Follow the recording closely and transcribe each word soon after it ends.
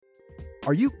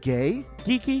Are you gay?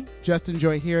 Geeky? Just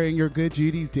enjoy hearing your good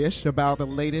Judy's dish about the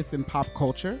latest in pop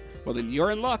culture? Well, then you're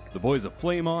in luck. The boys of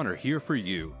Flame On are here for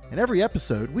you. In every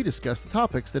episode, we discuss the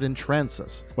topics that entrance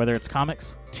us. Whether it's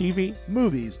comics, TV,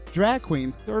 movies, drag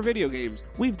queens, or video games,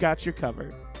 we've got you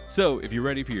covered. So, if you're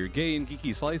ready for your gay and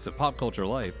geeky slice of pop culture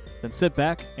life, then sit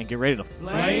back and get ready to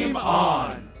Flame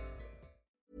on!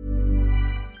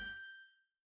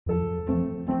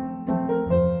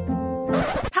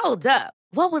 Hold up.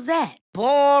 What was that?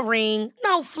 Boring.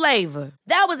 No flavor.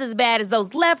 That was as bad as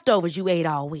those leftovers you ate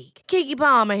all week. Keke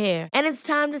Palmer here, and it's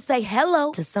time to say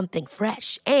hello to something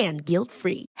fresh and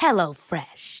guilt-free. Hello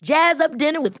Fresh. Jazz up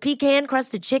dinner with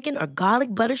pecan-crusted chicken or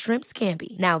garlic butter shrimp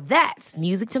scampi. Now that's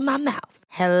music to my mouth.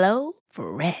 Hello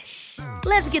Fresh.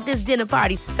 Let's get this dinner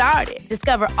party started.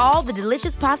 Discover all the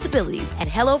delicious possibilities at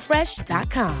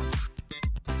HelloFresh.com.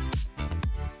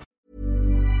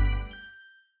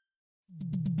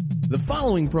 The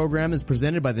following program is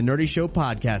presented by the Nerdy Show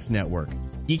Podcast Network.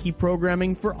 Geeky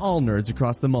programming for all nerds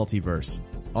across the multiverse.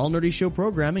 All Nerdy Show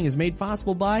programming is made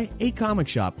possible by A Comic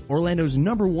Shop, Orlando's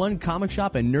 #1 comic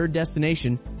shop and nerd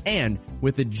destination, and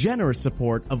with the generous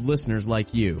support of listeners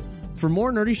like you. For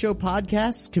more Nerdy Show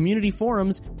podcasts, community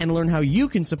forums, and learn how you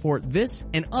can support this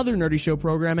and other Nerdy Show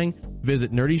programming,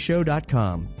 visit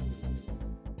nerdyshow.com.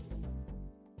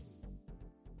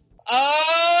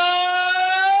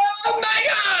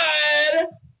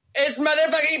 It's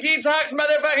motherfucking T-Talks,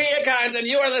 motherfucking Icons, and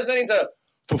you are listening to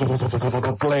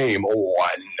Flame On.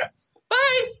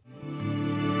 Bye!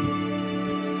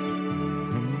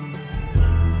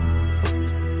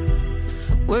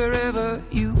 Wherever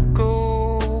you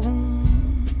go,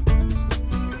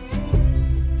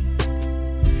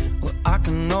 well, I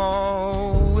can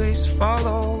always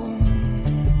follow.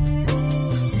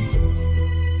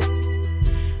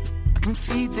 I can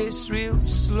feed this real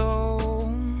slow.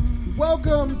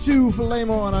 Welcome to Flame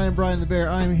On. I am Brian the Bear.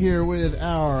 I'm here with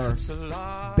our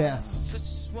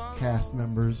best cast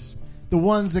members. The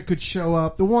ones that could show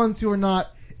up. The ones who are not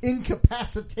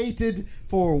incapacitated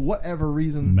for whatever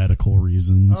reason. Medical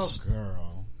reasons. Oh,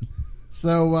 girl.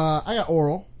 So, I got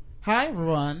Oral. Hi,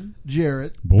 everyone.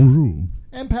 Jared. Bonjour.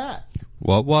 And Pat.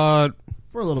 What?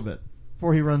 For a little bit.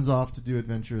 Before he runs off to do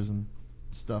adventures and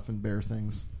stuff and bear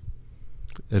things.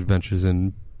 Adventures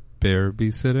in bear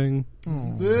be-sitting.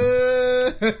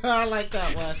 I like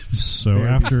that one. So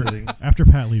after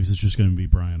Pat leaves, it's just going to be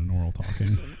Brian and Oral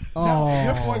talking.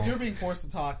 No, you're being forced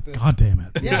to talk. God damn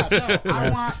it. Yeah, no,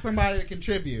 I want somebody to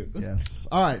contribute. Yes.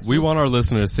 All right. We want our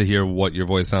listeners to hear what your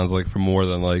voice sounds like for more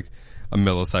than like a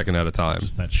millisecond at a time.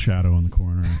 Just that shadow in the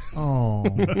corner. Oh.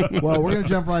 Well, we're going to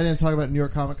jump right in and talk about New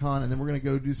York Comic Con, and then we're going to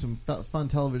go do some fun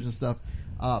television stuff.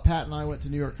 Pat and I went to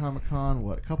New York Comic Con,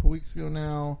 a couple weeks ago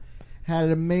now. Had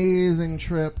an amazing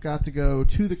trip. Got to go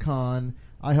to the con.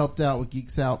 I helped out with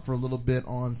Geeks Out for a little bit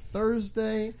on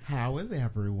Thursday. How is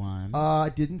everyone? I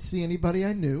didn't see anybody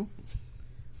I knew.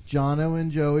 Jono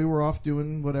and Joey were off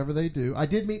doing whatever they do. I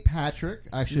did meet Patrick.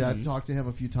 Actually, I've talked to him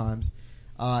a few times.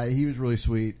 He was really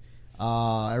sweet.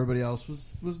 Everybody else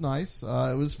was nice.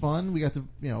 It was fun. We got to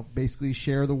basically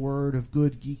share the word of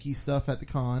good geeky stuff at the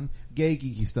con. Gay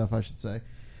geeky stuff, I should say.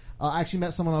 I actually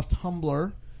met someone off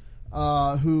Tumblr.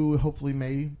 Who hopefully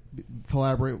may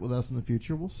collaborate with us in the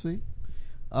future. We'll see.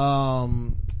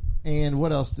 And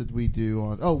what else did we do?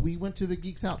 We went to the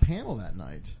Geeks Out panel that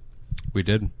night. We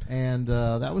did. And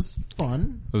that was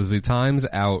fun. It was the Times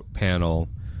Out panel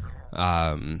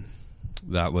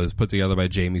that was put together by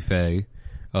Jamie Faye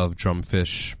of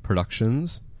Drumfish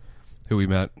Productions, who we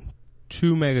met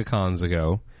 2 MegaCons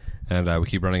ago. And we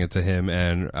keep running into him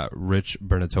and Rich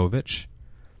Bernatovich.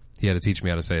 He had to teach me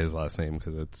how to say his last name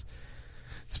because it's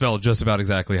spelled just about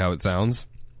exactly how it sounds.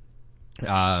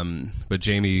 But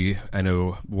Jamie, I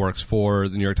know, works for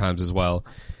the New York Times as well.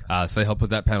 So they helped put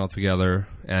that panel together,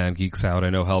 and Geeks Out, I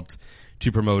know, helped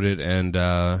to promote it, and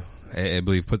I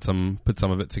believe put some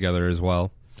of it together as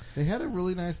well. They had a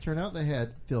really nice turnout. They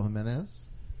had Phil Jimenez.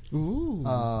 Ooh.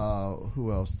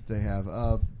 Who else did they have?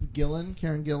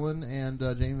 Karen Gillan, and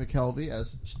Jamie McKelvey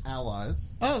as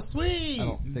allies. Oh, sweet! I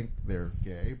don't think they're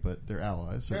gay, but they're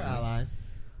allies. They're allies.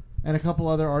 And a couple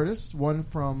other artists. One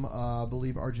from, I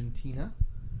believe, Argentina,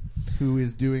 who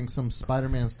is doing some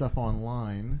Spider-Man stuff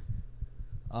online.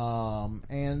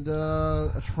 And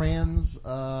a trans.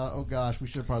 Oh gosh, we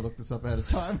should have probably looked this up ahead of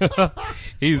time.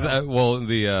 He's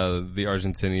the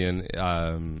Argentinian.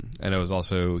 I know is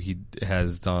also he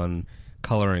has done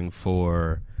coloring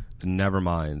for the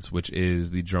Neverminds, which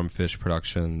is the Drumfish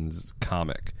Productions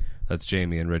comic. That's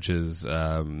Jamie and Rich's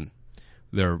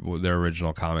their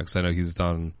original comics. I know he's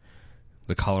done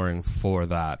the coloring for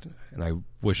that, and I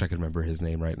wish I could remember his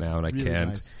name right now, and I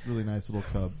can't. Really nice little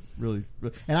cub. Really,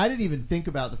 and I didn't even think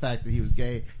about the fact that he was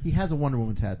gay. He has a Wonder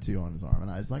Woman tattoo on his arm, and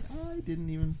I was like, I didn't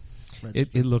even.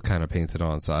 It looked kind of painted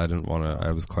on, so I didn't want to.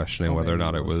 I was questioning whether or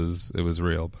not it was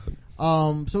real, but.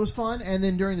 So it was fun, and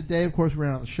then during the day, of course, we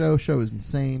ran out the show. Show was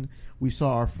insane. We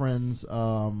saw our friends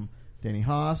Danny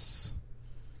Haas,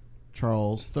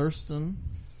 Charles Thurston,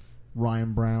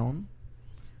 Ryan Brown.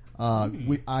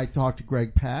 I talked to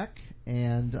Greg Pak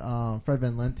and Fred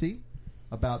Van Lente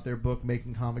about their book,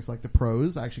 Making Comics Like the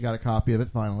Pros. I actually got a copy of it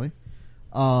finally.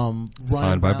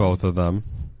 Signed by both of them.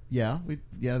 Yeah,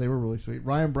 they were really sweet.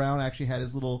 Ryan Brown actually had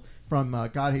his little, from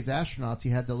God Hates Astronauts, he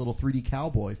had the little 3D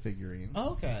cowboy figurine.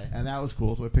 Oh, okay. And that was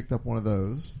cool, so I picked up one of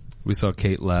those. We saw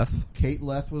Kate Leth. Kate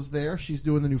Leth was there. She's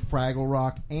doing the new Fraggle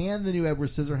Rock and the new Edward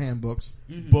Scissorhand books,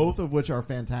 both of which are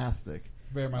fantastic.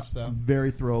 Very much so.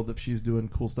 Very thrilled that she's doing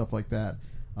cool stuff like that,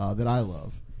 that I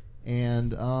love.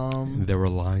 And there were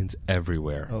lines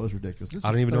everywhere. Oh, it was ridiculous.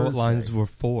 I don't even know what lines were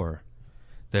for.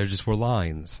 There just were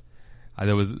lines.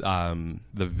 There was the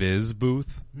Viz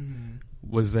booth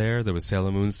was there. There was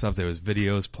Sailor Moon stuff. There was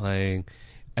videos playing,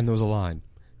 and there was a line.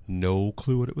 No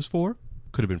clue what it was for.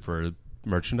 Could have been for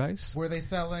merchandise. Were they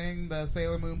selling the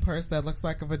Sailor Moon purse that looks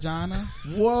like a vagina?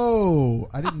 Whoa!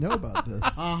 I didn't know about this.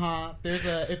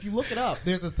 If you look it up,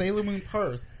 there's a Sailor Moon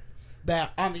purse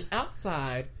that on the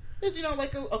outside is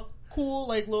like a cool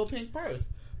little pink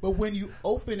purse, but when you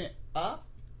open it up,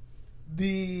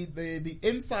 the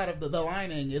inside of the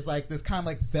lining is like this kind of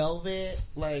like velvet,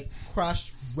 like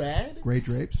crushed red. Gray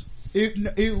drapes.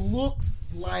 It looks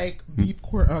like beef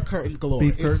curtains galore.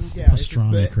 Beef curtains? Yeah.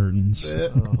 Pastrami curtains.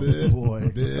 Oh,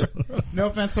 boy. No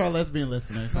offense to our lesbian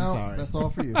listeners. I'm sorry. That's all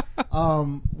for you.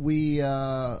 God,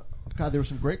 there was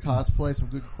some great cosplay, some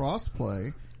good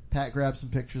crossplay. Pat grabbed some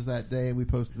pictures that day, and we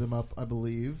posted them up, I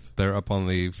believe. They're up on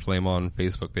the Flame On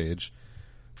Facebook page.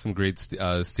 Some great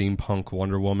steampunk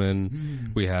Wonder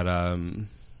Woman. We had we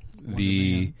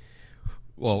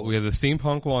had the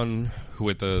steampunk one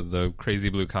with the crazy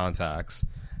blue contacts,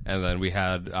 and then we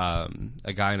had a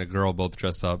guy and a girl both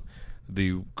dressed up.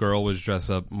 The girl was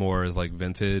dressed up more as like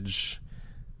vintage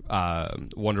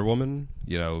Wonder Woman,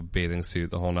 bathing suit,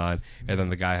 the whole nine, and then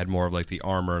the guy had more of like the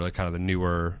armor, like kind of the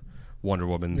newer Wonder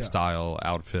Woman style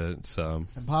outfit. So,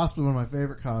 and possibly one of my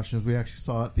favorite costumes we actually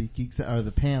saw at the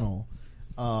the panel.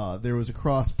 There was a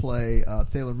cross-play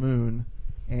Sailor Moon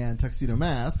and Tuxedo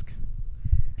Mask,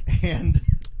 and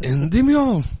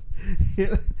Endymion.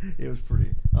 it was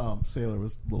pretty. Sailor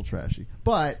was a little trashy,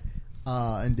 but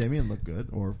Endymion looked good,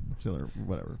 or Sailor,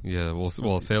 whatever. Yeah,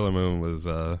 well, Sailor Moon was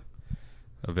a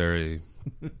very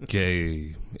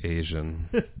gay Asian.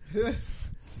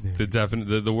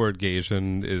 The word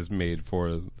Gaysian is made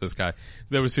for this guy.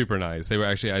 They were super nice. They were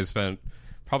actually, I spent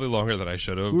probably longer than I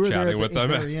should have chatting with them.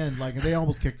 At the very end, they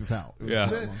almost kicked us out. Yeah,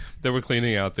 they were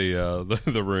cleaning out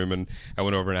the room, and I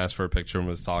went over and asked for a picture and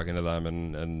was talking to them,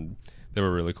 and they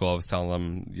were really cool. I was telling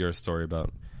them your story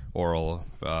about Oral,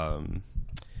 how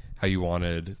you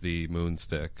wanted the moon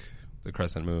stick, the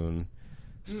crescent moon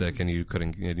stick, and you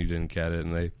didn't get it,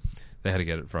 and they had to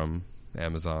get it from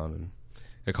Amazon, and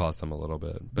it cost them a little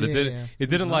bit, but it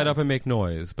didn't light up and make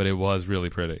noise, but it was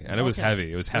really pretty, and it was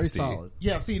heavy. It was hefty. Very solid.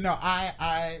 Yeah. See, no,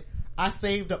 I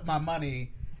saved up my money,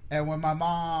 and when my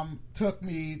mom took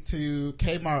me to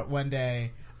Kmart one day,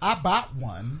 I bought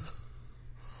one,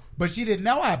 but she didn't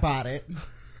know I bought it,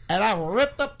 and I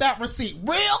ripped up that receipt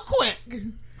real quick.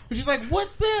 She's like,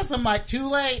 "What's this?" I'm like,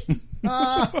 "Too late."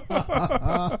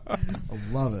 I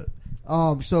love it.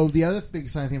 So the other big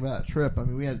exciting thing about that trip, I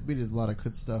mean, we did a lot of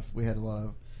good stuff. We had a lot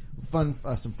of fun.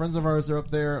 Some friends of ours are up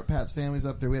there. Pat's family's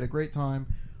up there. We had a great time.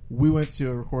 We went to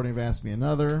a recording of Ask Me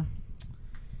Another.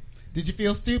 Did you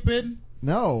feel stupid?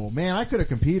 No, man, I could have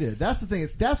competed. That's the thing.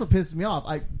 That's what pisses me off.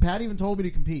 Pat even told me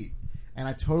to compete, and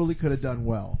I totally could have done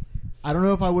well. I don't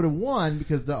know if I would have won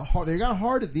because they got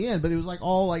hard at the end, but it was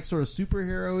all sort of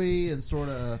superhero-y and sort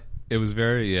of. It was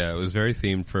very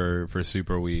themed for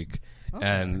Super Week. Okay.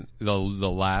 And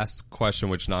the last question,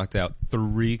 which knocked out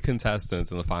 3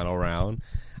 contestants in the final round,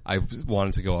 I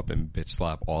wanted to go up and bitch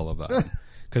slap all of them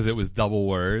because it was double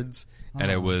words, and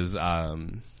it was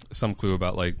some clue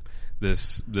about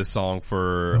this song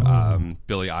for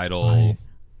Billy Idol.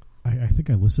 I think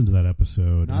I listened to that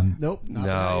episode. Nope.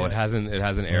 No, it hasn't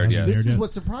aired yet. This is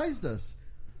what surprised us.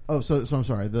 Oh, so I'm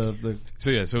sorry. So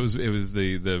it was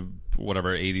the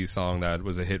whatever 80s song that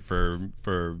was a hit for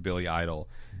Billy Idol.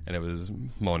 And it was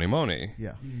Moni Moni.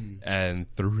 Yeah. And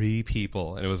 3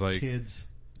 people. And it was like... Kids.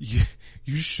 You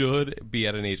should be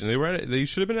at an age... And they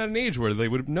should have been at an age where they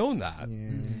would have known that. Yeah.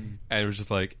 And it was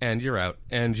just like, and you're out,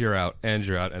 and you're out, and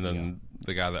you're out. And then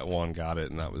the guy that won got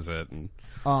it, and that was it. And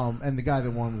the guy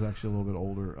that won was actually a little bit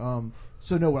older.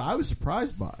 So no, what I was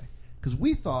surprised by, because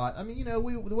we thought, I mean, the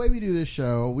way we do this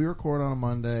show, we record on a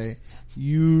Monday.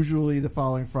 Usually the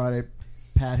following Friday,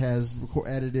 Pat has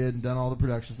edited and done all the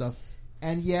production stuff.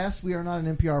 And yes, we are not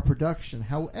an NPR production.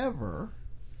 However,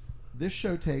 this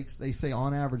show takes, they say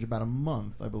on average, about a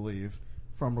month, I believe,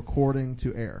 from recording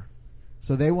to air.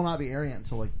 So they will not be airing it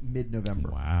until like mid-November.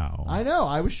 Wow. I know.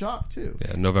 I was shocked too.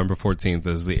 Yeah, November 14th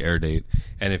is the air date.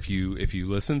 And if you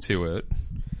listen to it,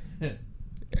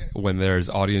 when there's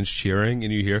audience cheering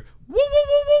and you hear, woo, woo,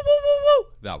 woo, woo, woo, woo, woo,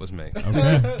 that was me.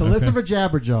 Okay. So listen for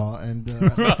Jabberjaw.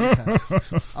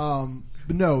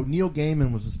 But no, Neil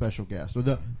Gaiman was a special guest, or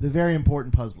the very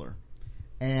important puzzler.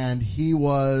 And he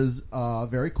was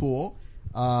very cool.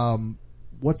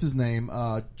 What's his name?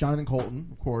 Jonathan Colton,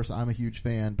 of course. I'm a huge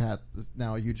fan. Pat is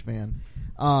now a huge fan.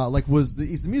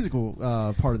 He's the musical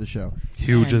part of the show.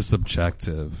 Huge is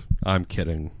subjective. I'm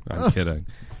kidding.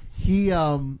 He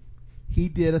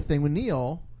did a thing with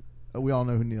Neil. We all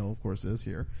know who Neil, of course, is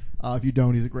here. If you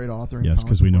don't, he's a great author. And yes,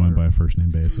 because we know him by a first name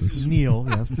basis. Neil,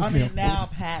 yes. Just I Neil. mean, now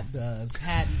Pat does.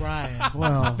 Pat and Brian.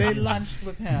 Well, they lunched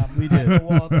with him. We did. At the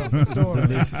Waldorf store.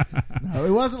 No, it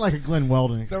wasn't like a Glenn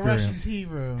Weldon The experience. Russian tea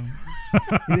room.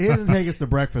 He didn't take us to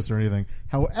breakfast or anything.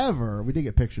 However, we did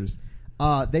get pictures.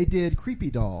 They did Creepy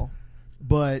Doll,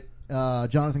 but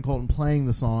Jonathan Colton playing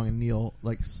the song and Neil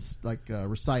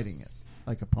reciting it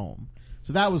like a poem.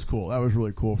 So that was cool. That was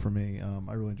really cool for me.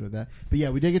 I really enjoyed that. But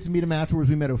yeah, we did get to meet him afterwards.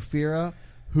 We met Ophira,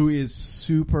 who is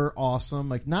super awesome.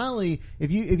 Like, not only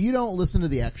if you don't listen to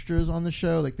the extras on the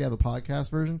show, like they have a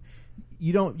podcast version,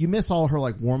 you miss all her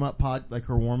like warm up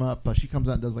her warm up. She comes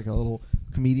out and does like a little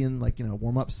comedian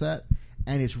warm up set,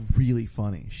 and it's really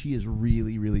funny. She is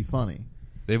really, really funny.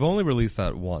 They've only released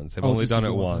that once. They've only done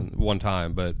it one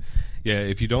time. But yeah,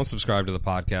 if you don't subscribe to the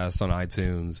podcast on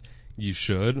iTunes, you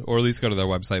should, or at least go to their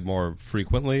website more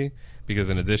frequently, because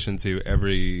in addition to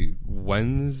every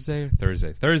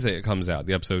Thursday it comes out,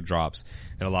 the episode drops,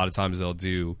 and a lot of times they'll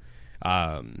do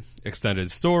extended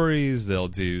stories, they'll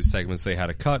do segments they had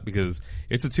to cut, because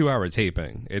it's a 2-hour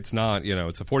taping. It's not,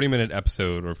 it's a 40-minute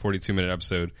episode or 42-minute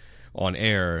episode on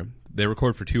air. They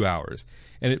record for 2 hours,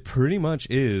 and it pretty much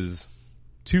is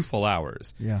 2 full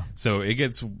hours. Yeah. So it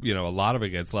gets, a lot of it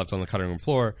gets left on the cutting room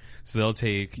floor. So they'll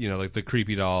take, like the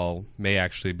Creepy Doll may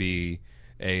actually be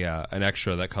an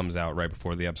extra that comes out right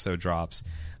before the episode drops.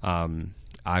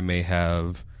 I may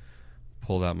have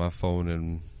pulled out my phone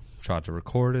and tried to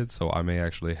record it, so I may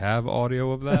actually have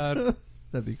audio of that.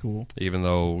 That'd be cool. Even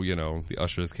though, the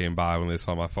ushers came by when they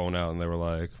saw my phone out and they were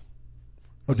like,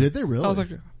 "Oh, did they really?" I was like,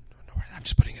 "No, I'm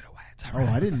just putting it away. It's all right.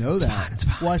 Oh, I didn't know that. It's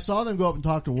fine. Well, I saw them go up and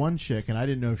talk to one chick, and I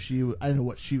didn't know I didn't know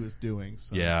what she was doing.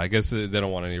 So. Yeah, I guess they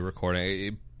don't want any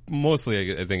recording.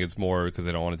 Mostly, I think it's more because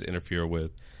they don't want it to interfere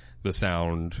with the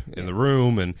sound in the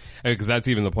room, and because that's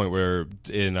even the point where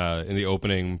in the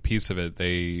opening piece of it,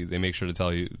 they make sure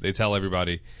to tell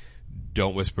everybody,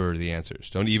 don't whisper the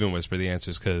answers. Don't even whisper the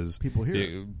answers, because people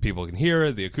can hear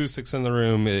it. The acoustics in the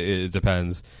room, it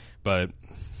depends, but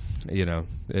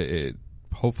it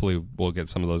hopefully we'll get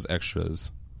some of those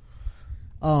extras.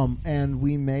 And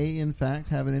we may, in fact,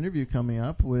 have an interview coming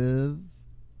up with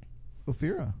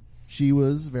Ophira. She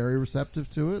was very receptive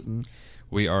to it, and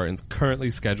we are currently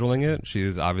scheduling it. She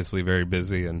is obviously very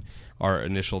busy, and our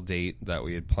initial date that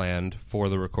we had planned for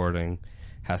the recording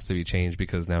has to be changed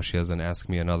because now she has an Ask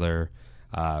Me Another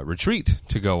retreat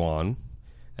to go on,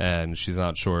 and she's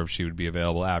not sure if she would be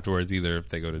available afterwards, either if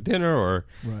they go to dinner or,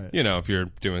 right. If you're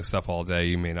doing stuff all day,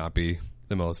 you may not be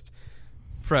the most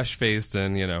fresh-faced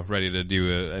and, ready to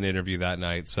do an interview that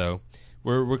night. So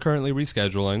we're currently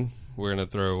rescheduling. We're going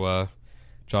to throw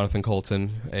Jonathan Colton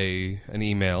an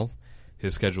email.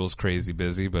 His schedule is crazy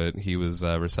busy, but he was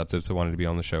receptive to wanting to be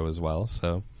on the show as well.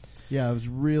 So yeah, it was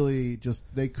really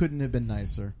they couldn't have been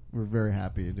nicer. We're very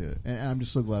happy to do it, and I'm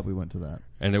just so glad we went to that.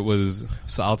 And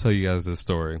so I'll tell you guys this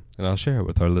story, and I'll share it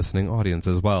with our listening audience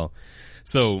as well.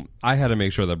 So I had to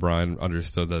make sure that Brian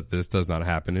understood that this does not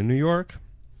happen in New York,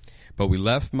 but we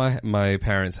left my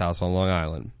parents' house on Long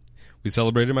Island. We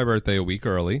celebrated my birthday a week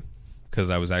early because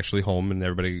I was actually home, and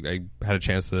I had a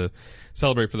chance to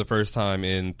celebrate for the first time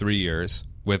in 3 years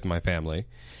with my family.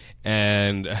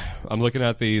 And I'm looking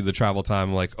at the travel time.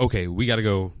 I'm like, okay, we got to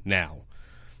go now.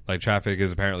 Like, traffic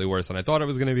is apparently worse than I thought it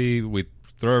was going to be. We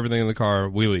throw everything in the car.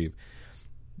 We leave.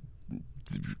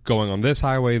 Going on this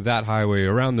highway, that highway,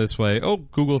 around this way. Oh,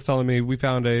 Google's telling me we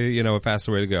found a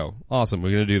faster way to go. Awesome.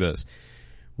 We're going to do this.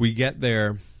 We get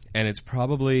there, and it's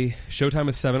probably showtime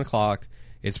is 7:00.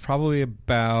 It's probably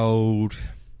about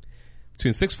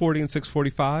between 6:40 and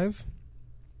 6:45.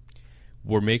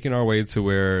 we're making our way to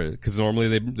where, because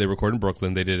normally they record in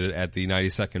Brooklyn. They did it at the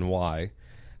 92nd Y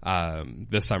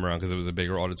this time around because it was a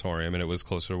bigger auditorium and it was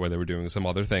closer to where they were doing some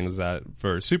other things that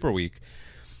for Super Week.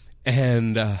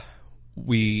 And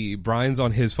Brian's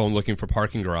on his phone looking for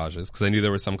parking garages because I knew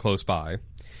there was some close by.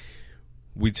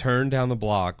 We turned down the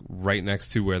block right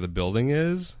next to where the building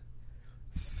is,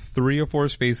 3 or 4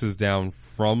 spaces down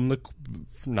from the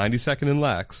 92nd and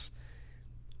Lex,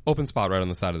 open spot right on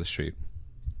the side of the street.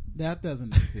 That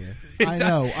doesn't exist. I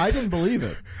know. I didn't believe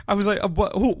it. I was like,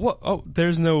 what? Oh,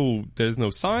 there's no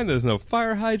sign. There's no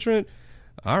fire hydrant.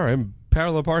 All right,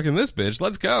 parallel parking this bitch.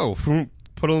 Let's go.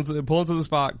 Pull into the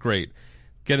spot. Great.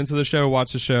 Get into the show.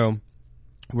 Watch the show.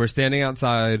 We're standing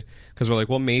outside because we're like,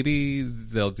 well, maybe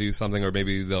they'll do something or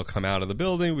maybe they'll come out of the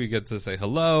building. We get to say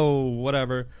hello,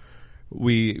 whatever.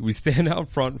 We stand out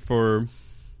front for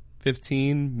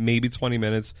 15, maybe 20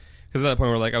 minutes because at that point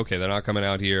we're like, okay, they're not coming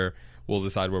out here. We'll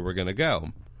decide where we're going to go.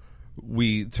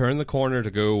 We turn the corner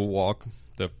to go walk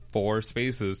the 4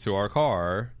 spaces to our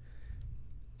car,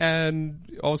 and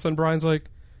all of a sudden Brian's like,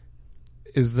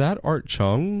 is that Art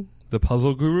Chung, the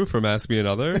puzzle guru from Ask Me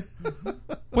Another?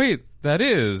 Wait, that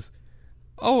is.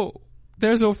 Oh,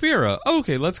 there's Ophira.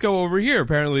 Okay, let's go over here.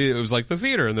 Apparently it was like the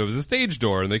theater, and there was a stage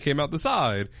door, and they came out the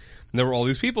side, and there were all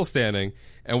these people standing,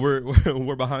 and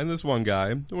we're behind this one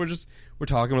guy. We're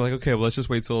talking. We're like, okay, well, let's just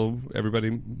wait till everybody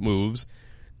moves.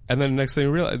 And then the next thing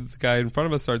we realize, the guy in front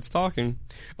of us starts talking.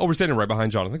 Oh, we're standing right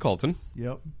behind Jonathan Coulton.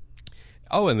 Yep.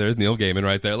 Oh, and there's Neil Gaiman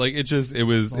right there. Like, it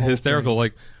was hysterical.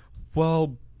 Like,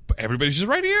 well, everybody's just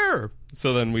right here.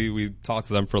 So then we talked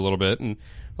to them for a little bit, and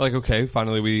we're like, okay,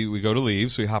 finally we go to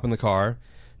leave. So we hop in the car,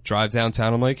 drive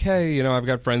downtown. I'm like, hey, I've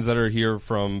got friends that are here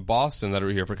from Boston that are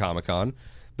here for Comic-Con.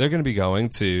 They're going to be going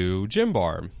to Gym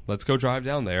Bar. Let's go drive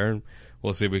down there, and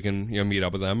we'll see if we can meet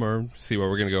up with them or see where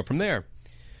we're going to go from there.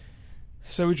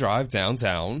 So we drive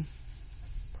downtown,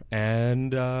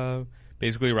 and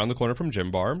basically around the corner from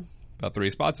Gym Bar, about 3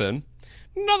 spots in,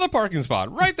 another parking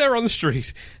spot right there on the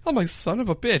street. I'm like, son of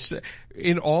a bitch.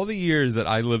 In all the years that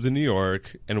I lived in New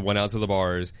York and went out to the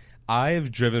bars,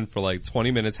 I've driven for like 20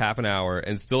 minutes, half an hour,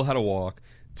 and still had to walk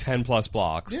 10 plus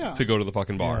blocks to go to the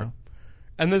fucking bar. Yeah.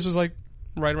 And this was like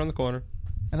right around the corner.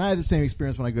 And I had the same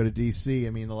experience when I go to D.C. I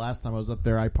mean, the last time I was up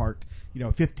there, I parked,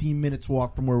 15 minutes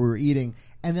walk from where we were eating,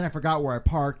 and then I forgot where I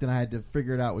parked, and I had to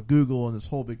figure it out with Google and this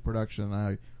whole big production.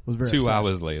 I was very 2 excited.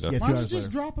 hours later. Yeah, why don't you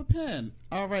just drop a pin?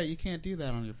 All right, you can't do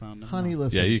that on your phone. Honey,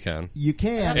 listen. Yeah, you can. You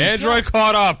can. Android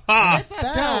caught up.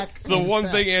 Ha! It's the one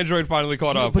thing Android finally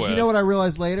caught up with. But you know what I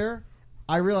realized later?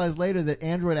 I realized later that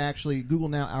Android actually, Google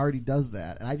now already does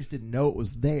that, and I just didn't know it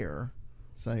was there.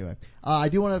 So anyway, I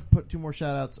do want to put 2 more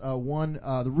shout-outs. One,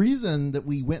 the reason that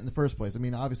we went in the first place, I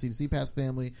mean, obviously to see Pat's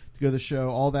family, to go to the show,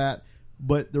 all that,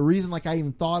 but the reason I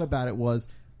even thought about it was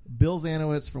Bill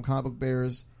Zanowitz from Comic Book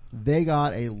Bears, they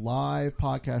got a live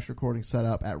podcast recording set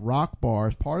up at Rock Bar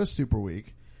as part of Super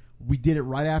Week. We did it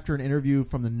right after an interview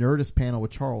from the Nerdist panel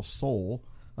with Charles Soule.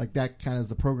 Like, that kind of is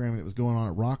the programming that was going on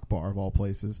at Rock Bar, of all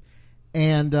places.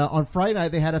 And on Friday night,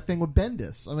 they had a thing with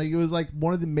Bendis. I mean, it was like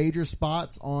one of the major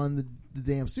spots on the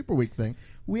damn Super Week thing.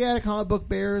 We had a Comic Book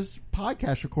Bears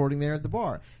podcast recording there at the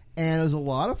bar. And it was a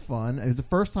lot of fun. It was the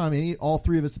first time all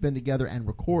 3 of us have been together and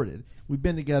recorded. We've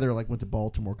been together, like, went to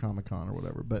Baltimore Comic-Con or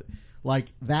whatever. But, like,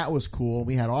 that was cool.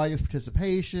 We had audience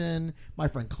participation. My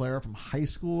friend Clara from high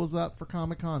school was up for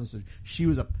Comic-Con. So she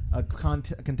was a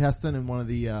contestant in one of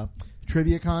the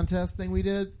trivia contest thing we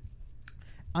did.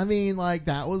 I mean, like,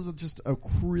 that was just a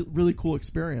really cool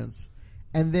experience.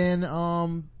 And then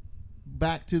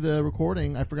back to the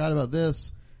recording, I forgot about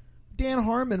this. Dan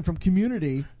Harmon from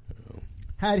Community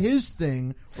had his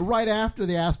thing right after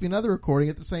the Ask Me Another recording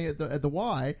at the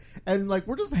Y, and like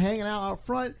we're just hanging out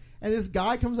front, and this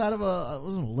guy comes out of it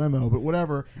wasn't a limo, but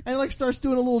whatever, and like starts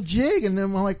doing a little jig, and then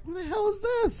I'm like, what the hell is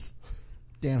this?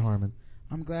 Dan Harmon.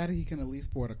 I'm glad he can at least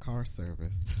support a car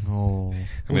service. Oh,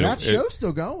 I mean, that show's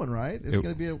still going, right? It's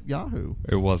going to be a Yahoo.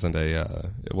 It wasn't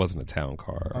a town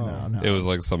car. No. It was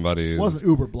like somebody's. It wasn't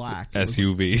Uber Black.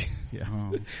 SUV. Yeah,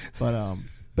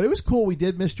 but it was cool. We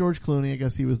did miss George Clooney. I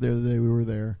guess he was there the day we were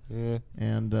there. Yeah.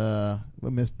 And we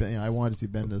missed. I wanted to see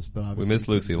Bendis, but obviously we missed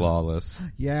Lucy Lawless.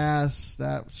 Yes,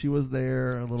 she was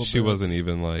there a little bit. She wasn't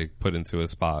even like put into a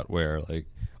spot where like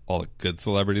all the good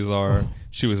celebrities are.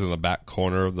 She was in the back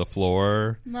corner of the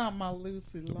floor. Not my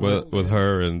Lucy Lawless. With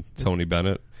her and Tony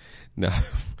Bennett. No,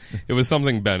 it was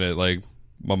something Bennett, like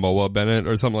Momoa Bennett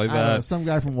or something like that. Some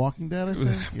guy from Walking Dead, I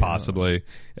think? Possibly.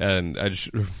 And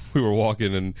we were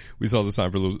walking and we saw the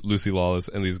sign for Lucy Lawless,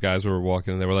 and these guys were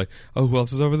walking and they were like, oh, who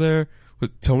else is over there?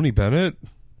 With Tony Bennett?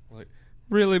 Like,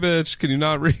 really, bitch? Can you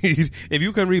not read? If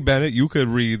you can read Bennett, you could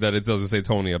read that it doesn't say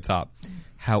Tony up top.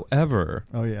 However,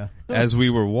 as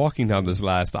we were walking down this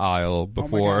last aisle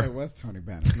before, oh my God, it was Tony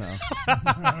Bennett. No,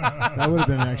 that would have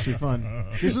been actually fun.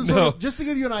 This was sort of, just to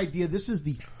give you an idea. This is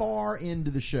the far end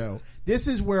of the show. This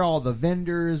is where all the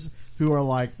vendors who are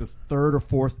like this third or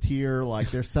fourth tier,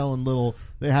 like they're selling little.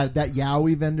 They had that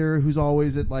Yowie vendor who's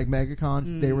always at like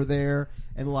MegaCon. They were there,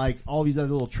 and like all these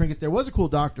other little trinkets. There was a cool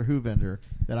Doctor Who vendor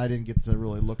that I didn't get to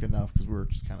really look enough because we were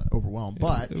just kind of overwhelmed.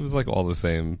 But it was like all the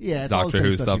same the Doctor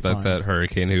Who same stuff that's at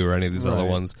Hurricane Who or any of these other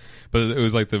ones. But it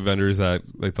was like the vendors that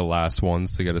like the last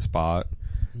ones to get a spot.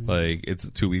 Like it's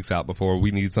 2 weeks out before we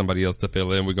need somebody else to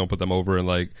fill in. We're gonna put them over in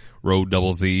like row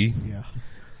double Z. Yeah.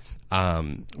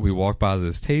 We walk by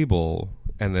this table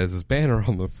and there's this banner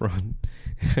on the front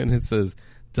and it says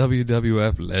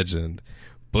WWF legend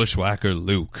Bushwhacker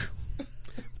Luke.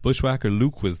 Bushwhacker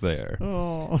Luke was there.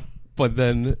 Oh. But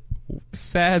then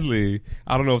sadly,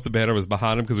 I don't know if the banner was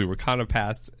behind him because we were kind of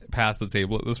past the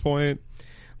table at this point.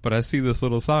 But I see this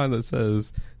little sign that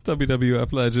says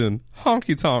WWF legend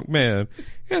Honky Tonk Man.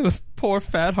 And the poor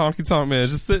fat Honky Tonk Man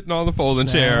just sitting on the folding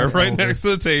chair right next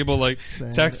to the table, like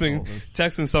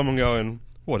texting someone going,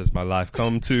 what has my life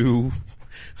come to?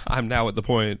 I'm now at the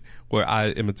point where I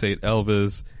imitate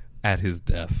Elvis at his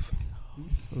death.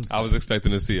 I was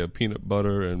expecting to see a peanut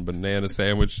butter and banana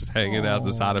sandwich just hanging out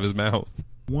the side of his mouth.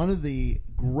 One of the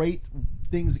great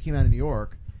things that came out of New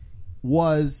York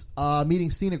was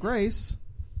meeting Cena Grace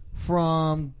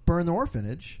from Burn the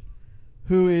Orphanage,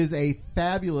 who is a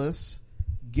fabulous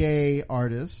gay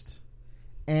artist,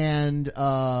 and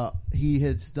he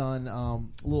had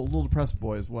done Little Depressed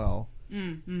Boy as well.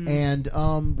 Mm-hmm.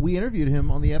 And we interviewed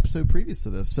him on the episode previous to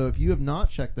this. So if you have not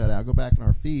checked that out, go back in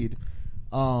our feed.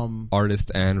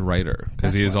 Artist and writer,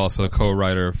 because he is also a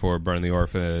co-writer for Burn the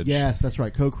Orphanage. Yes, that's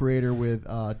right. Co-creator with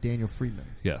Daniel Friedman.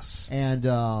 Yes. And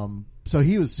so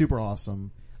he was super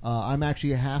awesome. I'm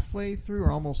actually halfway through,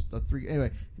 or almost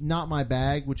anyway, Not My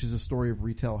Bag, which is a story of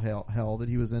retail hell that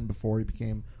he was in before he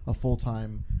became a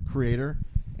full-time creator.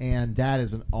 And that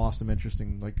is an awesome,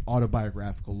 interesting, like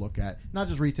autobiographical look at not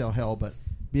just retail hell, but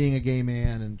being a gay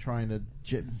man and trying to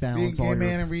balance being a gay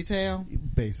man in retail,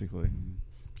 basically.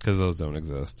 Because those don't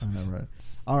exist. I know, right?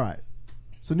 All right.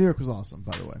 So New York was awesome,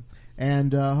 by the way,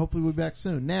 and hopefully we'll be back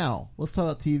soon. Now let's talk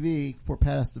about TV before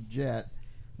Pat has to jet.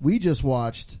 We just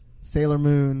watched Sailor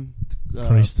Moon,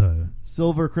 Crystal,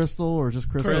 Silver Crystal, or just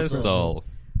Crystal.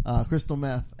 Crystal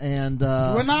meth, and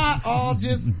we're not all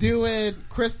just doing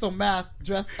crystal meth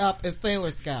dressed up as Sailor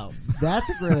Scouts. That's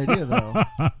a great idea, though.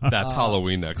 That's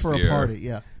Halloween next for year. A party.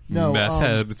 Yeah, no meth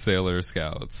head Sailor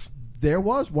Scouts. There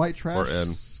was white trash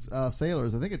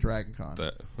sailors, I think, at Dragon Con.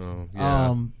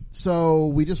 Yeah. So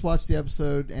we just watched the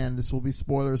episode, and this will be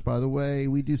spoilers, by the way.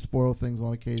 We do spoil things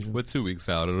on occasion. With 2 weeks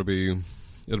out, it'll be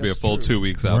a full 2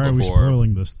 weeks out. Why are before. we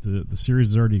spoiling this? The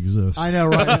series already exists. I know,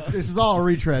 right? This is all a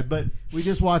retread, but we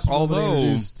just watched.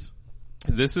 Although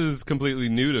this is completely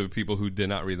new to people who did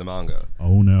not read the manga.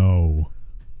 Oh no.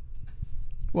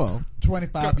 Well,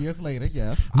 25 years later,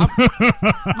 yes.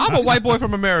 I'm a white boy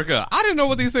from America. I didn't know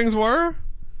what these things were.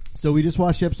 So we just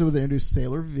watched the episode where they introduced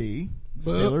Sailor V.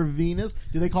 Sailor Venus.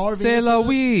 Do they call her Venus? Sailor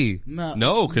V.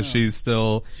 No, because she's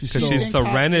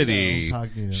Serenity.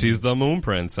 She's the Moon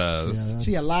Princess. Yeah,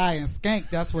 she a lion skank.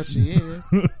 That's what she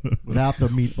is. Without the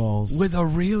meatballs. With a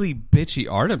really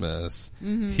bitchy Artemis.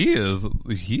 Mm-hmm. He is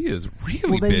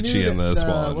really bitchy in this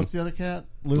one. What's the other cat?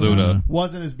 Luna.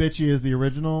 Wasn't as bitchy as the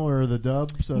original or the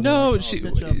dub. So no, she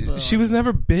was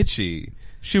never bitchy.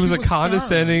 She was a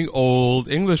condescending old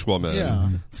English woman. Yeah.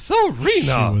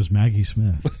 Serena. She was Maggie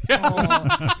Smith.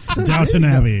 Downton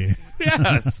Abbey.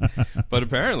 Yes. But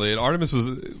apparently, Artemis was,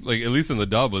 like, at least in the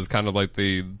dub, was kind of like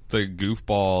the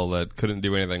goofball that couldn't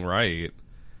do anything right.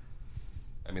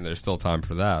 I mean, there's still time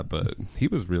for that, but he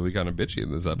was really kind of bitchy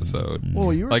in this episode.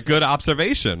 Well, you were good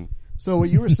observation. So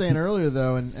what you were saying earlier,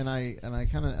 though, and I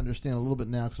kind of understand a little bit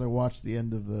now because I watched the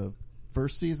end of the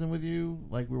first season with you.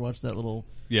 Like, we watched that little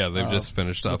they've just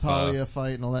finished up Natalia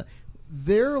fight and all that.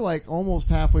 They're like almost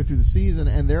halfway through the season,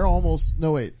 and they're almost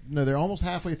they're almost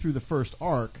halfway through the first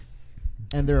arc,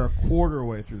 and they're a quarter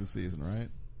way through the season, right?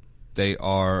 They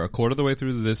are a quarter of the way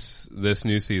through this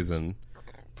new season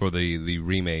for the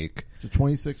remake. So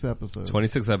 26 episodes.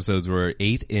 26 episodes. We're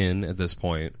 8 in at this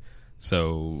point.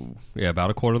 So, yeah, about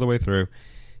a quarter of the way through.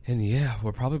 And, yeah,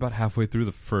 we're probably about halfway through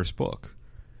the first book.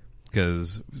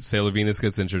 Because Sailor Venus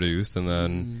gets introduced, and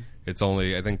then it's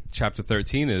only, I think, chapter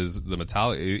 13 is the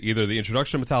Metalia, either the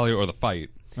introduction of Metalia or the fight.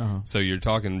 Uh-huh. So you're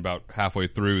talking about halfway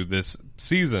through this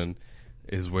season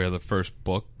is where the first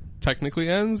book technically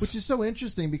ends. Which is so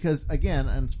interesting because, again,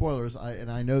 and spoilers,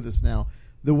 I know this now,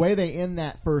 the way they end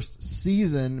that first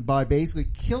season by basically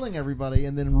killing everybody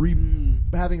and then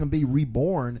having them be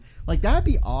reborn, like that'd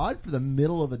be odd for the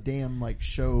middle of a damn like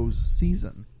show's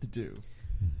season to do.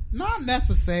 Not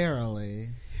necessarily.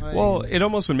 Like, well, it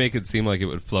almost would make it seem like it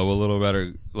would flow a little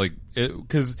better, like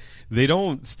because they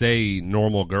don't stay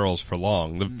normal girls for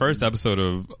long. The first episode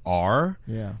of R,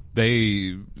 yeah,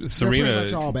 they're Serena, pretty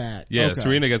much all back. Yeah, Okay.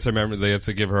 Serena gets her memory. They have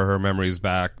to give her memories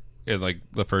back in like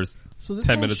the first so this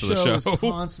 10 whole minutes of the show. is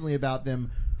constantly about them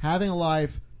having a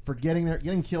life,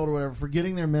 getting killed or whatever,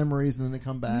 forgetting their memories, and then they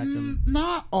come back. And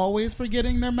Not always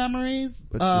forgetting their memories.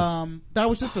 But that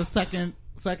was just a second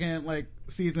like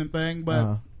season thing,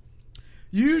 but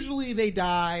usually they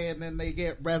die and then they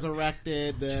get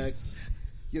resurrected.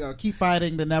 Keep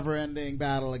fighting the never-ending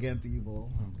battle against evil.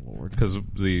 Oh Lord,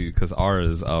 because R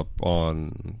is up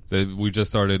on. We just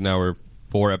started. Now we're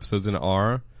 4 episodes in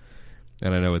R,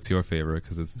 and I know it's your favorite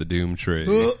because it's the Doom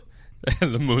Tree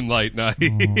and the Moonlight Knight.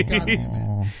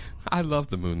 I love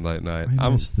the Moonlight Knight. I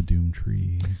miss the Doom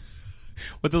Tree.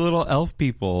 With the little elf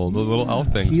people, the little elf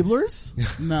things.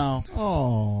 Keeblers? No.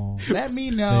 Oh, let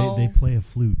me know. They play a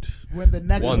flute when the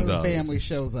next One family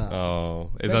shows up.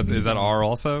 Oh, is that R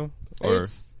also? Or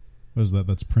what is that?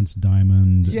 That's Prince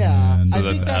Diamond. Yeah, and so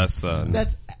that's S then.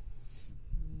 That's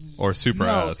or Super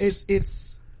S.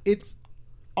 It's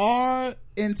R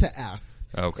into S.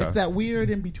 Okay, it's that weird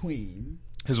in between.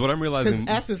 Because what I'm realizing,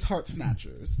 S is Heart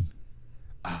Snatchers.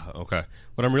 Okay,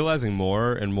 what I'm realizing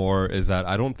more and more is that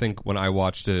I don't think when I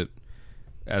watched it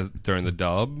during the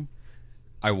dub,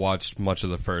 I watched much of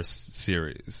the first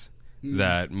series.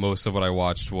 That most of what I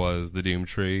watched was the Doom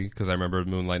Tree because I remember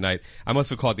Moonlight Knight. I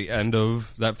must have caught the end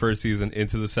of that first season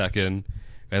into the second,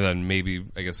 and then maybe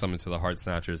I guess some into the Heart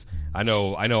Snatchers. I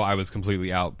know I was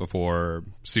completely out before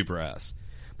Super S,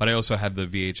 but I also had the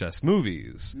VHS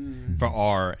movies for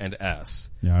R and S.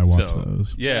 Yeah, I watched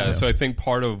those. Yeah, so I think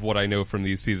part of what I know from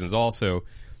these seasons also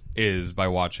is by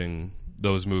watching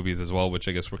those movies as well, which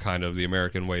I guess were kind of the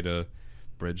American way to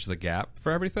bridge the gap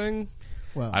for everything.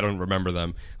 Well, I don't remember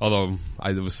them, although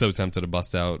I was so tempted to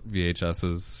bust out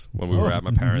VHSs when we were at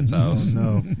my parents' house.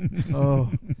 No. Oh,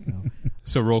 no.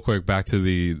 So real quick, back to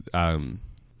the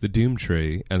Doom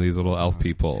Tree and these little elf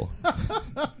people.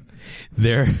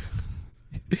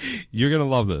 You're going to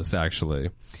love this, actually.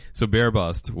 So Bear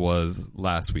Bust was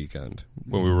last weekend.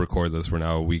 When we record this, we're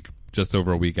now just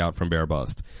over a week out from Bear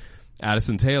Bust.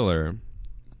 Addison Taylor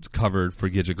covered for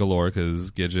Gidget Galore because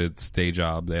Gidget's day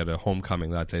job, they had a homecoming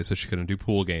that day, so she couldn't do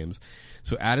pool games.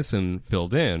 So Addison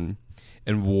filled in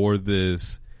and wore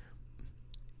this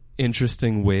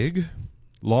interesting wig,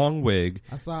 long wig,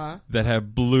 I saw it. that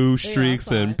had blue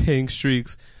streaks and pink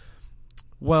streaks.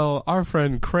 Well, our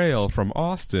friend Crail from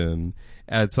Austin,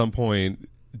 at some point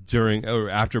during or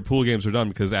after pool games were done,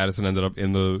 because Addison ended up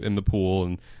in the pool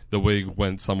and the wig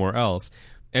went somewhere else,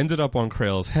 ended up on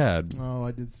Crail's head. Oh,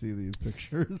 I did see these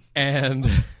pictures. And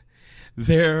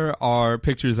there are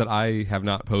pictures that I have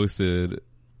not posted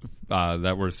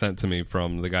that were sent to me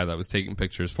from the guy that was taking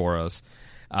pictures for us,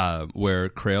 where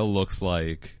Crail looks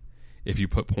like if you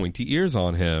put pointy ears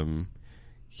on him,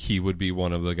 he would be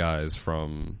one of the guys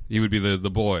from... He would be the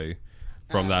boy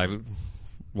from that...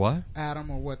 What?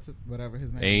 Adam or whatever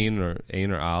his name is.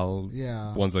 Ain or Al.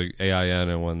 Yeah. One's like A-I-N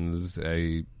and one's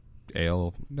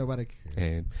A-Ale. Nobody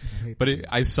cares. But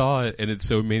I saw it, and it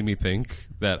so made me think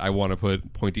that I want to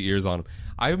put pointy ears on him.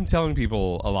 I'm telling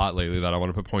people a lot lately that I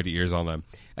want to put pointy ears on them.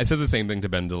 I said the same thing to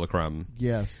Ben de la Creme.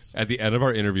 Yes. At the end of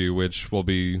our interview, which will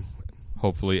be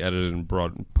hopefully edited and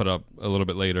put up a little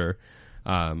bit later,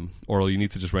 or you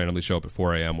need to just randomly show up at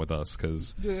 4 a.m. with us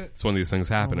because it's when these things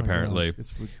happen, apparently.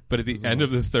 But at the end of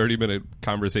this 30-minute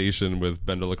conversation with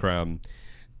Ben de la Creme,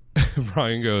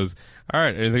 Brian goes, "All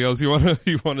right, anything else you want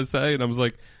to say?" And I was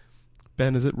like,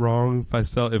 "Ben, is it wrong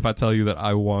if I tell you that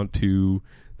I want to?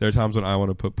 There are times when I want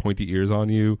to put pointy ears on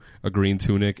you, a green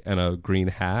tunic, and a green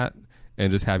hat, and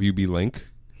just have you be Link."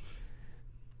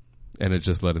 And it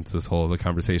just led into this whole other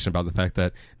conversation about the fact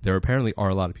that there apparently are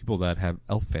a lot of people that have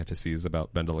elf fantasies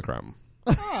about Ben de la Creme.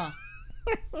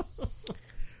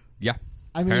 Yeah.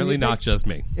 I mean, apparently not just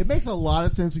me. It makes a lot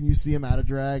of sense when you see him out of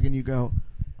drag and you go,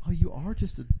 "Oh, you are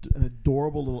just an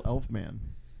adorable little elf man."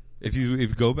 If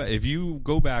you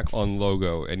go back on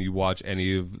Logo and you watch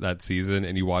any of that season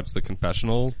and you watch the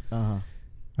confessional,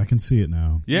 I can see it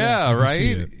now. Yeah,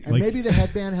 right. And maybe the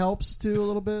headband helps too a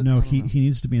little bit. No, he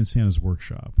needs to be in Santa's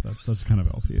workshop. That's the kind of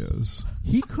elf he is.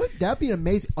 He could. That'd be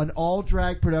amazing. An all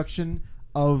drag production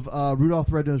of Rudolph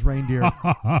the Red-Nosed Reindeer,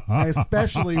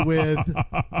 especially with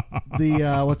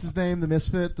the what's his name, the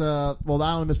Misfit, the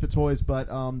Island of Misfit Toys, but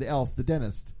the elf, the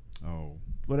dentist. Oh,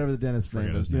 whatever the dentist's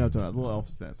name is, name. you know what I'm talking about, the little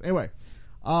elf's dentist. Anyway,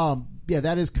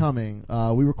 that is coming.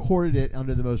 We recorded it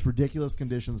under the most ridiculous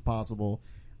conditions possible.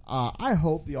 I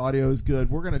hope the audio is good.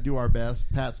 We're going to do our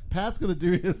best. Pat's going to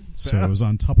do his best. So it was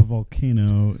on top of a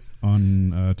volcano,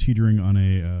 on teetering on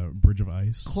a bridge of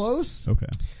ice. Close. Okay.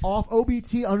 Off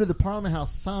OBT under the Parliament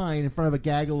House sign in front of a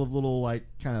gaggle of little, like,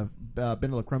 kind of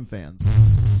Ben de la Creme fans.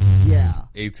 Yeah.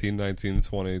 18, 19,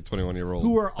 20, 21-year-old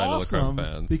Who are Ben de la Creme awesome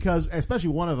fans. because,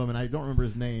 especially one of them, and I don't remember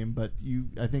his name, but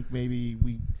I think maybe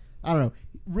I don't know,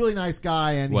 really nice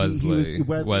guy. And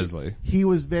Wesley. He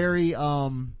was very,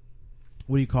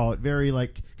 what do you call it? Very,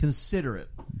 like, considerate.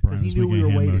 Because he knew we were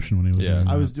waiting. When he was doing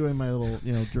I that. was doing my little,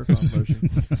 jerk-off motion.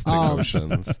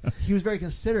 Motions. He was very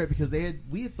considerate because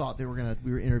we had thought we were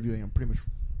interviewing him pretty much.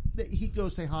 He'd go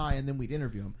say hi and then we'd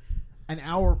interview him. An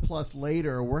hour plus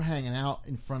later, we're hanging out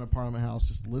in front of Parliament House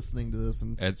just listening to this.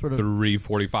 And At sort of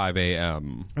 3:45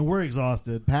 a.m. And we're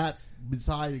exhausted. Pat's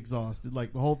beside exhausted,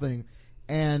 like the whole thing.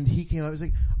 And he came up, he was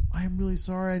like, I'm really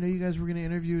sorry. I know you guys were going to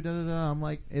interview, da-da-da. I'm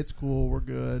like, it's cool. We're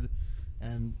good.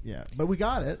 And, yeah. But we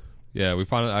got it. Yeah, we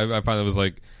finally. I finally was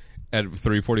like, at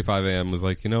 3:45 a.m. was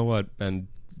like, you know what, Ben,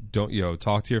 don't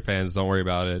talk to your fans. Don't worry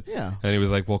about it. Yeah. And he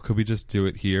was like, well, could we just do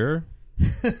it here?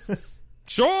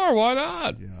 Sure, why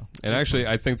not? Yeah. And actually,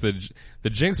 I think the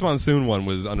Jinx Monsoon one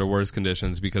was under worse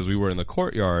conditions because we were in the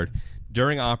courtyard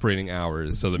during operating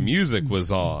hours, so the music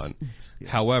was on. Yeah.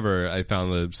 However, I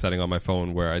found the setting on my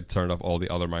phone where I turned off all the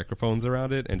other microphones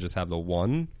around it and just have the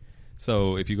one.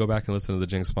 So if you go back and listen to the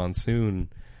Jinx Monsoon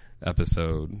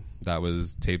episode, that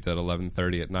was taped at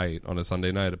 11:30 at night on a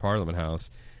Sunday night at Parliament House,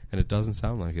 and it doesn't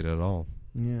sound like it at all.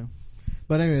 Yeah.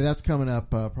 But anyway, that's coming up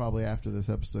probably after this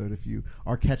episode if you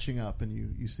are catching up and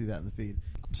you see that in the feed.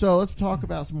 So let's talk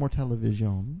about some more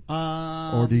television.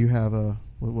 Or do you have a...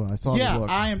 Well, I saw the look.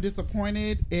 I am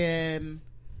disappointed in...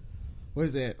 What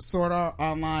is it? Sword Art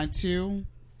Online 2.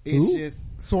 It's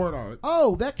just Sword Art.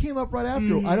 Oh, that came up right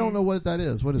after. I don't know what that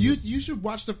is. What is it? You should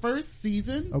watch the first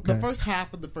season. Okay. The first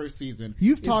half of the first season.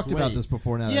 You've talked about this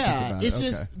before now. Yeah, that I think about it's it.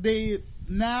 just they...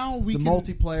 Now we the can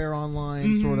multiplayer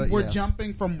online sort of. We're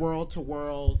jumping from world to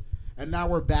world, and now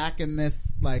we're back in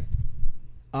this like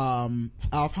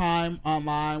Alfheim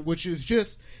Online, which is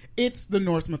just it's the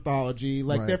Norse mythology.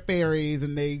 Like they're fairies,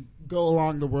 and they go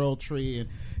along the world tree, and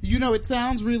it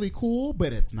sounds really cool,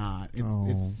 but it's not.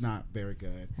 It's not very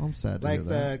good. I'm sad to like hear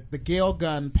that. the Gale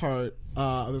Gun part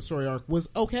of the story arc was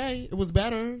okay. It was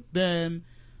better than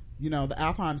the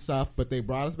Alfheim stuff, but they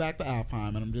brought us back to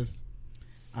Alfheim, and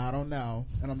I don't know.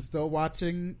 And I'm still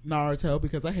watching Naruto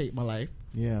because I hate my life.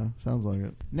 Yeah, sounds like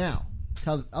it. Now,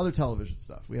 other television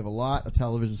stuff. We have a lot of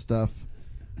television stuff.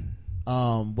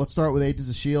 Let's start with Agents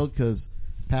of S.H.I.E.L.D. because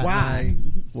Pat Why?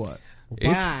 and I... What?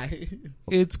 Why?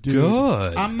 It's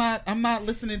good. I'm not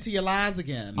listening to your lies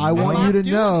again. I want you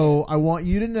to know. I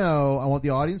want the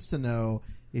audience to know,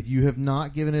 if you have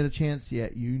not given it a chance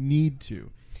yet, you need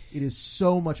to. It is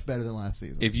so much better than last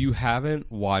season. If you haven't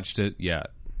watched it yet,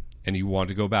 and you want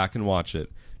to go back and watch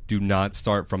it, do not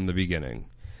start from the beginning.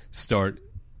 Start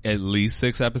at least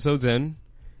 6 episodes in,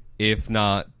 if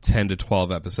not 10 to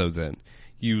 12 episodes in.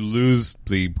 You lose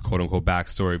the quote-unquote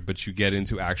backstory, but you get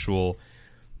into actual,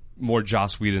 more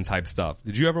Joss Whedon type stuff.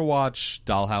 Did you ever watch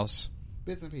Dollhouse?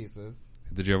 Bits and pieces.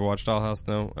 Did you ever watch Dollhouse?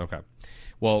 No? Okay.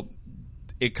 Well,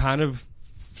 it kind of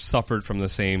suffered from the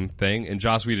same thing, and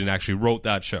Joss Whedon actually wrote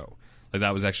that show. Like,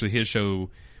 that was actually his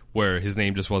show, where his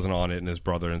name just wasn't on it, and his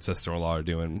brother and sister-in-law are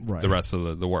doing the rest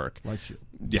of the work. Like shit.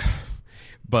 Yeah.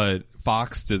 But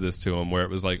Fox did this to him, where it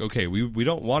was like, okay, we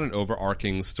don't want an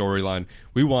overarching storyline.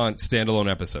 We want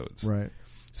standalone episodes. Right.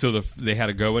 So they had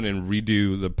to go in and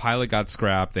redo. The pilot got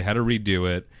scrapped. They had to redo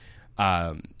it.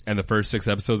 And the first 6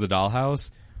 episodes of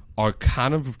Dollhouse are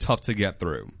kind of tough to get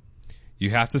through.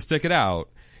 You have to stick it out.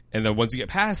 And then once you get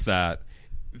past that,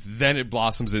 then it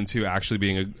blossoms into actually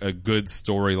being a good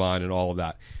storyline and all of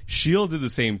that. S.H.I.E.L.D. did the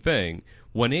same thing.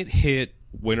 When it hit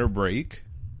winter break,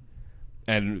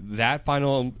 and that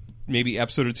final maybe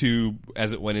episode or 2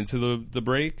 as it went into the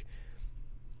break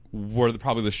were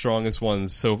probably the strongest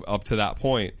ones so up to that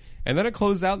point. And then it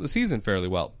closed out the season fairly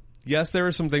well. Yes, there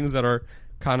are some things that are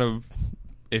kind of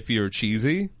iffy or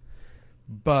cheesy,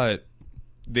 but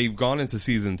they've gone into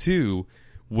season 2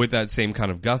 with that same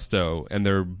kind of gusto, and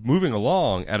they're moving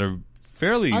along at a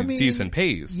fairly decent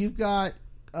pace. You've got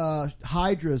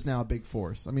Hydra is now a big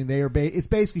force. I mean, they are. It's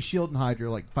basically S.H.I.E.L.D. and Hydra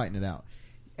like fighting it out,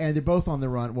 and they're both on the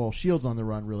run. Well, S.H.I.E.L.D.'s on the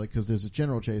run really because there's a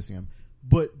general chasing him.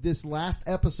 But this last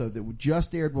episode that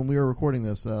just aired when we were recording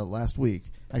this last week,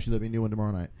 actually there'll be a new one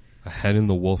tomorrow night. A Head in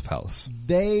the Wolf House.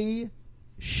 They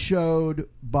showed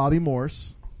Bobby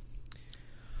Morse.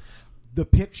 The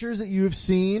pictures that you have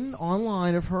seen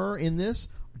online of her in this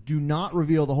do not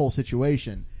reveal the whole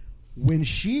situation. When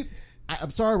I'm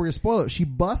sorry, we're going to spoil it. She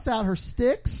busts out her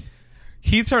sticks.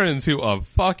 He turned into a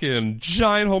fucking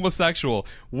giant homosexual.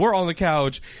 We're on the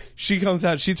couch. She comes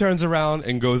out. She turns around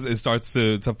and goes and starts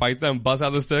to fight them. Busts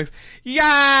out the sticks.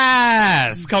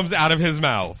 Yes! Comes out of his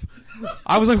mouth.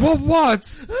 I was like,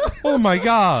 what? Oh my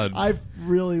God. I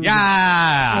really was.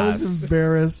 Yes! I was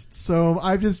embarrassed. So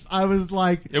I was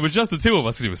like. It was just the two of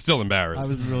us and he was still embarrassed. I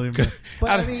was really embarrassed.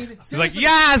 But I mean. He's like,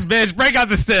 yes, bitch, break out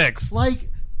the sticks. Like,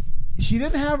 she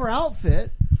didn't have her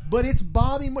outfit. But it's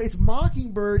it's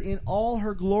Mockingbird in all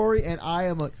her glory, and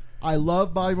I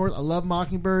love Bobby Morse. I love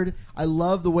Mockingbird. I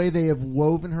love the way they have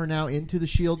woven her now into the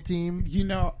S.H.I.E.L.D. team. You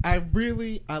know, I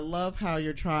love how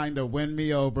you're trying to win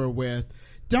me over with,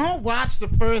 don't watch the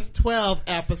first 12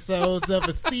 episodes of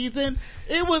a season.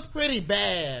 It was pretty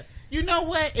bad. You know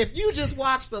what? If you just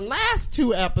watch the last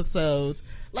 2 episodes,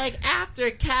 like after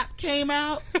Cap came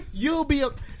out, you'll be...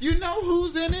 You know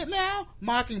who's in it now?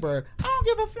 Mockingbird. I don't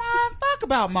give a flying fuck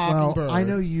about Mockingbird. Well, I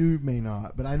know you may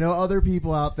not, but I know other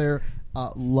people out there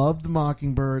love the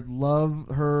Mockingbird, love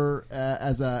her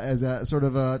as a sort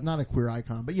of a, not a queer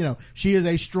icon, but you know, she is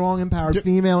a strong, empowered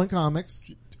female in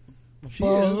comics. She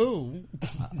is. Who?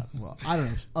 Well, I don't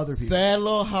know. Other people. Sad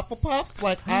little Hufflepuffs?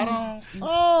 Like, I don't...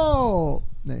 Oh!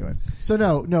 Anyway. So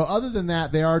no, other than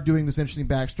that, they are doing this interesting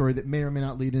backstory that may or may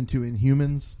not lead into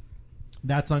Inhumans.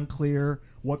 That's unclear.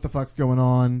 What the fuck's going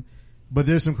on? But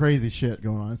there's some crazy shit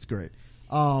going on. It's great.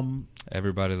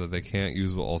 Everybody that they can't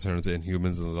use will alternate to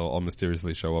Inhumans and they'll all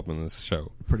mysteriously show up in this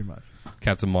show. Pretty much.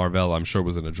 Captain Marvel, I'm sure,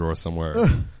 was in a drawer somewhere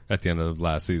at the end of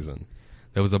last season.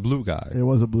 There was a blue guy. It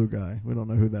was a blue guy. We don't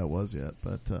know who that was yet,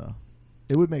 but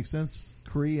it would make sense.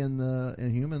 Kree and the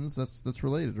Inhumans, that's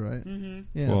related, right? Mm-hmm.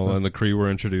 Yeah. Well, and the Kree were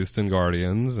introduced in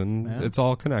Guardians, and it's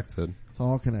all connected. It's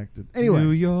all connected. Anyway,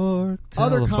 New York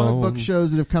telephone. Other comic book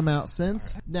shows that have come out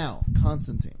since. Now,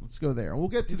 Constantine. Let's go there. We'll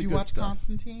get to the good watch stuff.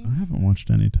 Constantine? I haven't watched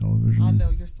any television. I know,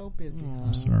 you're so busy.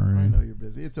 I'm sorry. I know you're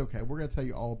busy. It's okay. We're going to tell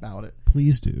you all about it.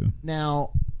 Please do.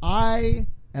 Now, I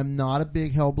am not a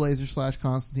big Hellblazer /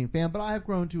 Constantine fan, but I have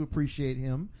grown to appreciate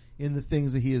him in the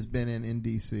things that he has been in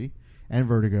DC and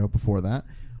Vertigo before that.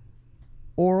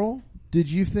 Oral,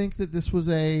 did you think that this was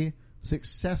a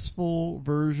successful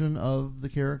version of the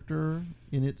character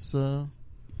in its...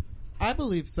 I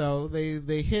believe so.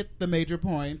 They hit the major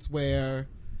points where,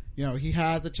 you know, he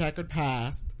has a checkered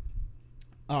past.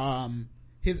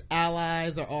 His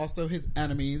allies are also his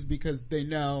enemies because they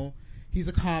know he's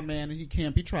a con man and he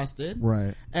can't be trusted.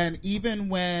 Right. And even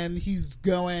when he's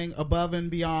going above and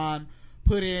beyond,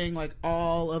 putting like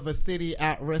all of a city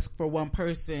at risk for one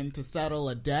person to settle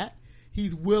a debt,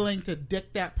 he's willing to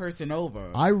dick that person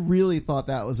over. I really thought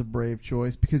that was a brave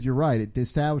choice because you're right. It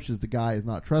establishes the guy is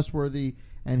not trustworthy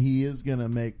and he is going to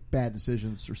make bad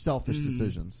decisions or selfish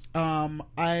decisions.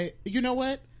 You know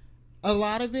what? A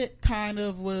lot of it kind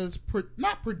of was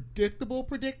not predictable,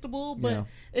 but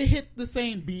it hit the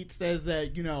same beats as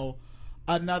you know,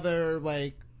 another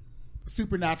like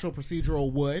supernatural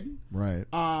procedural would. Right.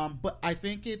 But I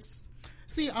think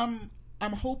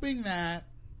I'm hoping that,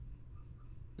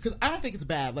 because I don't think it's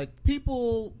bad. Like,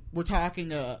 people were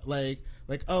talking like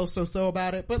so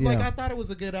about it, but like I thought it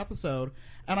was a good episode,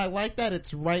 and I like that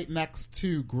it's right next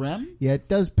to Grimm. Yeah, it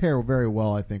does pair very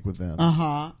well, I think, with them.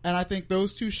 And I think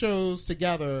those two shows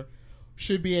together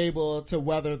should be able to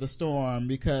weather the storm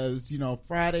because, you know,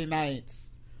 Friday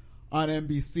nights on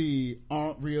NBC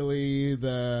aren't really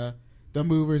the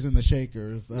movers and the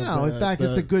shakers. No, in fact,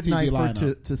 it's a good night for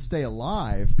it to stay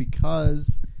alive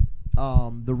because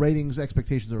the ratings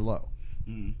expectations are low.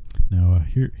 Now,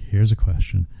 here's a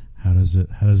question: How does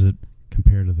it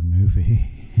compare to the movie?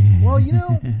 Well, you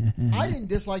know, I didn't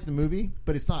dislike the movie,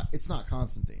 but it's not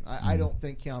Constantine. I don't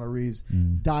think Keanu Reeves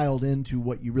dialed into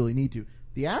what you really need to.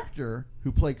 The actor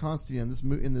who played Constantine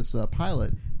in this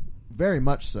pilot, very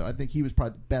much so. I think he was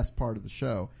probably the best part of the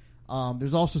show.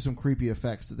 There's also some creepy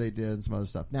effects that they did and some other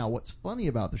stuff. Now, what's funny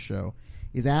about the show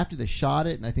is after they shot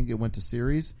it, and I think it went to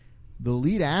series, the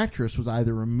lead actress was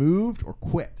either removed or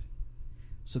quit.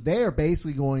 So they are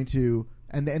basically going to,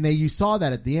 you saw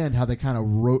that at the end, how they kind of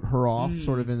wrote her off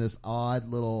sort of in this odd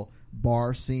little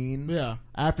bar scene. Yeah.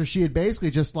 After she had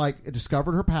basically just like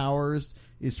discovered her powers,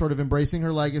 is sort of embracing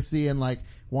her legacy and like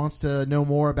wants to know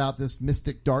more about this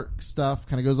mystic dark stuff,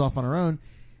 kind of goes off on her own.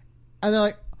 And they're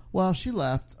like, well, she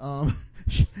left.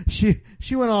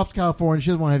 She went off to California. She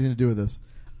doesn't want to have anything to do with this.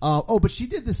 But she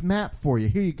did this map for you.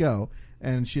 Here you go.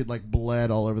 And she had like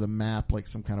bled all over the map, like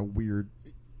some kind of weird.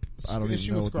 I don't even she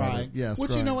know was what that scrying. is. Yeah,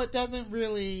 which, scrying. you know, it doesn't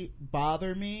really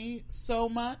bother me so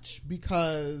much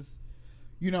because,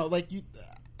 you know, like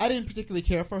I didn't particularly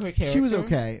care for her character. She was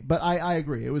okay, but I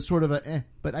agree. It was sort of a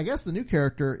But I guess the new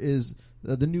character is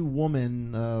the new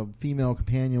woman, female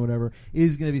companion, whatever,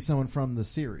 is going to be someone from the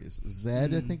series.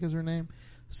 Zed, I think is her name.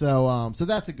 So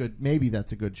that's maybe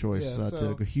that's a good choice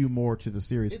to hew more to the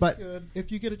series. It's but good.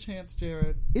 If you get a chance,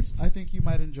 Jared, I think you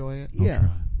might enjoy it. Yeah,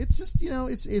 it's just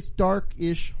it's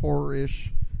dark-ish,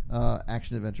 horror-ish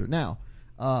action adventure. Now,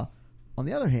 on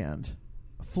the other hand,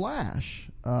 Flash,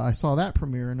 I saw that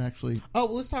premiere and actually. Oh,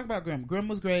 well, let's talk about Grimm. Grimm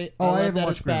was great. I haven't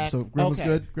watched Grimm, so Grimm was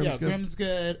good. Grimm's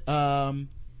good.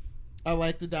 I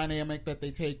like the dynamic that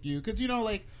they take you because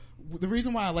like. The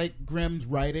reason why I like Grimm's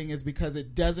writing is because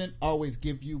it doesn't always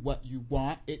give you what you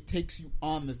want. It takes you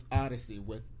on this odyssey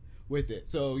with it.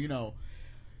 So,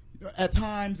 at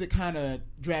times it kind of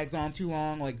drags on too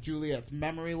long, like Juliet's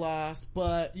memory loss,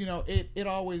 but, it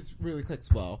always really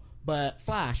clicks well. But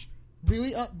Flash,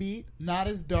 really upbeat, not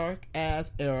as dark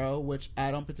as Arrow, which I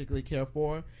don't particularly care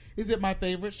for. Is it my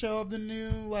favorite show of the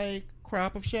new,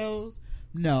 crop of shows?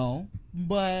 No.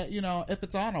 But, if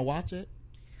it's on, I'll watch it.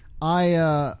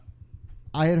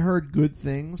 I had heard good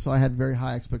things, so I had very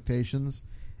high expectations.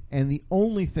 And the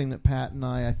only thing that Pat and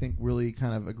I think, really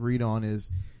kind of agreed on is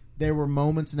there were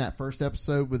moments in that first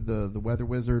episode with the Weather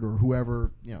Wizard or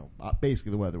whoever,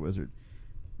 basically the Weather Wizard,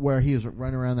 where he was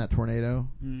running around that tornado,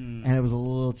 and it was a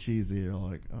little cheesy. You're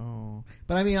like, oh.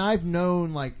 But, I mean, I've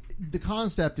known, the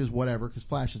concept is whatever, because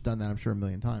Flash has done that, I'm sure, a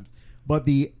million times. But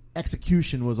the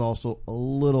execution was also a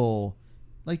little,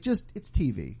 it's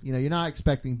TV. You're not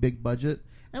expecting big budget.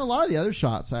 And a lot of the other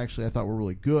shots, actually, I thought were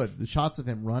really good. The shots of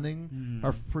him running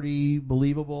are pretty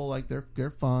believable. They're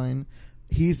fine.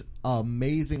 He's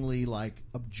amazingly, a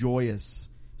joyous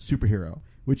superhero,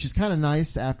 which is kind of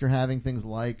nice after having things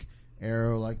like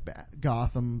Arrow, like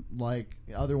Gotham, like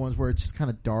other ones where it's just kind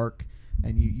of dark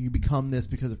and you become this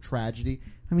because of tragedy.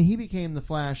 I mean, he became the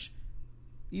Flash,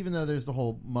 even though there's the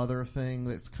whole mother thing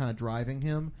that's kind of driving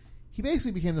him. He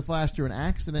basically became the Flash through an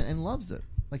accident and loves it.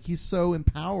 He's so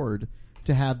empowered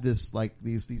to have this,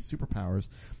 these superpowers.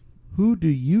 Who do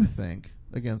you think,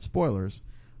 again, spoilers,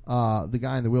 the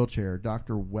guy in the wheelchair,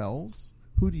 Dr. Wells,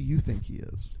 who do you think he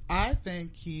is? I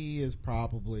think he is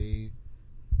probably,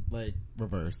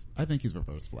 reverse. I think he's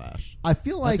reverse Flash. I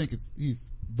feel like... I think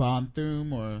he's Von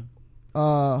Thum or...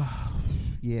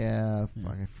 Yeah,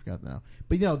 fuck, I forgot now.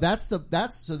 But, so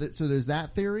there's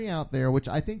that theory out there, which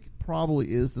I think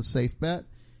probably is the safe bet.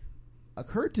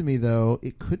 Occurred to me, though,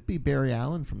 it could be Barry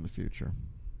Allen from the future.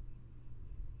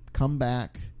 Come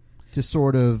back to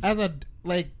sort of... As a,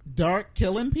 dark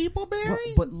killing people, Barry?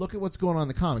 Well, but look at what's going on in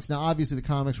the comics. Now, obviously, the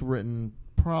comics were written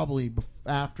probably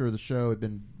after the show had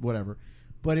been whatever.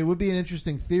 But it would be an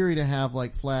interesting theory to have,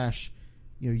 Flash,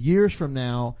 years from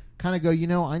now, kind of go,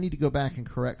 I need to go back and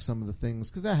correct some of the things,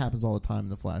 because that happens all the time in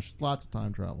the Flash. Lots of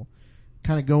time travel.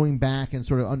 Kind of going back and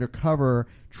sort of undercover,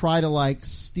 try to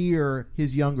steer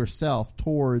his younger self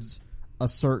towards a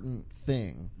certain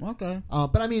thing. Okay.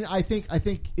 But I mean, I think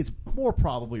it's more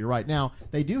probably you're right. Now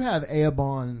they do have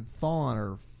Eobon Thawne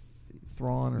or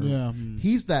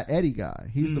he's that Eddie guy.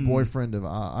 He's the boyfriend of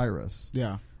Iris.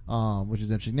 Yeah. Which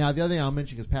is interesting. Now the other thing I'll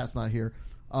mention because Pat's not here,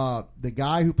 the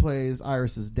guy who plays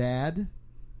Iris's dad,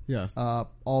 yes,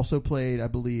 also played, I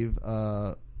believe,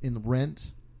 in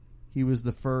Rent. He was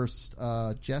the first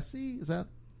Jesse, is that?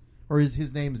 Or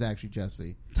his name is actually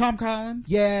Jesse. Tom Collins?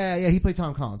 Yeah, he played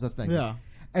Tom Collins. That's the thing. Yeah.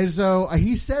 And so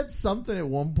he said something at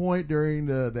one point during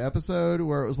the episode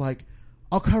where it was like,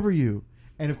 I'll cover you.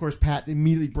 And of course, Pat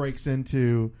immediately breaks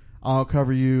into, I'll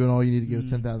cover you and all you need to give is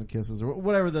 10,000 kisses or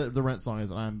whatever the Rent song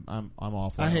is. And I'm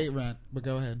off. I hate Rent, but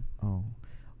go ahead. Oh.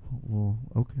 Well,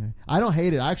 okay. I don't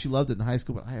hate it. I actually loved it in high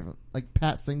school, but I haven't.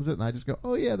 Pat sings it and I just go,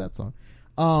 oh yeah, that song.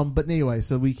 But anyway,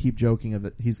 so we keep joking of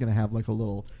it. He's going to have a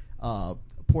little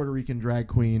Puerto Rican drag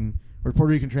queen or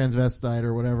Puerto Rican transvestite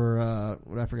or whatever.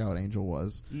 I forgot what Angel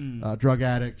was. Drug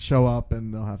addict show up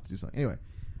and they'll have to do something. Anyway,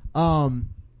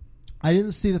 I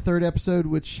didn't see the third episode,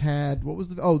 which had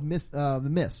the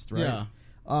Mist, right? Yeah.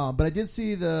 But I did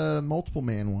see the Multiple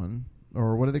Man one,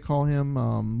 or what do they call him?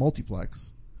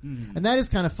 Multiplex. And that is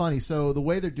kind of funny. So the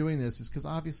way they're doing this is because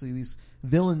obviously these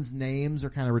villains' names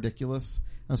are kind of ridiculous.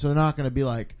 And so they're not going to be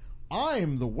like,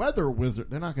 I'm the Weather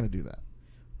Wizard. They're not going to do that.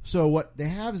 So what they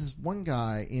have is this one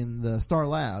guy in the Star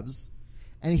Labs,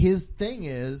 and his thing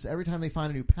is every time they find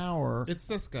a new power... It's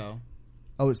Cisco.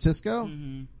 Oh, it's Cisco?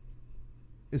 Mm-hmm.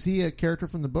 Is he a character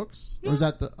from the books? Yeah. Or is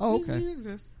that the... Oh, okay. He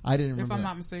exists. I didn't remember If I'm that.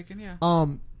 not mistaken, yeah.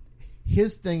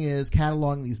 his thing is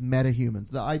cataloging these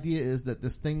meta-humans. The idea is that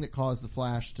this thing that caused the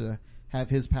Flash to have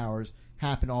his powers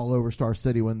happened all over Star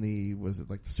City when the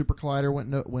Super Collider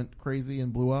went crazy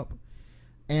and blew up.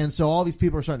 And so all these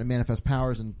people are starting to manifest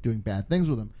powers and doing bad things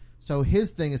with them. So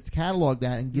his thing is to catalog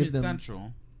that and give them...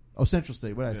 Central. Oh, Central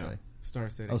City. What did I say? Star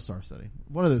City. Oh, Star City.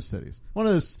 One of those cities. One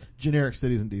of those generic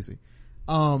cities in DC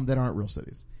that aren't real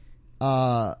cities.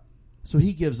 So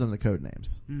he gives them the code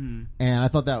names. Mm-hmm. And I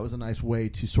thought that was a nice way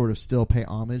to sort of still pay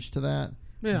homage to that,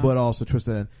 yeah. but also twist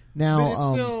it in. Now, but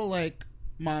it's still like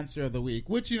Monster of the Week,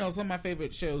 which, some of my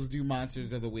favorite shows do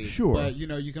Monsters of the Week. Sure. But,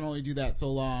 you can only do that so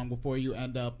long before you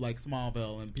end up like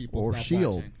Smallville and people or stop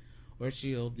S.H.I.E.L.D. watching. Or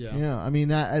S.H.I.E.L.D., yeah. Yeah, I mean,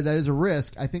 that is a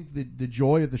risk. I think the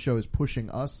joy of the show is pushing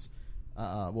us,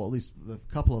 well, at least the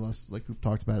couple of us, like, who've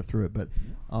talked about it through it, but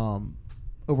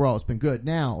overall it's been good.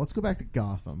 Now, let's go back to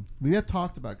Gotham. We have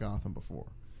talked about Gotham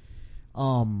before.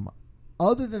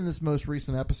 Other than this most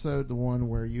recent episode, the one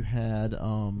where you had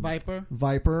Viper,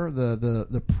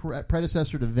 the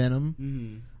predecessor to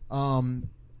Venom,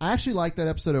 I actually liked that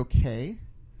episode okay.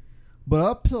 But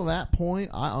up till that point,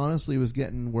 I honestly was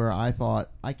getting where I thought,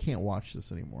 I can't watch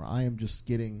this anymore. I am just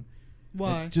getting...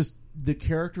 Why? Just the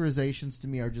characterizations to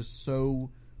me are just so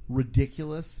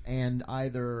ridiculous, and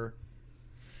either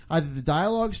the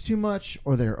dialogue's too much,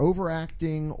 or they're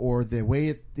overacting, or the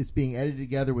way it's being edited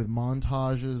together with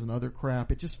montages and other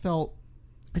crap. It just feels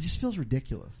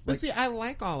ridiculous. But see, I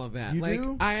like all of that. You like,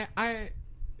 do? I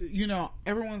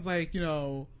everyone's like,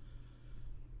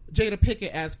 Jada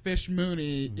Pinkett as Fish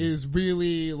Mooney is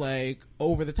really like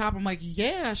over the top. I'm like,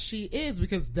 yeah, she is,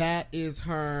 because that is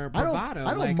her bravado.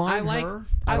 I don't mind her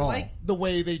at all. I like the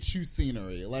way they choose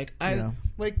scenery. Like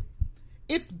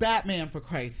it's Batman, for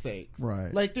Christ's sake.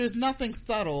 Right. Like, there's nothing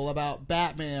subtle about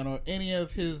Batman or any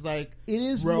of his, like, it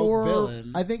is rogue more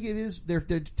villains. I think it is they're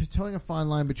towing a fine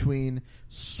line between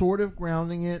sort of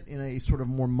grounding it in a sort of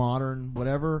more modern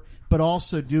whatever, but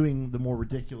also doing the more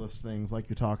ridiculous things like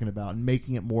you're talking about and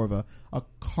making it more of a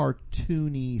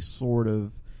cartoony sort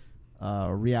of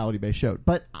reality based show.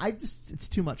 But it's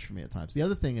too much for me at times. The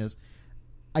other thing is,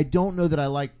 I don't know that I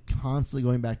like constantly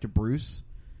going back to Bruce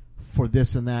for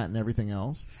this and that and everything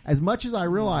else. As much as I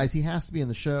realize he has to be in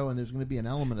the show and there's going to be an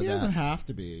element of that. He doesn't have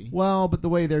to be. Well, but the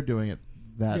way they're doing it,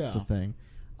 that's a thing.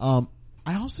 I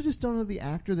also just don't know the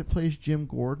actor that plays Jim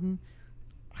Gordon.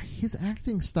 His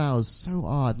acting style is so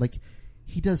odd. Like,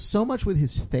 he does so much with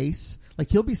his face.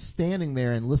 Like, he'll be standing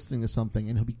there and listening to something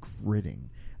and he'll be gritting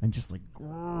and just like,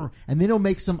 grrr, and then he'll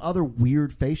make some other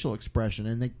weird facial expression,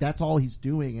 and that's all he's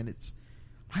doing, and it's,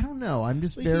 I don't know. I'm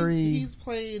just He's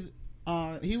played...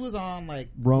 he was on like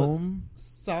Rome,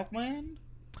 Southland.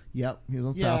 Yep, he was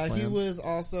on Southland. Yeah, he was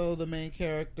also the main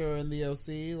character in the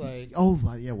OC.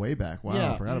 Like, way back.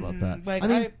 Wow, I forgot about that. Like, I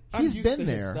mean, he's used been to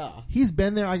there. his stuff. He's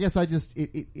been there. I guess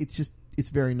it's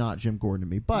very not Jim Gordon to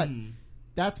me. But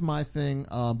that's my thing.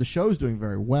 The show's doing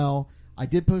very well. I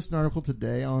did post an article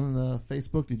today on the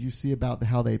Facebook. Did you see about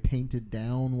how they painted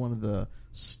down one of the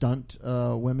stunt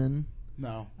women?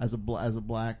 No, as a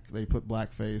black, they put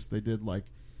blackface. They did like.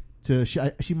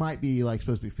 She might be like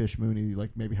supposed to be Fish Mooney, like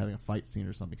maybe having a fight scene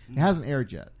or something. It hasn't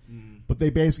aired yet, but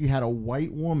they basically had a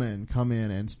white woman come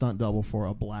in and stunt double for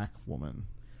a black woman.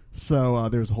 So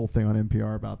there's a whole thing on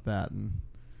NPR about that. And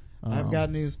I've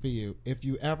got news for you: if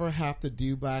you ever have to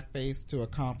do blackface to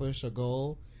accomplish a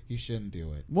goal, you shouldn't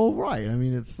do it. Well, right. I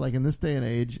mean, it's like in this day and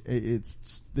age,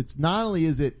 it's not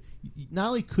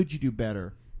only could you do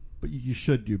better, but you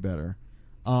should do better.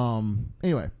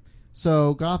 Anyway,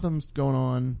 so Gotham's going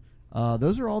on.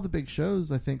 Those are all the big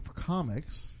shows, I think, for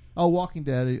comics. Oh, Walking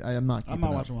Dead. I'm not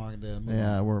watching Walking Dead.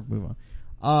 We're move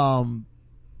on.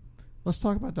 Let's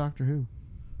talk about Doctor Who.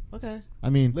 Okay. I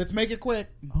mean, let's make it quick.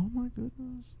 Oh my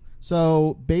goodness.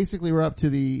 So basically, we're up to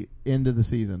the end of the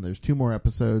season. There's 2 more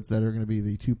episodes that are going to be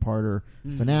the 2-parter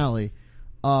finale.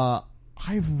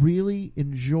 I've really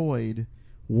enjoyed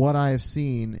what I have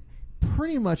seen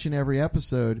pretty much in every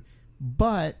episode.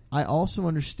 But I also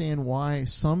understand why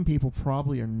some people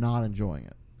probably are not enjoying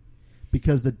it.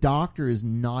 Because the Doctor is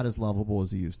not as lovable as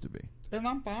he used to be. And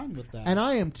I'm fine with that. And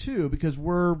I am too, because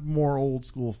we're more old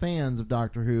school fans of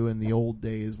Doctor Who in the old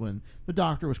days when the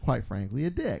Doctor was quite frankly a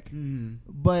dick.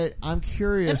 But I'm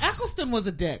curious. And Eccleston was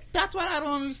a dick. That's what I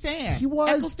don't understand. He was.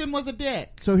 Eccleston was a dick.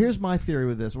 So here's my theory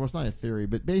with this. Well, it's not a theory,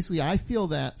 but basically I feel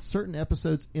that certain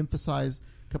episodes emphasize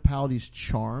Capaldi's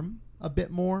charm a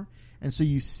bit more. And so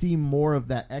you see more of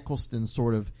that Eccleston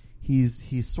sort of, he's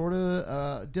sort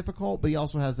of difficult, but he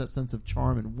also has that sense of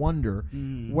charm and wonder.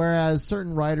 Whereas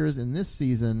certain writers in this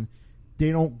season,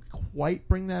 they don't quite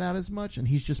bring that out as much, and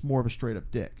he's just more of a straight up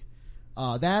dick.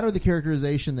 That or the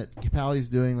characterization that Capaldi's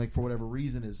doing, like, for whatever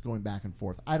reason, is going back and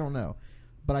forth. I don't know.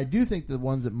 But I do think the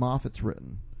ones that Moffat's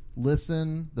written,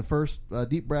 Listen, the first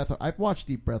Deep Breath, I've watched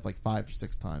Deep Breath like 5 or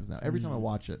 6 times now. Every time I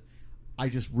watch it, I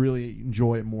just really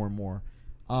enjoy it more and more.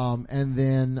 And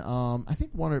then I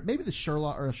think maybe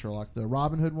the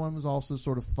Robin Hood one was also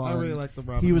sort of fun. I really like the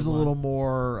Robin Hood. He was a one. little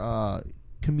more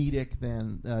comedic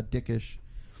than dickish.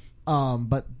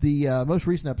 But the most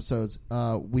recent episodes,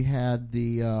 we had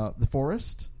the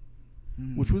Forest,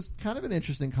 which was kind of an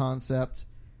interesting concept,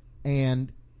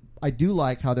 and I do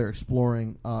like how they're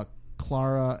exploring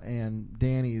Clara and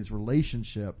Danny's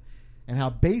relationship. And how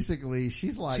basically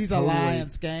she's totally, a lion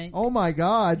skank. Oh my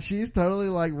God, she's totally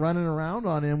like running around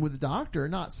on him with the doctor,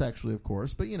 not sexually, of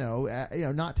course, but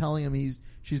not telling him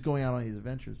she's going out on these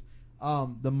adventures.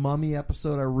 The Mummy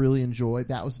episode I really enjoyed.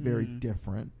 That was very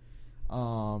different,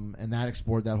 and that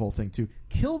explored that whole thing too.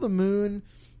 Kill the Moon.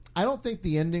 I don't think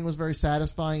the ending was very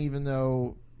satisfying, even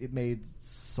though it made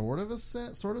sort of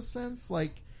sense.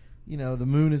 Like, the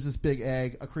moon is this big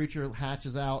egg, a creature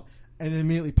hatches out, and then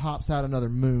immediately pops out another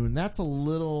moon. That's a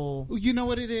little... You know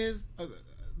what it is?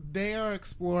 They are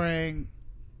exploring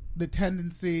the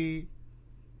tendency,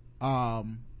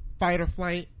 fight or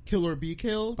flight, kill or be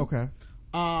killed. Okay.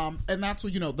 And that's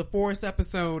what, the Forest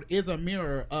episode is a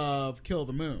mirror of Kill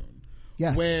the Moon.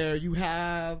 Yes. Where you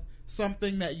have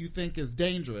something that you think is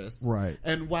dangerous. Right.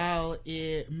 And while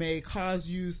it may cause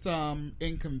you some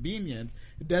inconvenience,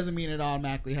 it doesn't mean it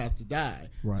automatically has to die.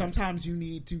 Right. Sometimes you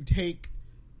need to take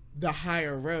the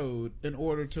higher road in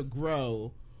order to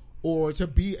grow or to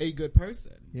be a good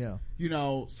person. Yeah.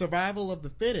 Survival of the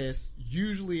fittest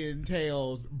usually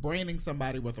entails braining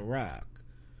somebody with a rock.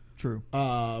 True.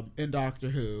 In Doctor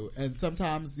Who. And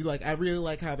sometimes I really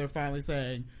like how they're finally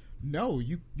saying, no,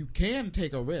 you can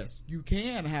take a risk. You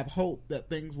can have hope that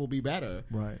things will be better.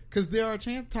 Right. Because there are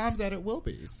times that it will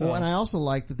be. So. Well, and I also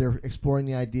like that they're exploring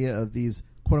the idea of these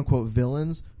quote-unquote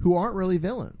villains who aren't really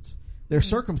villains. They're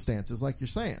circumstances, like you're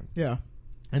saying. Yeah.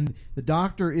 And the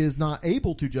Doctor is not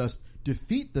able to just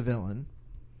defeat the villain.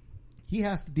 He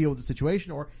has to deal with the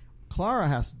situation, or Clara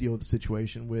has to deal with the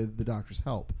situation with the Doctor's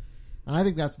help. And I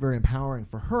think that's very empowering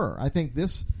for her. I think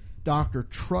this Doctor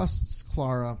trusts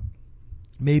Clara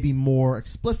maybe more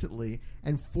explicitly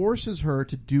and forces her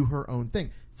to do her own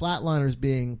thing. Flatliners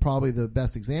being probably the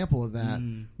best example of that,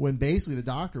 when basically the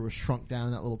Doctor was shrunk down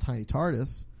in that little tiny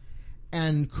TARDIS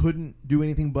and couldn't do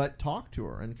anything but talk to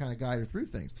her and kind of guide her through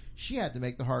things. She had to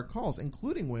make the hard calls,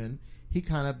 including when he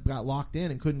kind of got locked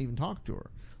in and couldn't even talk to her.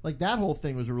 Like, that whole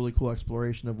thing was a really cool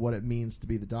exploration of what it means to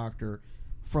be the Doctor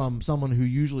from someone who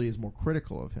usually is more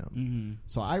critical of him. Mm-hmm.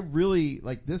 So I really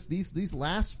like these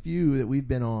last few that we've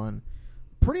been on,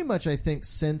 pretty much I think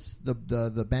since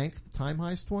the bank time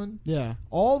heist one. Yeah.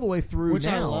 All the way through. Which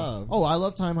now. I love. Oh, I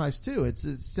love Time Heist too. It's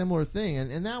a similar thing,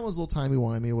 and that one's a little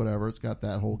timey-wimey or whatever. It's got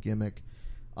that whole gimmick.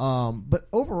 But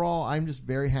overall, I'm just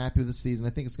very happy with the season.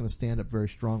 I think it's going to stand up very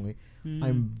strongly.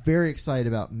 I'm very excited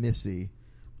about Missy.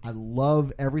 I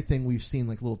love everything we've seen,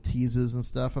 like little teases and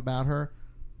stuff about her.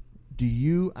 I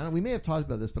don't know, we may have talked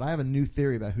about this, but I have a new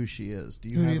theory about who she is. Who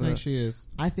do you think she is?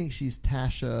 I think she's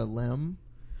Tasha Lem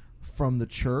from the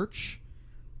church.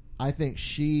 I think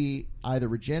she either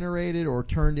regenerated or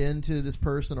turned into this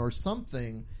person or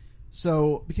something.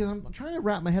 So, because I'm trying to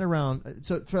wrap my head around.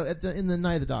 In the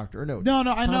Night of the Doctor, or no,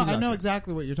 I know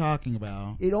exactly what you're talking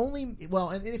about.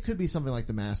 And it could be something like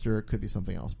the Master. It could be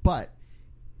something else. But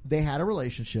they had a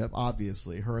relationship,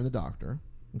 obviously, her and the Doctor.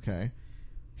 Okay,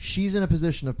 she's in a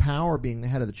position of power, being the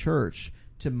head of the church,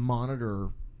 to monitor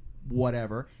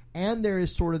whatever. And there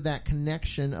is sort of that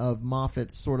connection of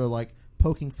Moffat's sort of like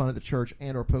poking fun at the church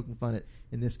and or poking fun at,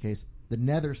 in this case, the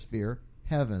nether sphere,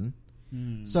 heaven.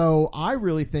 So I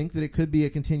really think that it could be a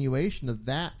continuation of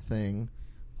that thing,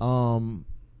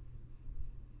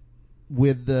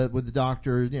 with the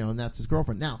Doctor, and that's his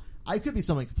girlfriend. Now, it could be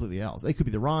something completely else. It could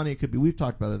be the Ronnie. It could be, we've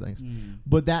talked about other things,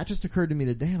 but that just occurred to me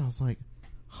today, and I was like,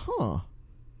 huh.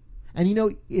 And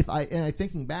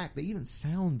thinking back, they even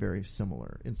sound very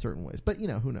similar in certain ways. But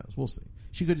who knows? We'll see.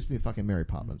 She could just be fucking Mary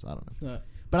Poppins. I don't know. Yeah.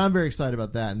 But I'm very excited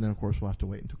about that. And then of course we'll have to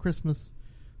wait until Christmas.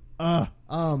 Other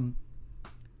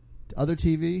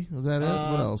TV? Was that it?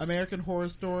 What else? American Horror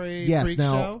Story. Yes. Freak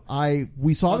Now Show.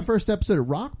 We saw the first episode of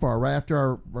Rock Bar right after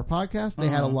our podcast. They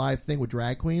had a live thing with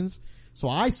drag queens. So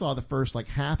I saw the first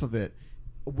half of it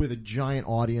with a giant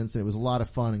audience, and it was a lot of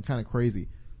fun and kind of crazy.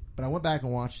 But I went back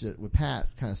and watched it with Pat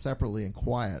kind of separately and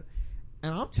quiet.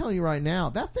 And I'm telling you right now,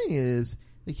 that thing is,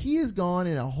 he has gone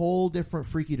in a whole different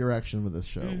freaky direction with this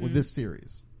show, with this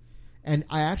series. And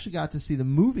I actually got to see the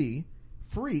movie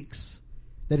Freaks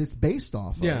that it's based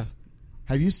off of. Yes.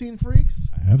 Have you seen Freaks?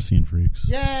 I have seen Freaks.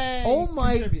 Yay! Oh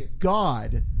my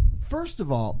God. First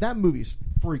of all, that movie's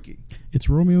freaky. It's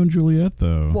Romeo and Juliet,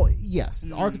 though. Well, yes,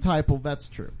 archetypal, that's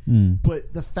true.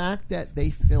 But the fact that they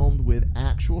filmed with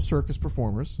actual circus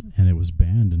performers. And it was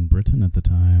banned in Britain at the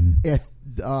time.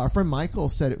 Our friend Michael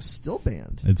said it was still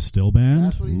banned. It's still banned?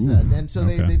 That's what he said. And so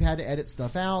they've had to edit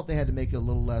stuff out. They had to make it a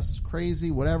little less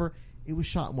crazy, whatever. It was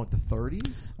shot in, what, the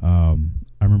 30s?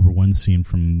 I remember one scene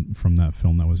from that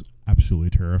film that was absolutely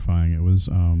terrifying. It was,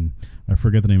 I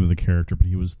forget the name of the character, but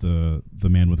he was the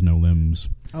man with no limbs.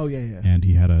 Oh, yeah. And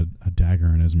he had a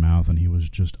dagger in his mouth, and he was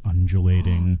just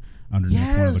undulating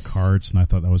underneath one of the carts, and I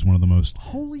thought that was one of the most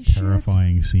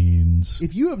terrifying scenes.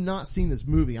 If you have not seen this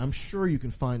movie, I'm sure you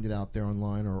can find it out there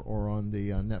online or on the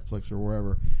Netflix or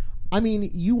wherever. I mean,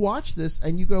 you watch this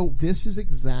and you go, this is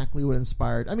exactly what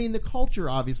inspired. I mean, the culture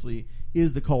obviously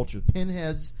is the culture.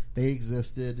 Pinheads, they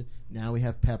existed. Now we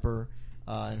have Pepper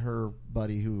and her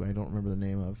buddy, who I don't remember the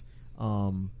name of.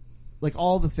 Like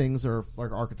all the things are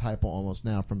like archetypal almost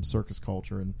now from circus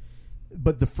culture,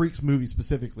 but the Freaks movie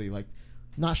specifically, like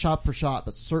not shot for shot,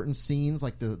 but certain scenes,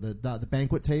 like the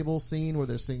banquet table scene where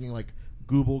they're singing like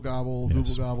 "Gooble Gobble,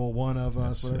 Gooble Gobble, One of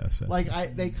Us."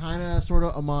 They kind of sort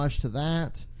of homage to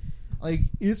that. Like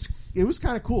it was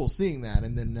kind of cool seeing that,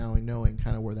 and then now knowing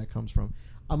kind of where that comes from.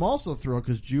 I'm also thrilled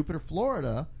because Jupiter,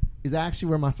 Florida, is actually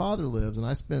where my father lives, and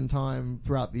I spend time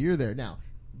throughout the year there. Now,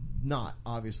 not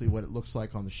obviously what it looks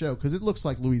like on the show, because it looks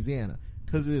like Louisiana,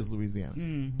 because it is Louisiana.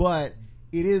 But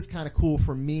it is kind of cool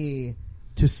for me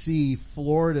to see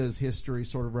Florida's history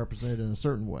sort of represented in a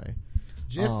certain way.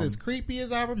 Just as creepy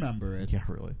as I remember it. Yeah,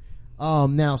 really.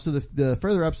 Now, so the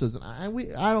further episodes, and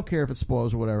I don't care if it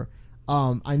spoils or whatever.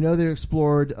 I know they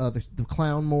explored the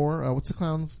clown more. What's the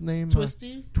clown's name?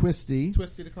 Twisty. Twisty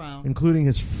Twisty the clown. Including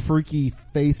his freaky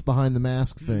face behind the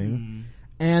mask thing.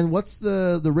 And what's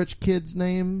the rich kid's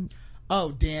name?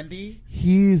 Oh, Dandy.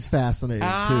 He's fascinating, too.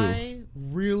 I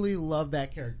really love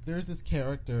that character. There's this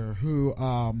character who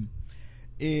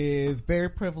is very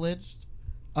privileged.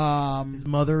 His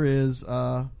mother is,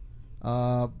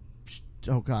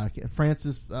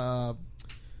 Frances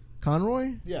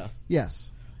Conroy? Yes.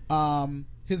 Yes.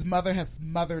 His mother has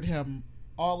smothered him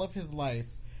all of his life,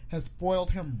 has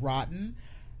spoiled him rotten,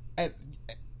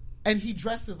 and he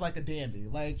dresses like a dandy.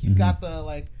 Like he's got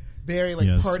the very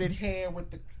parted hair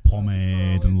with the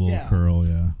pomade and a little curl.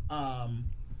 Yeah.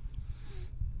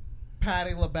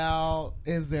 Patti LaBelle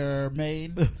is their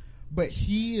maid, but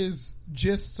he is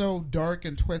just so dark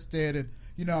and twisted, and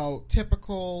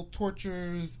typical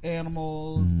tortures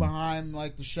animals behind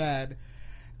like the shed.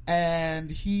 And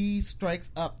he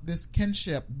strikes up this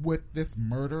kinship with this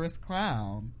murderous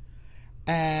clown,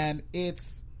 and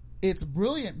it's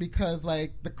brilliant because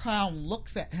like the clown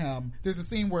looks at him. There's a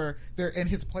scene where they're in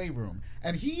his playroom,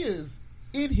 and he is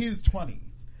in his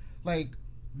 20s, like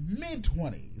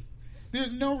mid-20s.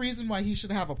 There's no reason why he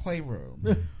should have a playroom.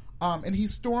 And he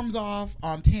storms off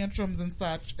on tantrums and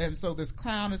such, and so this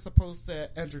clown is supposed to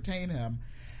entertain him,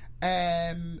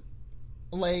 and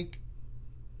like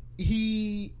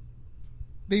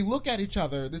they look at each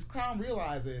other. This clown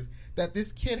realizes that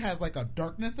this kid has like a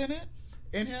darkness in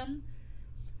him,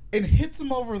 and hits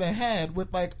him over the head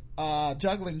with like a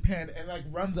juggling pin, and like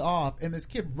runs off. And this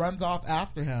kid runs off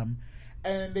after him,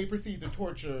 and they proceed to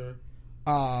torture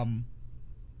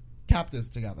captives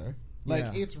together. Like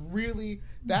it's really,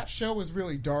 that show is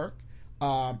really dark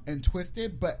and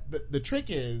twisted. But the trick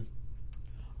is,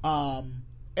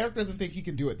 Eric doesn't think he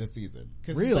can do it this season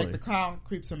because he's like the clown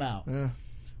creeps him out. Yeah.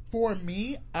 For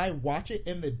me, I watch it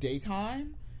in the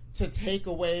daytime to take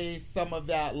away some of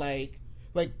that, like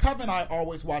Coven I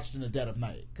always watched in the dead of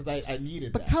night because I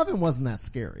needed but that. Coven wasn't that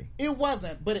scary. It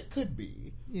wasn't, but it could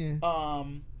be. Yeah.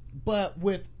 But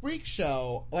with Freak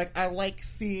Show, like I like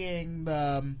seeing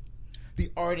the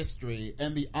artistry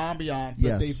and the ambiance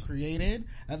that they've created,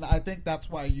 and I think that's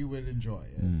why you would enjoy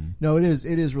it. No, it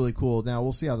is really cool. Now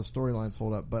we'll see how the storylines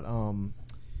hold up, but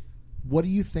what do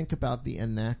you think about the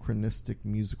anachronistic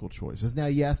musical choices? Now,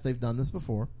 yes, they've done this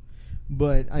before,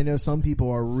 but I know some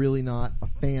people are really not a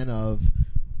fan of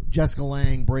Jessica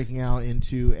Lange breaking out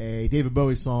into a David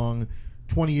Bowie song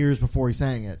 20 years before he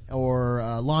sang it, or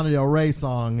a Lana Del Rey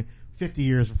song 50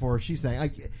 years before she sang.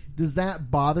 Like, does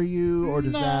that bother you, or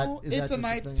does it's A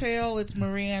Knight's Tale. It's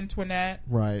Marie Antoinette,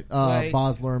 right?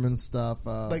 Baz Luhrmann stuff,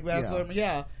 like Baz Luhrmann,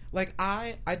 yeah. Like,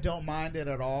 I don't mind it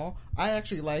at all. I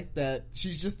actually like that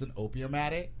she's just an opium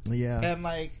addict. Yeah. And,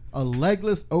 like... a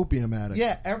legless opium addict.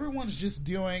 Yeah, everyone's just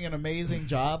doing an amazing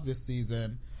job this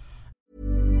season.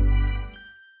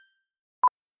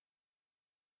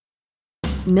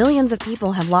 Millions of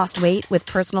people have lost weight with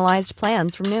personalized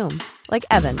plans from Noom. Like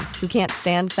Evan, who can't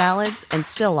stand salads and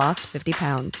still lost 50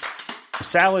 pounds.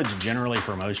 Salads generally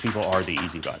for most people are the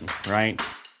easy button, right?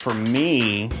 For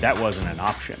me, that wasn't an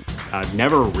option. I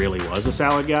never really was a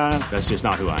salad guy. That's just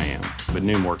not who I am. But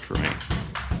Noom worked for me.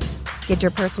 Get your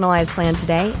personalized plan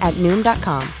today at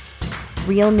Noom.com.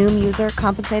 Real Noom user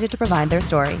compensated to provide their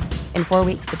story. In 4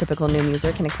 weeks, the typical Noom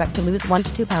user can expect to lose 1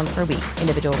 to 2 pounds per week.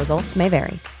 Individual results may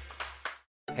vary.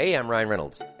 Hey, I'm Ryan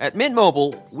Reynolds. At Mint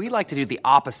Mobile, we like to do the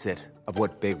opposite of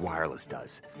what Big Wireless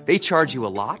does. They charge you a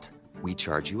lot. We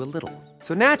charge you a little.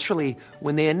 So naturally,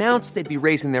 when they announced they'd be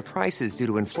raising their prices due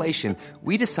to inflation,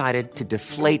 we decided to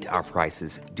deflate our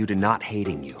prices due to not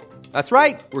hating you. That's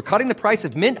right. We're cutting the price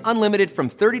of Mint Unlimited from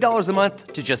 $30 a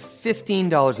month to just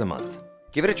 $15 a month.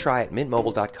 Give it a try at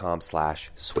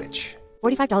mintmobile.com/switch.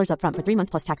 $45 up front for 3 months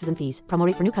plus taxes and fees. Promo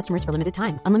rate for new customers for limited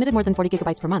time. Unlimited more than 40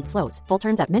 gigabytes per month. Slows full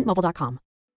terms at mintmobile.com.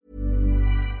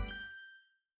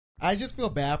 I just feel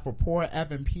bad for poor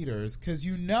Evan Peters because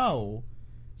you know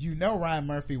Ryan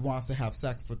Murphy wants to have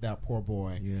sex with that poor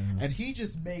boy. Yes. And he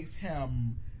just makes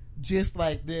him just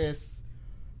like this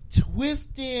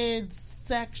twisted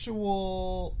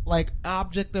sexual like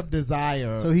object of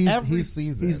desire. So every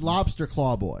season. He's Lobster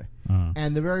Claw Boy. Uh-huh.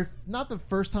 And not the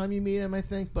first time you meet him, I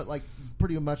think, but like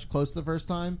pretty much close to the first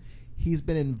time, he's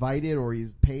been invited or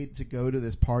he's paid to go to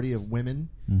this party of women.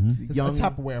 Mm-hmm. It's a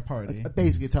Tupperware party.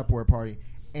 Basically a Tupperware party.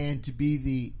 And to be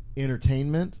the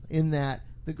entertainment in that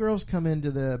the girls come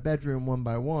into the bedroom one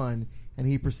by one and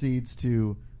he proceeds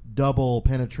to double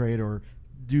penetrate or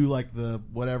do like the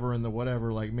whatever and the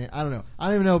whatever. Like, man, I don't know. I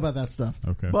don't even know about that stuff.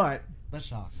 Okay. But the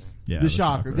shocker. Yeah, the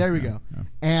shocker. There we yeah, go. yeah.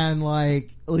 And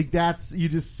like that's, you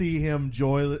just see him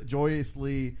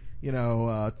joyously,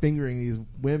 fingering these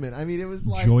women. I mean, it was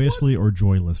like joyously or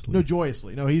joylessly? No,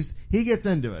 joyously. No, he gets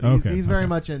into it. He's very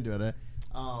much into it.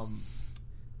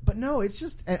 But no, it's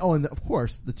just and of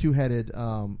course the two-headed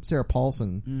Sarah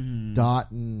Paulson,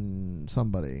 Dot and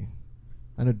somebody.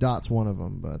 I know Dot's one of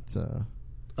them, but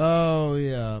oh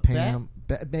yeah, Pam,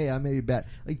 maybe Bet.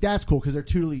 Like that's cool because they're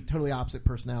totally opposite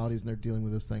personalities and they're dealing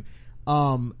with this thing.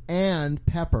 And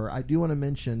Pepper, I do want to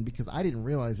mention because I didn't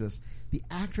realize this. The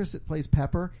actress that plays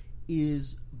Pepper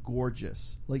is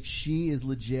gorgeous. Like she is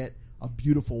legit a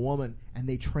beautiful woman, and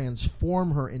they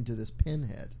transform her into this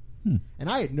pinhead. And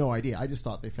I had no idea. I just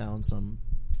thought they found some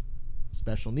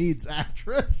special needs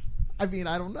actress. I mean,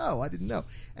 I don't know. I didn't know.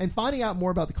 And finding out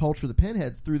more about the culture of the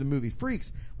pinheads through the movie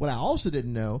Freaks, what I also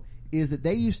didn't know is that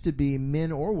they used to be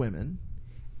men or women,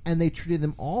 and they treated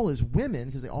them all as women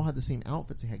because they all had the same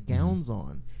outfits. They had gowns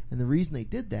on. And the reason they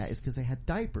did that is because they had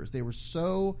diapers. They were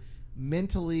so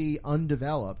mentally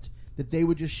undeveloped that they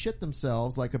would just shit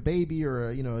themselves like a baby or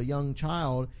a young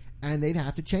child, and they'd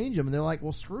have to change them. And they're like,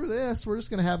 well, screw this. We're just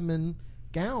going to have them in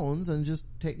gowns and just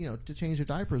take, to change their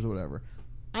diapers or whatever.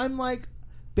 I'm like,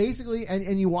 basically,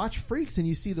 and you watch Freaks and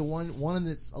you see the one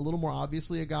that's a little more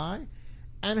obviously a guy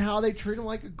and how they treat him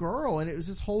like a girl. And it was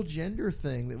this whole gender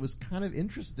thing that was kind of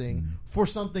interesting for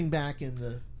something back in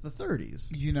the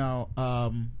 30s.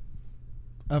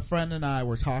 A friend and I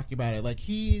were talking about it.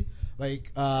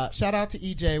 Shout out to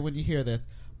EJ when you hear this.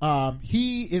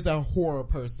 He is a horror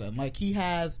person. Like he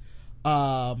has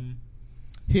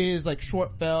his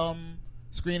short film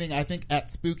screening, I think,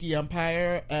 at Spooky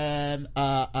Empire and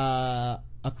a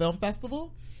film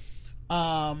festival.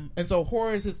 And so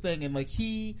horror is his thing, and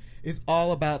he is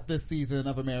all about this season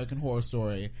of American Horror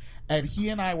Story. And he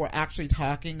and I were actually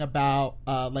talking about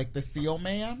the Seal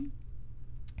Man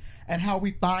and how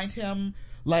we find him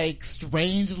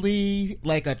strangely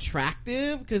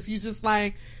attractive because he's this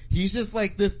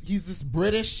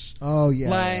British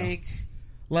guy.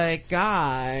 He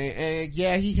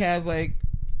has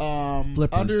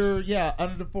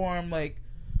underdeformed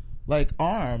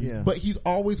arms, but he's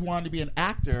always wanted to be an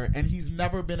actor and he's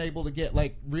never been able to get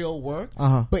real work.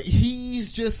 But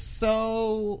he's just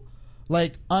so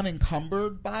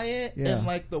unencumbered by it,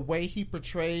 and the way he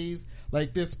portrays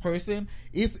this person,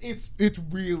 it's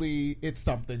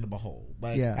something to behold.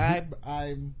 I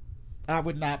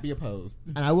would not be opposed.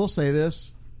 And I will say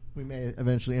this: we may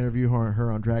eventually interview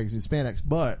her on Dragons and Hispanics,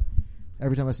 but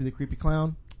every time I see the creepy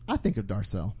clown, I think of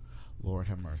Darcel. Lord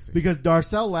have mercy. Because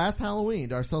Darcel, last Halloween,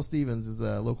 Darcel Stevens is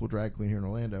a local drag queen here in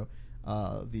Orlando,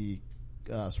 the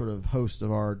sort of host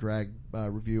of our drag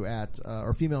review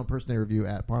or female impersonator review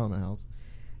at Parliament House.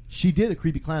 She did a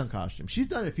creepy clown costume. She's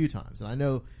done it a few times, and I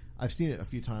know I've seen it a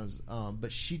few times,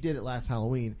 but she did it last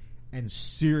Halloween and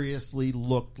seriously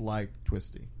looked like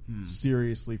Twisty.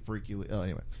 Seriously freaky.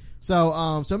 Anyway. So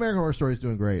American Horror Story is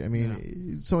doing great. I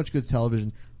mean, so much good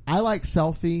television. I like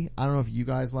Selfie. I don't know if you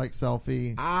guys like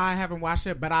Selfie. I haven't watched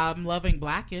it, but I'm loving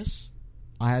Blackish.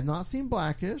 I have not seen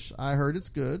Blackish. I heard it's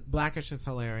good. Blackish is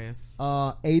hilarious.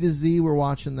 A to Z, we're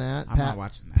watching that. I'm not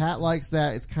watching that. Pat likes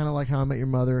that. It's kind of like How I Met Your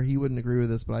Mother. He wouldn't agree with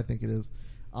this, but I think it is.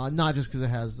 Not just because it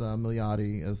has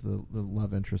Milioti as the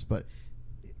love interest, but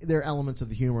there are elements of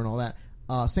the humor and all that.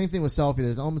 Same thing with Selfie.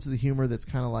 There's elements of the humor that's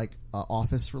kind of like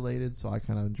Office related, so I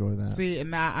kind of enjoy that. See, and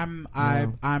now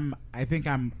I think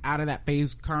I'm out of that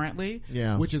phase currently.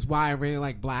 Yeah. Which is why I really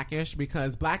like Blackish,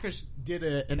 because Blackish did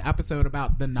an episode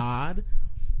about the nod,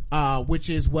 which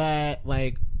is what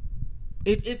like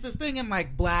it's this thing in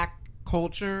like black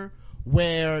culture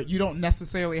where you don't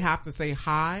necessarily have to say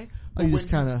hi. Oh, you just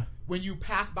kind of when you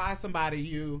pass by somebody,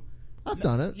 I've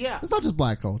done it. Yeah, it's not just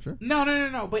black culture.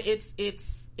 No. But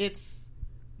it's.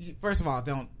 First of all,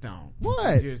 don't.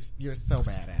 What? You're so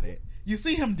bad at it. You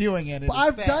see him doing it. But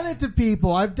I've done it to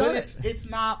people. I've done it. It's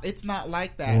not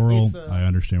like that. Oral, I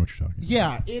understand what you're talking about.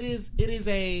 Yeah, it is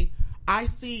a. I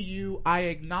see you. I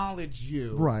acknowledge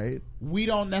you. Right. We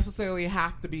don't necessarily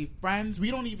have to be friends.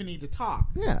 We don't even need to talk.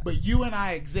 Yeah. But you and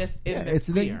I exist in this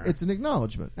sphere. It's an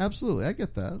acknowledgement. Absolutely, I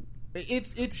get that.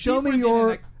 It's show me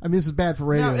your. I mean, this is bad for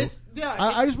radio.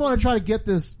 I just want to try to get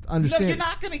this understanding. No, you're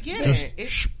not going to get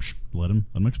it. Let him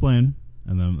explain,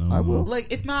 and then I will.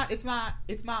 Like it's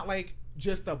not like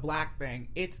just a black thing.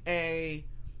 It's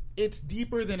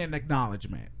deeper than an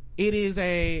acknowledgement. It is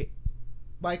an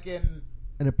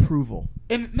approval.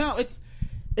 And no, it's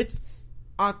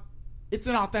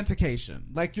an authentication.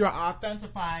 Like you're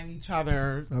authentifying each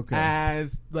other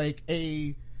as like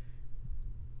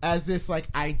as this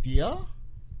like idea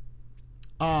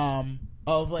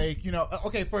of like, you know,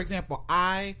 okay, for example,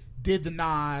 I did the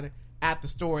nod at the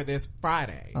store this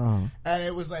Friday, and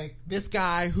it was like this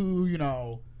guy who, you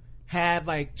know, had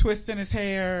like twists in his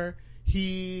hair.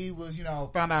 He was, you know,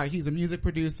 found out he's a music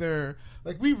producer.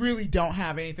 Like, we really don't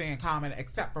have anything in common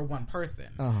except for one person.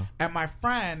 And my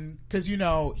friend, because, you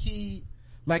know, he,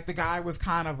 like, the guy was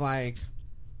kind of like,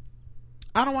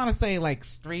 I don't want to say like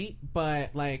street,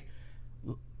 but like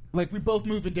we both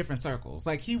move in different circles.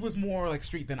 Like, he was more like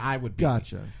street than I would be.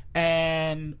 Gotcha.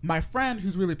 And my friend,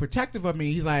 who's really protective of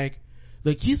me, he's like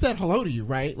he said hello to you,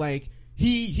 right? Like,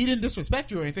 he didn't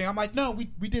disrespect you or anything. I'm like, no, we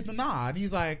did the nod.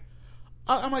 He's like,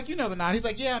 I'm like, you know the nod. He's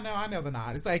like, yeah, no, I know the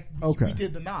nod. It's like, we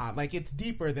did the nod. Like, it's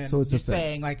deeper than just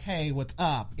saying like, hey, what's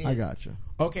up? I got you.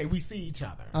 Okay, we see each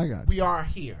other. I got you. We are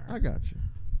here. I got you.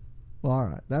 Well, all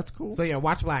right. That's cool. So, yeah,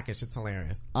 watch Blackish. It's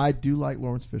hilarious. I do like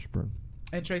Lawrence Fishburne.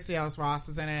 And Tracee Ellis Ross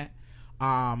is in it.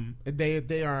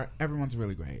 They are, everyone's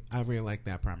really great. I really like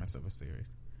that premise of a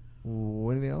series.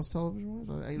 Anything else television-wise?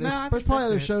 There's probably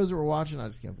other shows that we're watching. I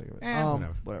just can't think of it.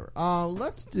 Whatever.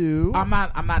 Let's do. I'm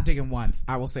not digging Once.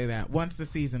 I will say that. Once the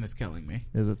season is killing me.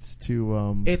 It's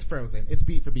too. It's Frozen. It's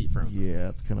beat for beat Frozen. Yeah,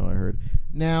 that's kind of what I heard.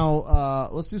 Now,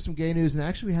 let's do some gay news, and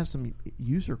actually we have some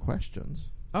user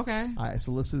questions. Okay. I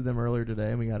solicited them earlier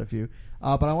today, and we got a few.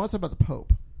 But I want to talk about the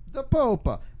Pope. The Pope.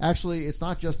 Actually, it's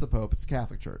not just the Pope; it's the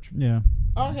Catholic Church. Yeah.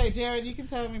 Okay, Jared, you can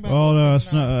tell me about. Well, no,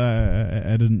 it's not.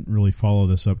 I didn't really follow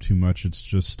this up too much. It's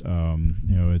just,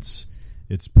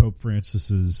 it's Pope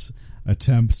Francis's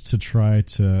attempt to try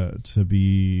to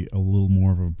be a little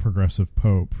more of a progressive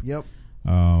pope. Yep.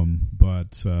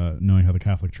 But knowing how the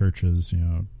Catholic Church is,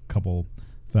 a couple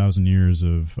thousand years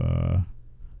of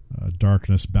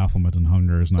darkness, bafflement, and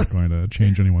hunger is not going to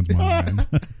change anyone's mind.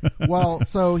 Well,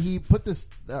 so he put this,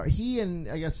 he and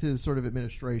I guess his sort of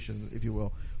administration, if you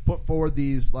will, put forward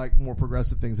these like more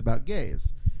progressive things about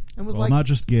gays, and was not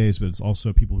just gays, but it's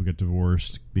also people who get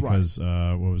divorced because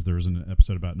there was an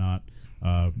episode about not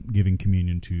giving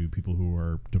communion to people who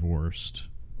are divorced,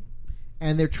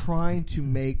 and they're trying to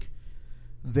make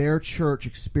their church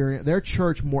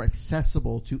more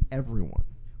accessible to everyone,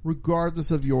 regardless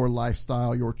of your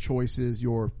lifestyle, your choices,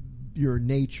 your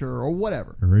nature, or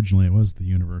whatever. Originally, it was the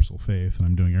universal faith, and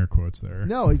I'm doing air quotes there.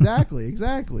 No, exactly.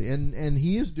 And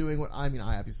he is doing what I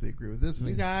obviously agree with this.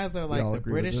 You guys are like the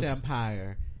British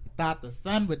Empire. Thought the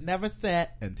sun would never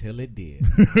set until it did.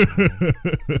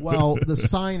 Well, the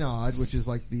Synod, which is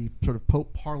like the sort of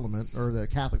Pope Parliament or the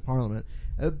Catholic Parliament,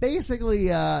 basically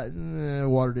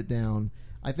watered it down.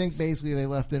 I think basically they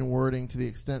left in wording to the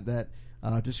extent that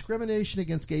discrimination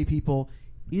against gay people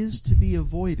is to be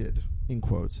avoided, in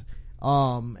quotes.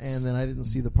 And then I didn't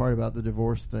see the part about the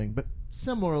divorce thing, but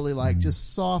similarly, like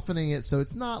just softening it so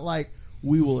it's not like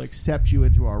we will accept you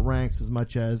into our ranks as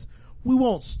much as we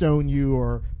won't stone you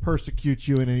or persecute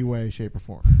you in any way, shape, or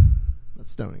form. That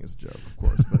stoning is a joke, of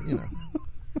course, but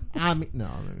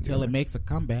until it makes a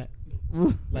comeback.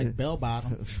 Like bell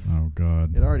bottoms. Oh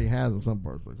God! It already has in some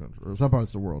parts of the country, or some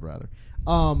parts of the world, rather.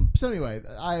 So anyway,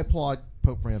 I applaud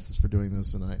Pope Francis for doing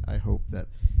this, and I hope that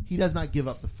he does not give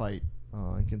up the fight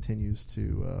and continues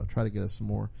to try to get us some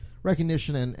more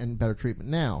recognition and better treatment.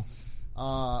 Now,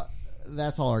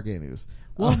 that's all our game news.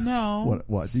 Well, no.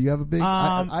 What? Do you have a big...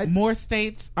 more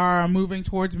states are moving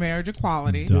towards marriage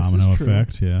equality. Domino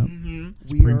effect, yeah. Mm-hmm.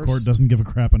 Supreme Court doesn't give a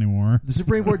crap anymore. The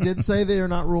Supreme Court did say they are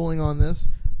not ruling on this.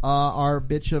 Our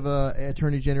bitch of a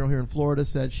attorney general here in Florida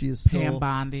said she is still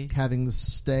having the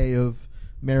stay of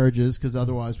marriages, because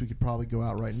otherwise we could probably go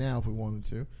out right now if we wanted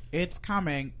to. It's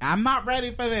coming. I'm not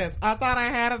ready for this. I thought I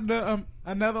had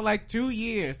another like 2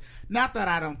 years. Not that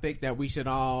I don't think that we should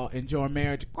all enjoy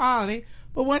marriage equality,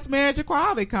 but once marriage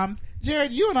equality comes,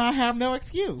 Jared, you and I have no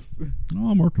excuse.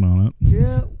 Oh, I'm working on it.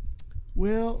 Yeah.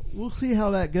 Well, we'll see how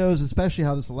that goes, especially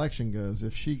how this election goes.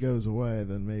 If she goes away,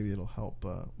 then maybe it'll help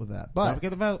with that. But don't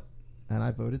forget the vote. And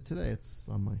I voted today. It's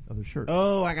on my other shirt.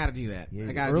 Oh, I got to do that. Yeah,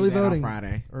 I got to early do that voting on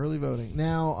Friday. Early voting.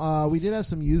 Now, we did have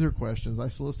some user questions. I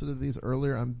solicited these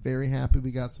earlier. I'm very happy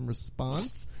we got some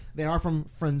response. They are from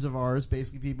friends of ours,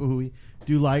 basically people who we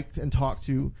do like and talk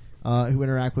to, who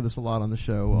interact with us a lot on the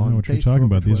show. I know what you're talking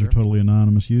about. These are totally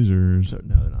anonymous users. No,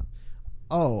 they're not.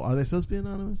 Oh, are they supposed to be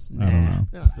anonymous? I don't know.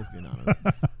 They're not supposed to be anonymous.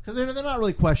 Because they're not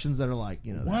really questions that are like,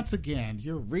 Once again,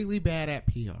 you're really bad at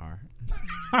PR.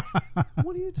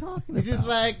 What are you talking about? It's just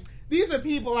like, these are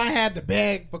people I had to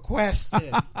beg for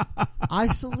questions. I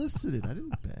solicited. I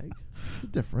didn't beg. It's a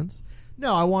difference.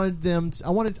 No, I wanted them to, I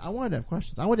wanted to have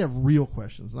questions. I wanted to have real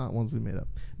questions, not ones we made up.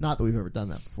 Not that we've ever done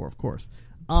that before, of course.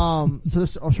 So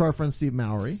this, our friend Steve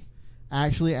Mowry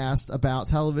actually asked about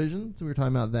television. So we were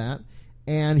talking about that.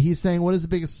 And he's saying, what is the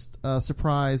biggest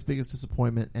surprise, biggest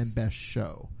disappointment, and best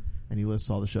show? And he lists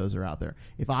all the shows that are out there.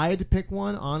 If I had to pick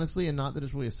one, honestly, and not that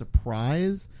it's really a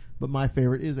surprise, but my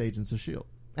favorite is Agents of S.H.I.E.L.D.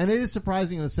 And it is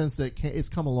surprising in the sense that it's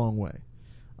come a long way.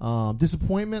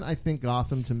 Disappointment, I think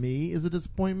Gotham to me is a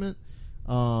disappointment.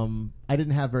 I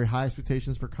didn't have very high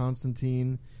expectations for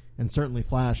Constantine, and certainly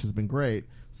Flash has been great.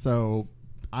 So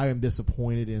I am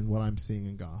disappointed in what I'm seeing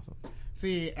in Gotham.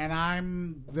 See, and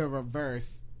I'm the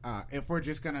reverse. If we're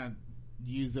just gonna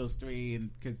use those three,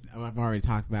 and because I've already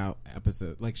talked about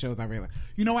episodes, like shows I really like.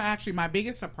 You know what? Actually, my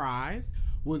biggest surprise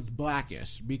was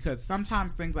Blackish, because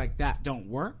sometimes things like that don't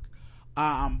work.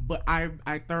 But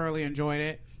I thoroughly enjoyed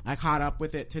it. I caught up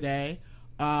with it today.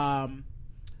 I'm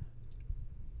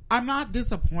not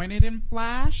disappointed in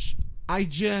Flash. I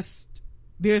just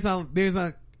there's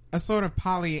a sort of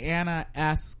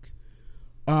Pollyanna-esque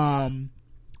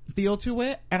feel to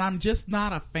it, and I'm just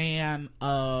not a fan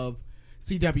of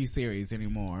CW series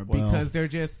anymore because they're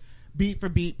just beat for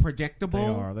beat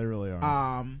predictable. They really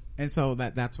are. And so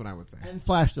that's what I would say. And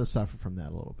Flash does suffer from that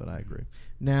a little bit. I agree.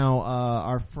 Now,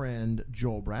 our friend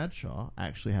Joel Bradshaw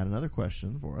actually had another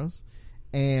question for us,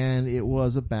 and it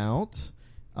was about,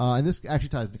 and this actually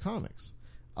ties into comics.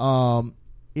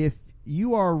 If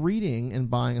you are reading and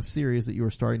buying a series that you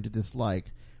are starting to dislike,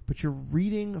 but you're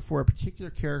reading for a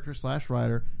particular character /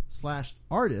 writer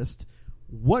 / artist,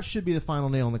 what should be the final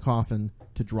nail in the coffin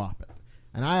to drop it?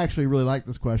 And I actually really like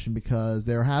this question because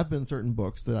there have been certain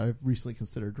books that I've recently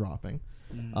considered dropping.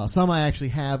 Some I actually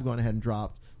have gone ahead and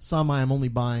dropped. Some I am only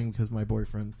buying because my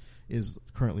boyfriend is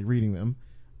currently reading them.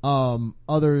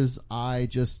 Others I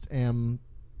just am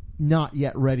not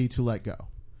yet ready to let go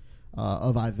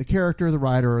of either the character, the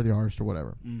writer, or the artist, or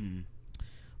whatever.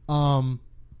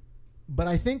 But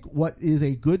I think what is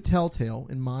a good telltale,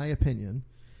 in my opinion,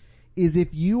 is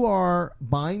if you are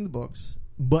buying the books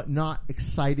but not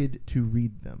excited to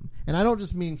read them. And I don't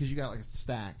just mean because you got like a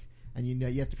stack and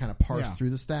you have to kind of parse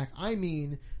through the stack. I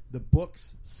mean the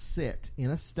books sit in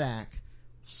a stack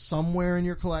somewhere in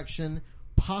your collection,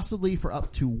 possibly for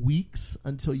up to weeks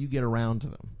until you get around to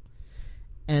them.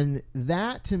 And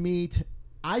that, to me,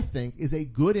 I think, is a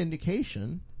good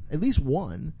indication, at least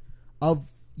one, of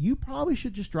you probably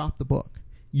should just drop the book.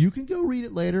 You can go read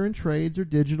it later in trades or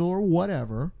digital or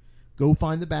whatever. Go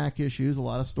find the back issues. A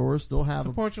lot of stores still have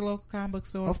Support your local comic book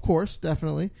store. Of course,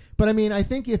 definitely. But I mean, I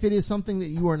think if it is something that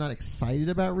you are not excited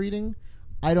about reading,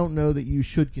 I don't know that you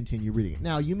should continue reading it.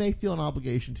 Now, you may feel an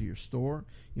obligation to your store.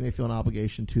 You may feel an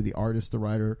obligation to the artist, the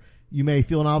writer. You may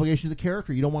feel an obligation to the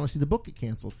character. You don't want to see the book get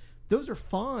canceled. Those are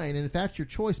fine, and if that's your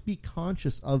choice, be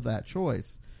conscious of that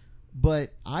choice.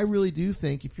 But I really do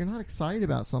think if you're not excited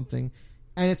about something,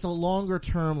 and it's a longer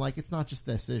term, like it's not just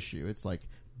this issue, it's like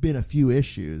been a few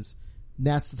issues,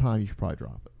 that's the time you should probably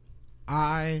drop it.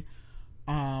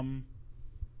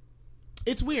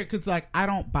 It's weird because like I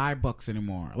don't buy books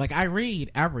anymore. Like I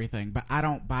read everything, but I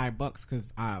don't buy books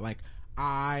because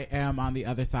I am on the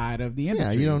other side of the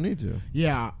industry. Yeah, you don't need to.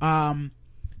 Yeah.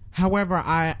 However,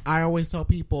 I always tell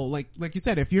people like you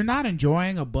said, if you're not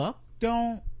enjoying a book,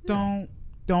 don't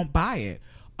buy it.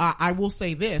 I will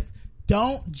say this: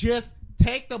 don't just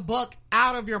take the book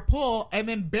out of your pull and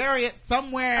then bury it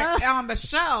somewhere on the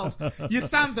shelf, you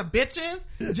sons of bitches,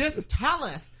 just tell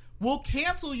us. We'll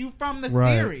cancel you from the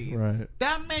series. Right.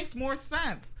 That makes more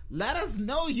sense. Let us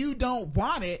know you don't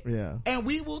want it, and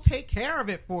we will take care of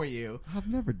it for you.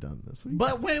 I've never done this.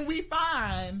 But when we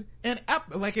find an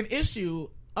issue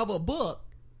of a book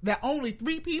that only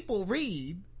 3 people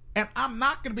read, and I'm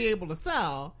not going to be able to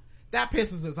sell, that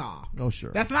pisses us off. Oh,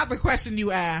 sure. That's not the question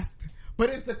you asked, but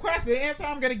it's the answer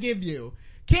I'm going to give you.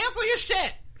 Cancel your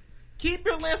shit. Keep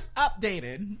your list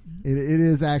updated. It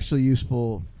is actually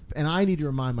useful. And I need to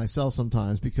remind myself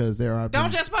sometimes because there are.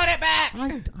 Don't just put it back.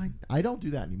 I don't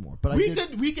do that anymore. But we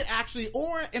could actually,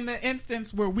 or in the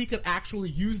instance where we could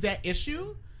actually use that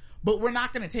issue, but we're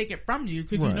not going to take it from you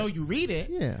because you know you read it.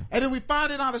 Yeah. And then we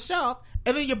find it on the shelf,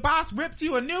 and then your boss rips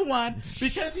you a new one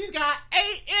because he's got 8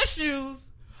 issues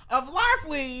of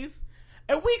Larfleeze,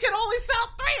 and we can only sell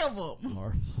 3 of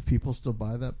them. People still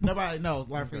buy that? Nobody knows.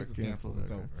 Larfleeze is canceled.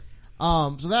 It's over.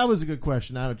 So that was a good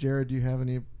question. Now, Jared, do you have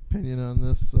any opinion on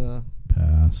this?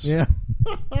 Pass. Yeah.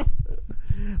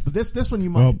 But this one you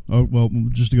might. Well,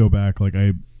 just to go back, like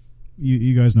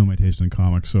you guys know my taste in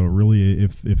comics, so really,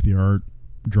 if the art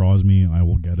draws me, I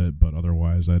will get it. But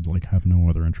otherwise, I'd have no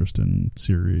other interest in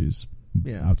series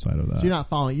outside of that. So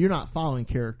you're not following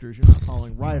characters, you're not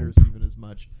following writers even as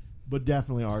much, but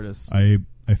definitely artists. I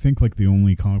think the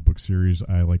only comic book series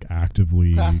I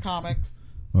actively. Class Comics.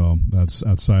 Well, that's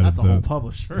outside that's of a whole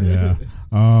publisher. Yeah.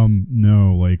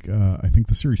 No, I think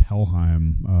the series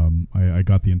Helheim, I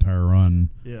got the entire run,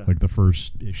 the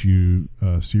first issue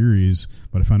series,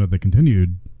 but I found out they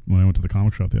continued when I went to the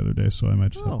comic shop the other day, so I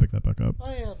might just have to pick that back up.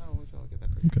 Oh, yeah, no, we'll get that.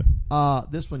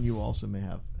 Okay. This one you also may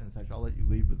have. In fact, I'll let you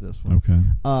lead with this one. Okay.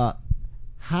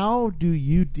 How do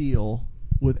you deal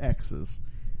with exes?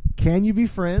 Can you be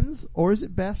friends, or is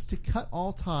it best to cut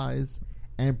all ties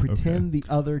and pretend the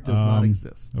other does not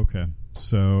exist? Okay.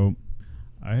 So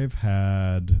I've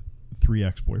had 3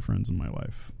 ex-boyfriends in my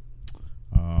life.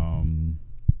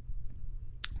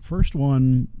 First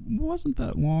one wasn't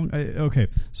that long.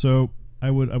 So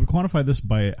I would quantify this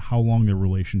by how long the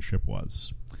relationship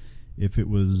was. If it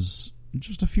was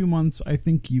just a few months, I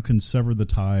think you can sever the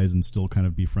ties and still kind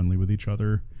of be friendly with each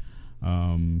other.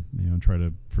 Try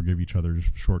to forgive each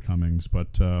other's shortcomings.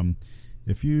 But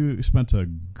if you spent a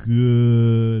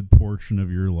good portion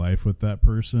of your life with that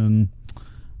person,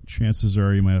 chances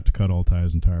are you might have to cut all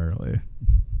ties entirely.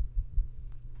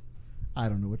 I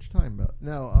don't know what you're talking about.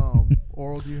 No,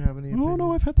 Oral, do you have any opinion? Oh,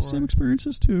 no, I've had the same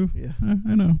experiences, too. Yeah.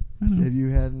 I know. Have you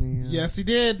had any? Yes, he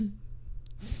did.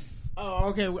 Oh,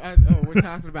 okay. We're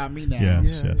talking about me now.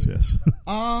 Yes.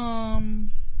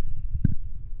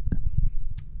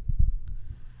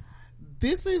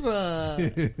 This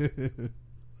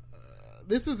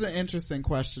is an interesting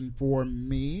question for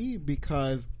me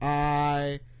because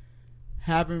I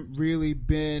haven't really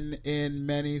been in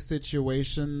many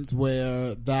situations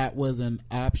where that was an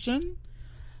option,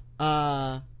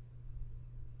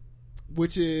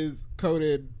 which is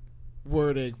coded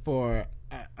wording for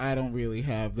I don't really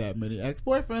have that many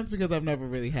ex-boyfriends because I've never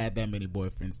really had that many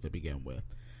boyfriends to begin with.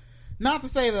 Not to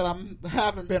say that I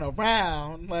haven't been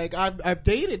around. I've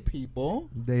dated people.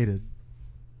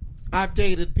 I've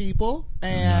dated people,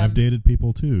 and I've dated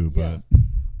people too, but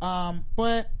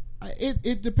but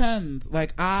it depends.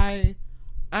 I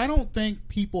don't think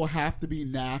people have to be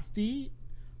nasty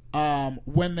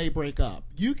when they break up.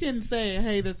 You can say,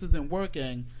 "Hey, this isn't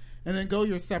working," and then go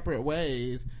your separate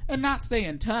ways and not stay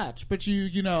in touch. But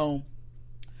you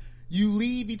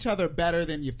leave each other better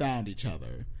than you found each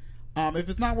other. If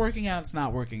it's not working out, it's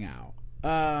not working out.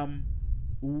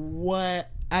 What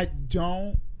I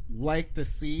don't like to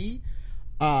see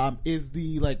is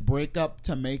the breakup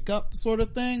to makeup sort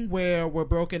of thing where we're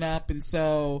broken up, and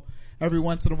so every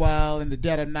once in a while in the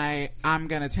dead of night I'm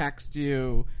gonna text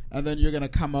you and then you're gonna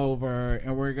come over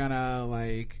and we're gonna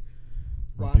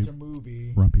watch a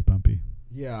movie, rumpy pumpy,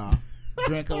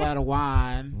 drink a lot of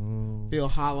wine, feel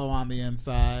hollow on the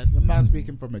inside. I'm not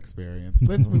speaking from experience.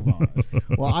 Let's move on.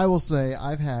 Well, I will say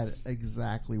I've had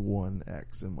exactly 1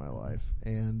 ex in my life,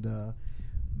 and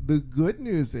the good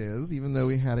news is, even though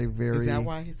we had a very... Is that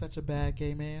why he's such a bad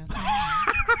gay man?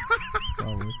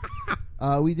 Probably.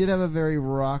 We did have a very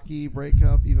rocky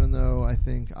breakup, even though I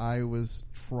think I was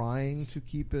trying to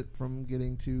keep it from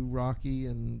getting too rocky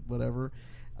and whatever.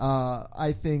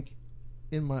 I think,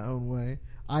 in my own way,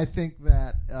 I think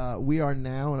that we are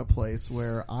now in a place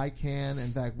where I can, in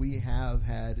fact, we have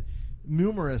had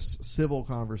numerous civil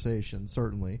conversations,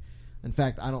 certainly. In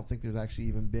fact, I don't think there's actually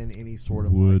even been any sort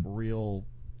of real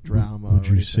drama. Would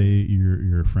you say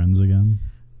you're friends again?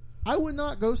 I would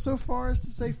not go so far as to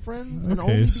say friends, and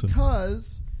Okay, only so-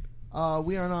 because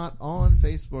we are not on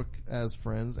Facebook as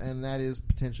friends, and that is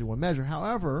potentially one measure.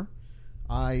 However,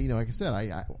 like I said,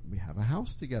 we have a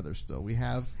house together still. We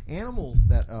have animals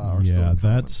that are still in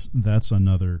common. that's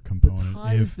another component. The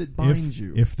ties that bind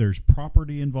you. If there's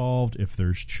property involved, if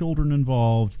there's children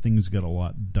involved, things get a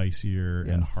lot dicier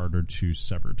and harder to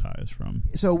sever ties from.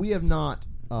 So we have not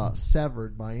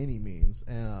severed by any means,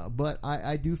 but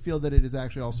I do feel that it has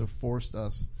actually also forced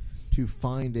us to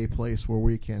find a place where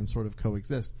we can sort of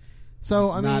coexist.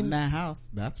 So not in that house.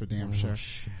 That's for damn sure.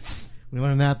 Shit. We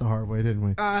learned that the hard way, didn't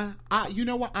we? You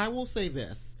know what? I will say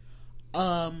this.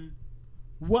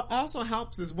 What also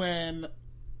helps is when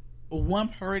one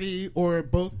party or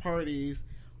both parties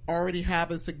already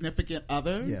have a significant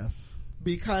other. Yes.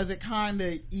 Because it kind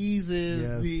of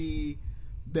eases the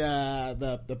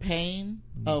pain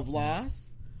of loss.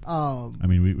 I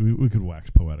mean, we could wax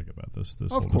poetic about this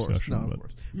whole discussion. Of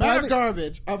course. Matter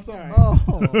garbage. I'm sorry.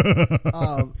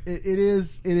 It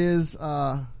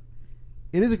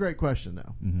is a great question,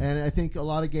 though, and I think a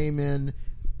lot of gay men,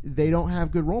 they don't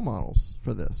have good role models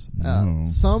for this. No.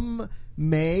 Some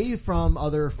may, from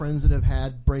other friends that have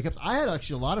had breakups. I had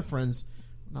actually a lot of friends,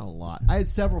 not a lot. I had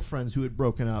several friends who had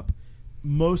broken up,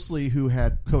 mostly who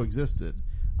had coexisted.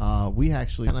 We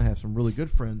actually, and I have some really good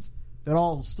friends that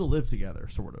all still live together,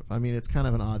 sort of. I mean, it's kind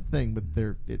of an odd thing, but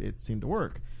it seemed to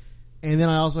work. And then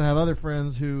I also have other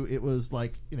friends who it was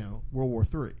like, World War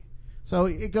III. So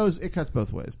it cuts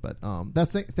both ways. But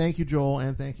thank you, Joel,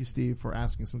 and thank you, Steve, for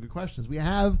asking some good questions. We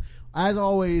have, as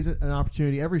always, an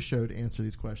opportunity every show to answer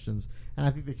these questions, and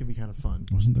I think they can be kind of fun.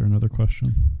 Wasn't there another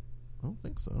question? I don't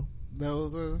think so.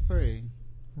 Those were the three.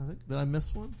 Did I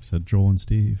miss one? You said Joel and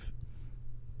Steve.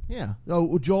 Yeah.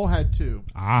 Oh, Joel had two.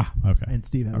 Okay. And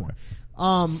Steve had one.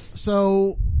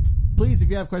 So please, if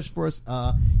you have questions for us,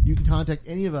 you can contact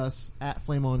any of us at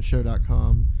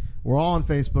flameonshow.com. We're all on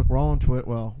Facebook. We're all on Twitter.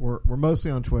 Well, we're mostly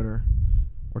on Twitter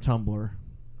or Tumblr.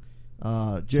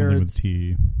 Jared's something with a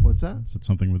T. What's that? Is it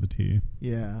something with a T?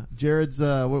 Yeah. Jared's.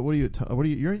 What are you?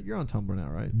 You're on Tumblr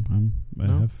now, right? I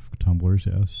have Tumblrs.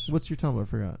 Yes. What's your Tumblr? I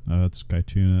forgot. It's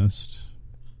Guytunist.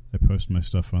 I post my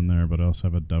stuff on there, but I also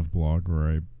have a Dev blog where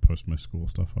I post my school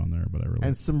stuff on there. But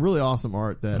and some really awesome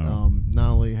art that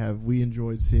not only have we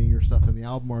enjoyed seeing your stuff in the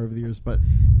album art over the years, but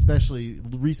especially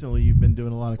recently you've been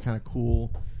doing a lot of kind of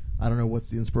cool. I don't know what's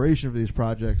the inspiration for these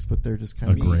projects, but they're just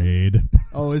kind of grade.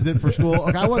 Oh, is it for school?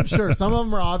 Okay, I wasn't sure. Some of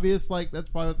them are obvious, like that's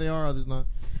probably what they are. Others not.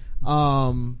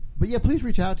 But yeah, please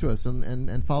reach out to us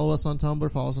and follow us on Tumblr,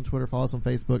 follow us on Twitter, follow us on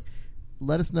Facebook.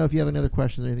 Let us know if you have any other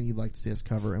questions or anything you'd like to see us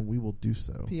cover, and we will do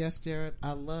so. P.S. Jared,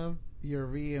 I love your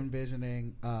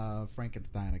re-envisioning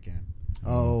Frankenstein again.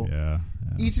 Oh. Yeah.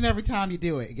 Each and every time you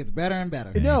do it, it gets better and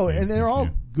better. No, and they're all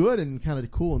good and kind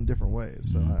of cool in different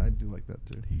ways, so I do like that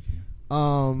too. Thank you.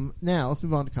 Now, let's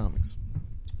move on to comics.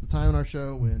 The time in our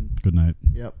show when... Good night.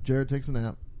 Yep, Jared takes a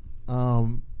nap.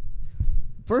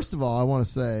 First of all, I want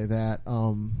to say that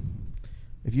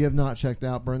if you have not checked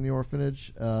out Burn the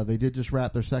Orphanage, they did just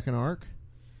wrap their second arc.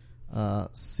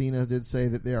 Cena did say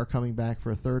that they are coming back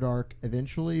for a third arc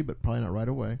eventually, but probably not right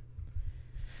away.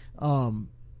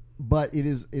 But it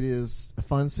is a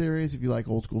fun series if you like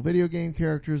old school video game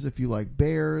characters, if you like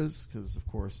bears, because of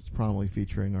course it's prominently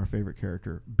featuring our favorite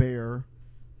character, Bear,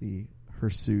 the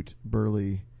hirsute,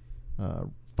 burly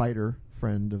fighter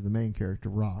friend of the main character,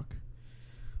 Rock.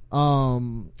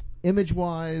 Image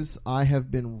wise, I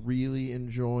have been really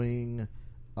enjoying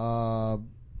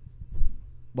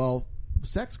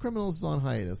Sex Criminals is on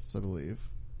hiatus, I believe.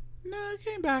 No, it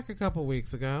came back a couple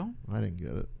weeks ago. I didn't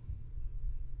get it.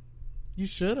 You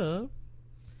should have.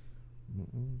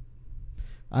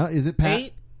 Is it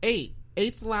Pat?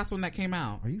 Eight's the last one that came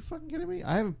out. Are you fucking kidding me?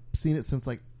 I haven't seen it since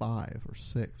like 5 or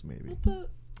 6, maybe.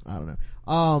 I don't know.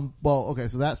 Well, okay,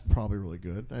 so that's probably really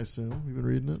good. I assume you've been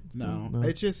reading it. No,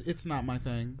 it's not my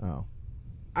thing. Oh,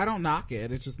 I don't knock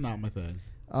it. It's just not my thing.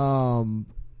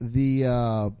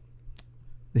 The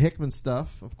Hickman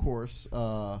stuff, of course.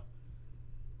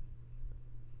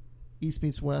 East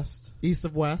meets West. East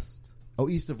of West. Oh,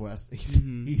 East of West.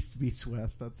 East meets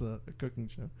West. That's a cooking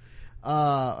show.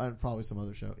 And probably some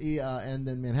other show. And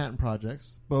then Manhattan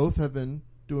Projects. Both have been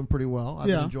doing pretty well. I've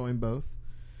been enjoying both.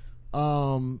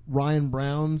 Ryan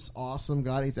Brown's awesome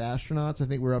God Hates Astronauts. I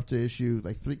think we're up to issue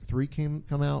like 3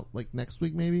 come out like next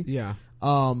week maybe. Yeah.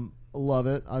 Love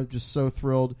it. I'm just so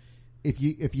thrilled. If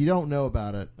you don't know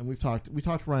about it, and we talked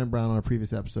to Ryan Brown on a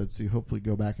previous episode, so you hopefully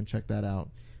go back and check that out.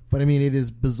 But I mean, it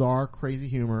is bizarre, crazy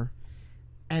humor,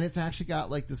 and it's actually got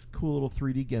like this cool little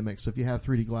 3D gimmick. So if you have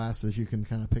 3D glasses, you can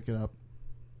kind of pick it up.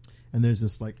 And there's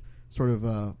this like sort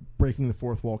of breaking the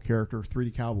fourth wall character,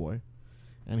 3D Cowboy,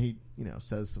 and he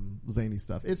says some zany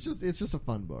stuff. It's just a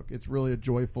fun book. It's really a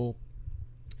joyful,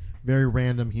 very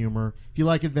random humor. If you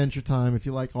like Adventure Time, if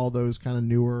you like all those kind of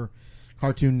newer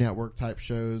Cartoon Network type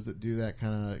shows that do that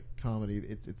kind of comedy,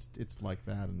 it's like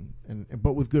that, and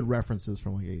but with good references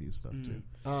from like 80s stuff too.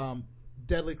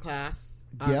 Deadly Class.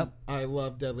 Yep. I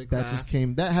love Deadly Class.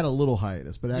 That had a little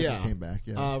hiatus, but that just came back.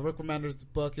 Yeah. Rick Remender's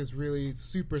book is really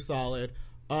super solid.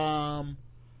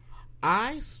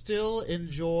 I still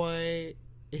enjoy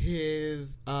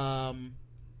his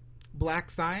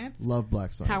Black Science. Love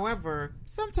Black Science. However,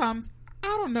 sometimes I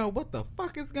don't know what the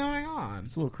fuck is going on.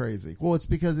 It's a little crazy. Well, it's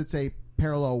because it's a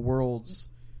parallel worlds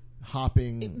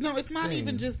hopping. No, it's not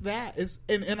even just that.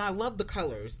 And I love the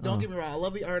colors. Don't get me wrong. I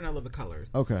love the art and I love the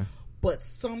colors. Okay. But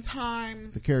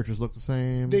sometimes the characters look the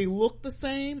same. They look the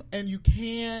same, and you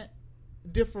can't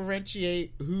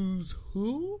differentiate who's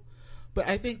who. But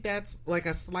I think that's like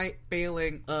a slight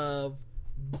failing of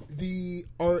the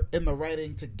art and the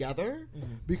writing together,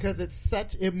 because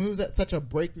it moves at such a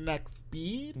breakneck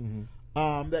speed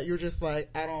that you're just like,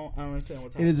 I don't understand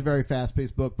what's happening. It is a very fast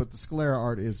paced book, but the Scalera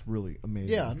art is really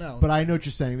amazing. Yeah, no. But I know what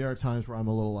you're saying. There are times where I'm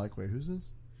a little like, wait, who's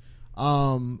this?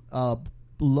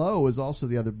 Low is also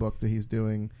the other book that he's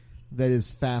doing that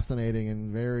is fascinating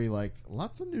and very like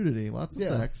lots of nudity, lots of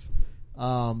sex,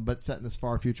 but set in this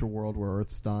far future world where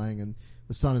Earth's dying and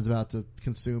the sun is about to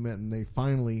consume it, and they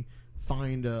finally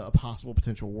find a possible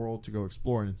potential world to go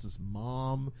explore, and it's this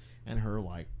mom and her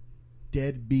like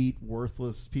deadbeat,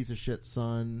 worthless piece of shit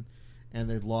son, and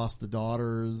they've lost the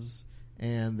daughters,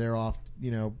 and they're off,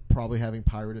 probably having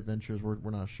pirate adventures.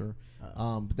 We're not sure.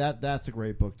 But that's a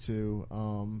great book too.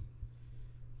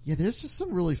 Yeah, there's just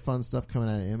some really fun stuff coming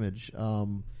out of Image.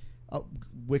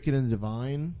 Wicked and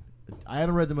Divine. I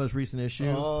haven't read the most recent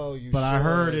issue. But I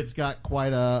heard it's got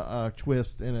quite a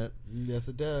twist in it. Yes,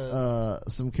 it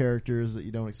does. Some characters that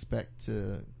you don't expect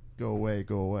to go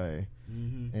away.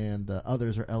 And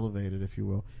others are elevated, if you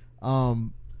will.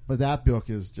 But that book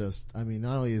is just,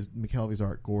 not only is McKelvey's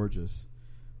art gorgeous,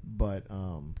 but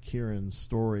Kieran's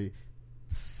story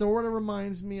sort of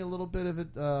reminds me a little bit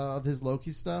of his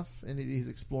Loki stuff, and he's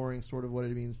exploring sort of what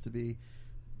it means to be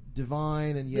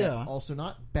divine and yet also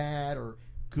not bad or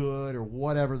good or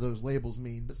whatever those labels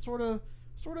mean, but sort of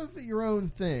your own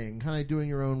thing, kind of doing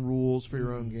your own rules for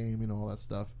your own game and all that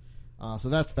stuff. So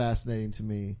that's fascinating to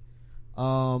me.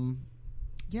 I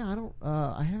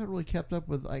haven't really kept up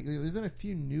with. There's been a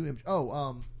few new images.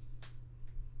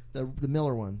 The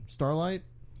Miller one, Starlight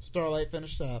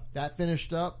finished up. That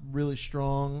finished up really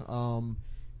strong.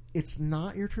 It's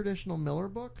not your traditional Miller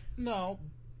book. No,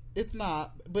 it's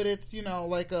not. But it's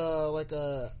like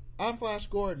a I'm Flash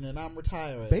Gordon and I'm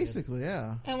retiring. Basically,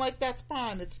 yeah. And that's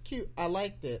fine. It's cute. I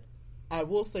liked it. I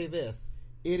will say this: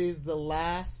 it is the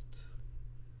last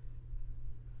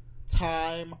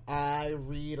time I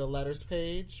read a letters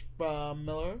page from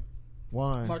Miller.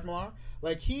 Why? Mark Millar.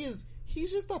 He's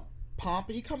just a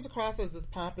he comes across as this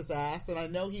pompous ass, and I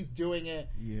know he's doing it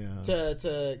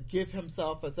to give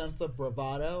himself a sense of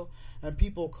bravado, and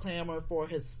people clamor for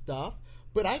his stuff.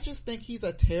 But I just think he's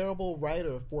a terrible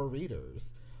writer for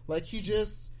readers. For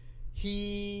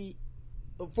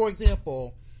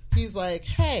example, he's like,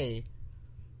 hey,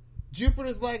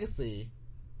 Jupiter's Legacy,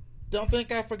 don't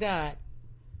think I forgot.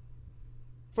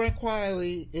 Frank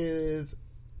Wiley is,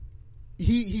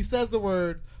 he says the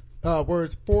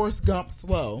words Forrest Gump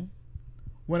slow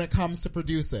when it comes to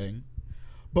producing,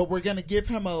 but we're going to give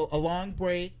him a long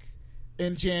break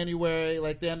in January,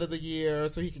 the end of the year,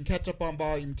 so he can catch up on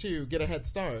volume 2, get a head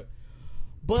start.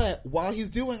 But while he's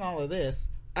doing all of this,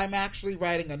 I'm actually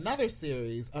writing another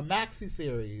series, a maxi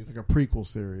series. Like a prequel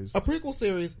series.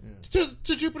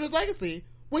 To Jupiter's Legacy,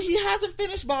 when he hasn't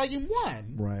finished volume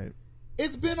 1. Right.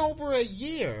 It's been over a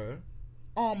year,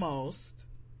 almost,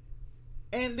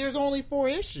 and there's only 4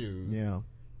 issues. Yeah.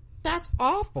 That's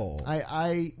awful.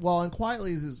 And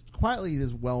Quietly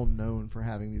is well known for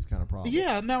having these kind of problems.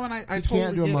 Yeah, no, and I you totally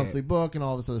can't do a get monthly it. book and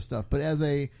all this other stuff. But as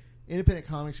a independent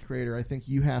comics creator, I think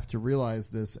you have to realize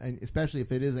this, and especially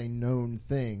if it is a known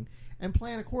thing, and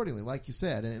plan accordingly, like you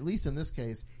said. And at least in this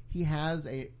case, he has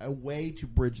a way to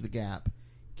bridge the gap.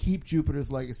 Keep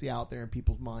Jupiter's Legacy out there in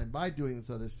people's mind by doing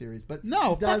this other series. But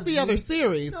no, fuck the other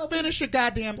series. Finish your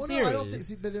goddamn series. No, I don't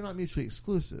think, but they're not mutually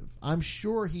exclusive. I'm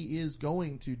sure he is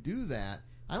going to do that.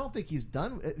 I don't think he's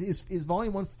done. Is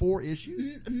volume 1 4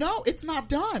 issues? No, it's not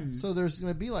done. So there's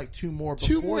going to be 2 more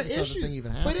before this other thing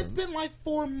even happens. But it's been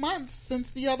 4 months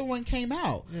since the other one came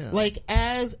out. Yeah.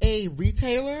 As a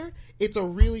retailer, it's a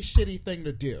really shitty thing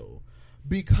to do.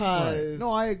 Because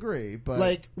no, I agree,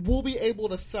 but we'll be able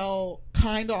to sell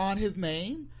kinda on his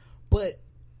name, but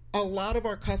a lot of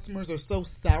our customers are so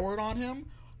soured on him.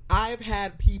 I've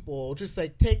had people just say,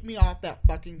 take me off that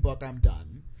fucking book, I'm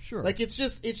done. Sure. Like, it's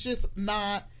just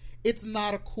not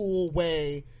a cool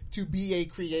way to be a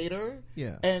creator.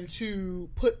 Yeah. And to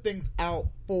put things out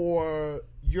for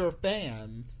your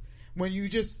fans when you're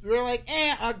like,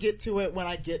 I'll get to it when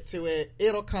I get to it.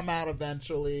 It'll come out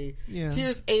eventually. Yeah.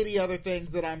 Here's 80 other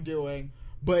things that I'm doing,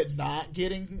 but not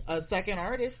getting a second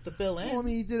artist to fill in. Well, I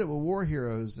mean, he did it with War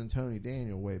Heroes and Tony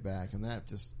Daniel way back, and that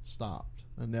just stopped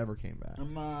and never came back.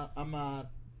 I'm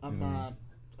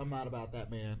not about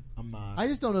that, man. I'm not. I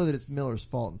just don't know that it's Miller's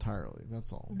fault entirely.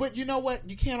 That's all. But you know what?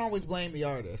 You can't always blame the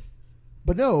artist.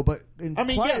 But no, but in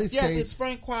Quiley's yes, case, it's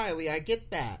Frank Quiley. I get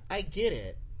that. I get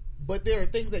it. But there are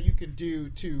things that you can do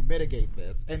to mitigate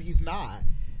this, and he's not.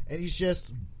 And he's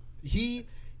just he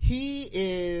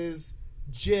is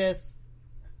just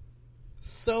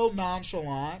so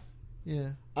nonchalant.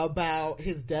 Yeah. About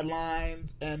his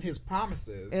deadlines and his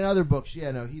promises. In other books, he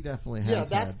definitely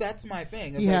has. Yeah, that's my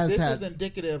thing. He has this had, is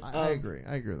indicative. I agree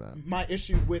with that. My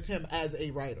issue with him as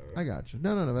a writer. I got you.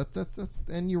 No. That's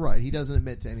and you're right. He doesn't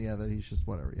admit to any of it. He's just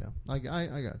whatever. Yeah, I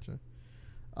got you.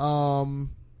 I'm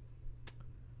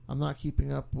not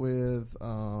keeping up with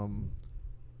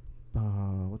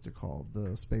what's it called?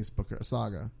 The Space Book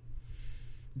Saga.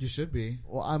 You should be.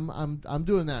 Well, I'm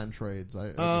doing that in trades.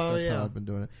 That's how I've been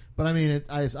doing it. But I mean,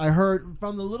 I heard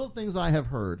from the little things I have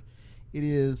heard, it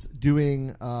is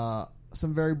doing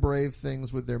some very brave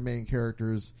things with their main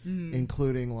characters,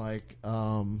 including like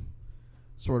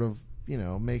sort of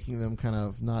making them kind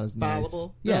of not as nice.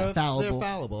 Fallible. Yeah, fallible. They're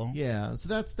fallible. Yeah,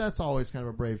 so that's always kind of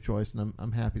a brave choice, and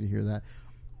I'm happy to hear that.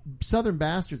 Southern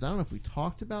Bastards. I don't know if we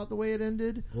talked about the way it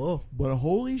ended. Whoa. But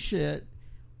holy shit,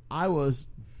 I was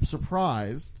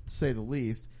surprised, to say the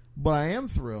least, but I am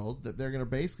thrilled that they're going to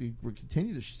basically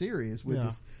continue the series with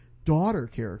this daughter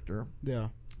character. Yeah.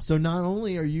 So not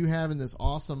only are you having this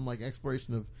awesome like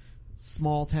exploration of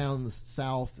small town in the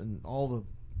South and all the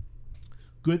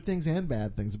good things and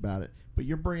bad things about it, but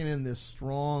you're bringing in this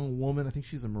strong woman. I think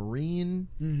she's a Marine,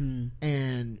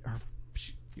 and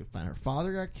you find her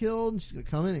father got killed, and she's going to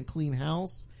come in and clean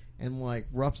house and like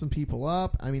rough some people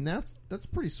up. I mean, that's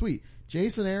pretty sweet.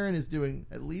 Jason Aaron is doing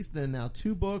at least then now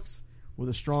 2 books with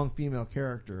a strong female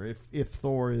character. If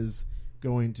Thor is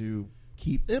going to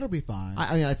keep, it'll be fine.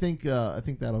 I mean, I think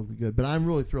that'll be good. But I'm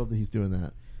really thrilled that he's doing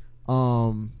that. I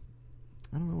don't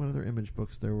know what other Image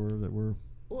books there were that were.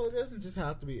 Well, it doesn't just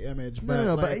have to be Image.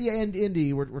 But but yeah, and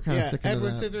Indie, we're kind of sticking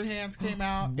Edward to that. Scissorhands came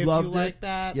out. If Loved you like it.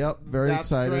 that, Yep, very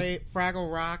excited. That's great.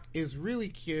 Fraggle Rock is really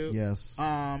cute. Yes.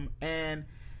 And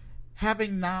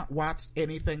having not watched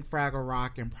anything Fraggle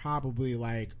Rock in probably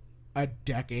like a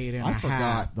decade and a half. I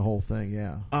forgot the whole thing,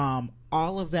 yeah.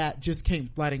 All of that just came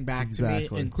flooding back to me,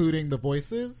 including the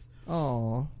voices.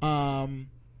 Oh.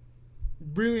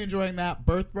 Really enjoying that.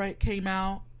 Birthright came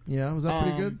out. Yeah, was that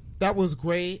pretty good? That was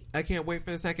great. I can't wait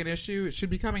for the second issue. It should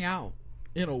be coming out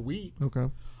in a week. Okay.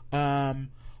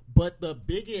 But the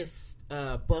biggest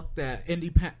book that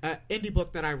indie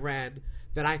book that I read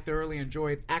that I thoroughly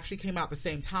enjoyed actually came out the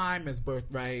same time as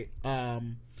Birthright,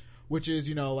 which is,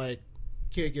 like,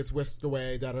 kid gets whisked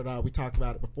away, we talked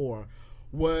about it before,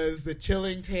 was The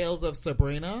Chilling Tales of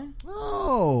Sabrina.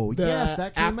 Oh, yes,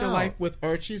 that came Afterlife out. with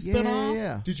Archie spinoff.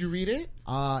 Yeah. Did you read it?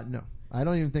 No. I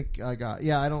don't even think I got...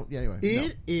 Yeah, I don't... Yeah, anyway.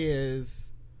 It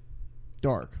is...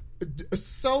 dark.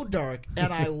 So dark,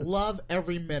 and I love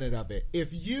every minute of it. If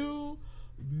you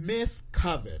miss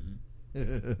Coven,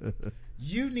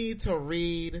 you need to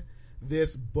read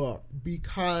this book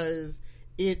because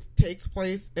it takes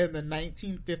place in the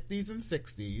 1950s and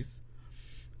 60s,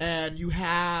 and you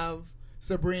have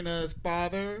Sabrina's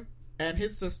father and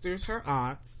his sisters, her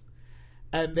aunts,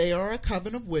 and they are a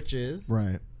coven of witches,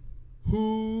 right?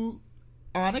 Who,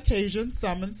 on occasion,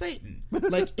 summon Satan.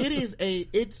 Like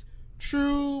it's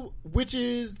true.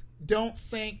 Witches don't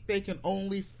sink; they can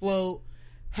only float.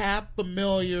 Have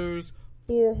familiars,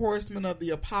 4 horsemen of the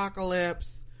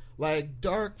apocalypse, like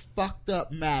dark, fucked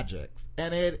up magics,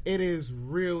 and it is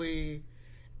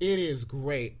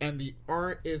great, and the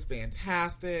art is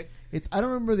fantastic. I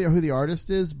don't remember who the artist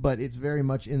is, but it's very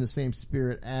much in the same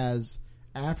spirit as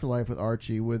Afterlife with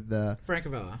Archie, with the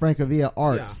Francavilla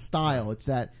art style. It's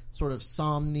that sort of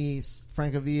Somni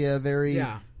Francavilla, very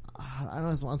I don't know,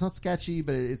 it's not sketchy,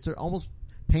 but it's almost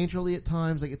painterly at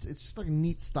times. Like it's just like a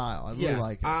neat style. I really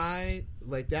like it. I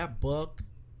like that book.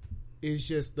 Is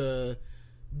just the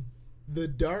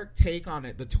dark take on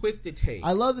it, the twisted take.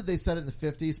 I love that they set it in the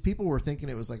 50s. People were thinking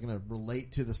it was like going to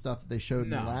relate to the stuff that they showed in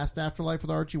the last Afterlife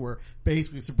with Archie, where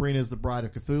basically Sabrina is the bride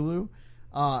of Cthulhu.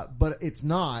 But it's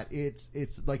not.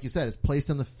 It's like you said, it's placed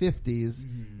in the 50s,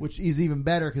 which is even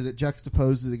better because it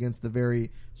juxtaposes it against the very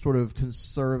sort of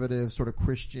conservative, sort of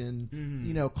Christian,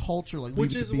 culture, like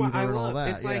which Leave It is to what Beaver I and love. all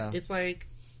that. It's like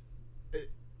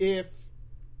if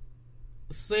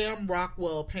Sam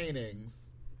Rockwell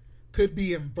paintings could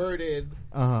be inverted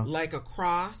like a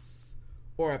cross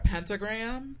or a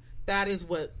pentagram, that is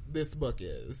what this book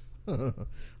is.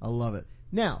 I love it.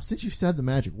 Now, since you said the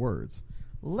magic words,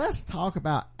 let's talk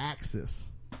about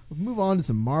Axis. Let's move on to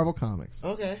some Marvel comics.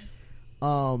 Okay.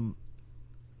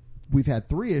 We've had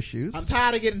 3 issues. I'm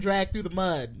tired of getting dragged through the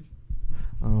mud.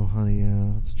 Oh, honey,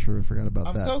 yeah, that's true. I forgot about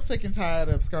I'm that. so sick and tired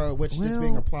of Scarlet Witch just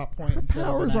being a plot point instead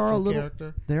of an actual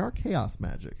character. They are chaos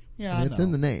magic. Yeah, and it's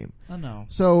in the name. I know.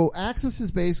 So Axis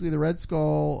is basically the Red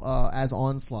Skull as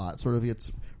Onslaught. Sort of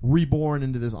gets reborn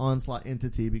into this Onslaught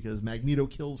entity because Magneto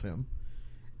kills him,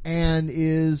 and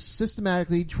is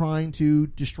systematically trying to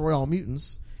destroy all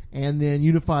mutants and then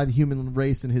unify the human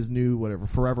race in his new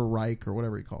Forever Reich or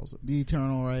whatever he calls it. The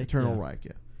Eternal Reich. Eternal Reich,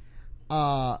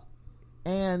 yeah.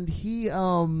 And he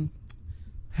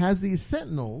has these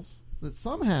Sentinels that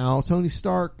somehow Tony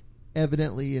Stark,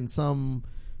 evidently in some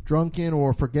drunken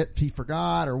or he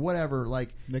forgot or whatever, like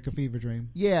a fever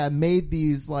dream. Yeah, made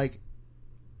these like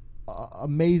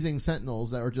amazing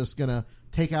Sentinels that are just gonna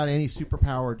take out any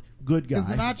superpowered good guy. Because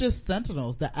they're not just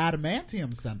Sentinels, they're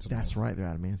Adamantium Sentinels. That's right, they're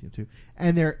Adamantium too,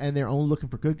 and they're only looking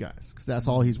for good guys because that's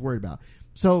all he's worried about.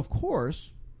 So of course,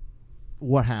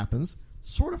 what happens?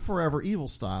 Sort of Forever Evil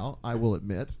style, I will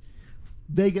admit.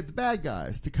 They get the bad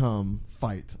guys to come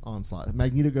fight Onslaught.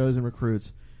 Magneto goes and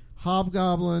recruits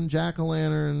Hobgoblin,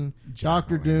 Jack-O-Lantern,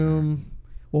 Doctor Doom.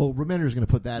 Well, Remender's going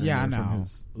to put that in there. Yeah, I know. From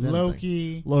his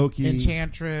Loki,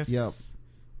 Enchantress. Enchantress. Yep.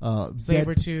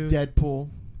 Sabretooth.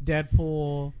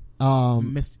 Deadpool.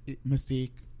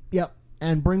 Mystique. Yep.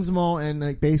 And brings them all,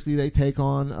 and basically they take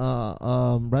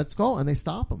on Red Skull, and they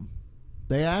stop him.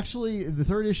 They actually, the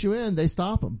 3rd issue in, they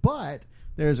stop him. But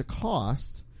there's a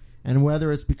cost, and whether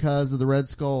it's because of the Red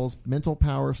Skull's mental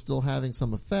power still having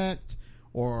some effect,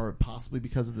 or possibly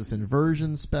because of this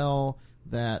inversion spell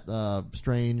that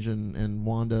Strange and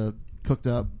Wanda cooked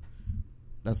up.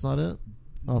 That's not it?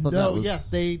 Oh, I thought that was... yes,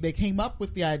 they came up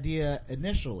with the idea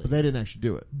initially. But they didn't actually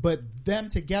do it. But them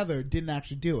together didn't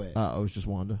actually do it. It was just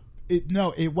Wanda?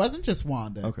 No, it wasn't just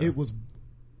Wanda. Okay. It was...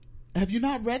 Have you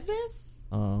not read this?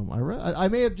 I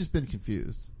may have just been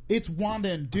confused. It's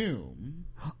Wanda and Doom.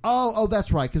 Oh,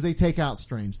 that's right, because they take out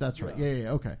Strange. That's right.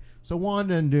 Yeah, okay. So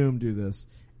Wanda and Doom do this,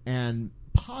 and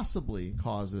possibly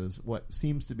causes what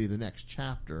seems to be the next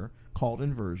chapter called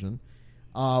Inversion,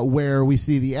 where we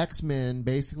see the X-Men,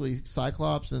 basically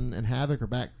Cyclops and Havoc are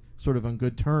back sort of on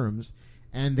good terms,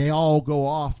 and they all go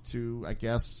off to, I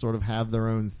guess, sort of have their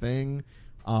own thing.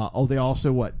 They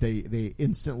also they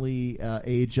instantly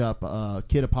age up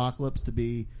Kid Apocalypse to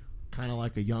be kind of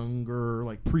like a younger,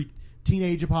 like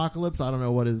teenage Apocalypse. I don't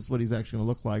know what he's actually going to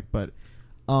look like, but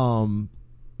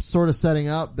sort of setting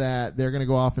up that they're going to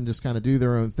go off and just kind of do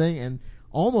their own thing, and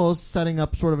almost setting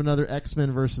up sort of another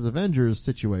X-Men versus Avengers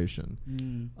situation.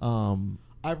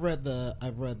 I've read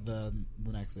the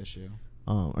next issue.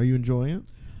 Are you enjoying it?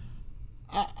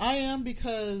 I am,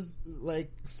 because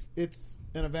it's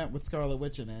an event with Scarlet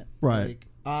Witch in it, right?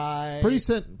 Pretty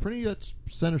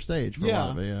center stage for a lot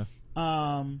of it. Yeah.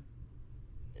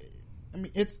 I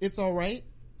mean, it's all right.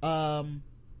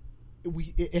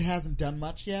 It hasn't done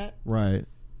much yet, right?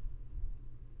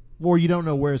 Or you don't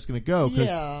know where it's going to go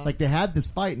because they had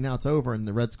this fight and now it's over and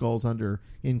the Red Skull's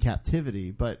in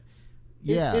captivity. But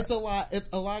it's a lot.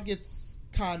 A lot gets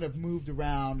kind of moved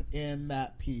around in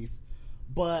that piece.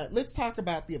 But let's talk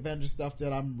about the Avengers stuff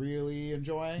that I'm really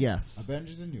enjoying. Yes.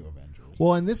 Avengers and New Avengers.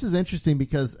 Well, and this is interesting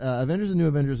because Avengers and New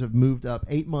Avengers have moved up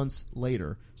 8 months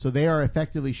later. So they are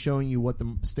effectively showing you what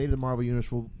the state of the Marvel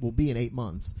Universe will be in 8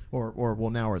 months. Or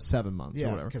now we're at 7 months. Yeah,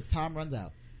 or whatever. because time runs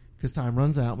out. Because time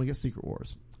runs out and we get Secret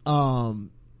Wars.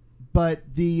 But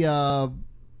the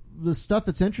stuff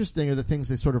that's interesting are the things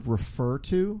they sort of refer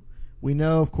to. We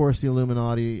know, of course, the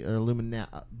Illuminati, or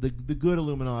the good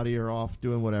Illuminati are off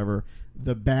doing whatever.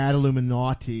 The bad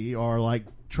Illuminati are like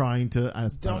trying to.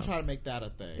 Don't try to make that a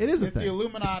thing. It is a it's thing. The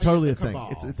Illuminati. It's totally and the a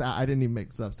Cabal. thing. I didn't even make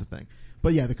this up. It's a thing.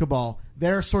 But yeah, the Cabal.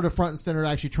 They're sort of front and center,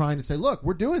 actually trying to say, "Look,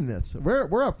 we're doing this.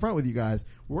 We're up front with you guys.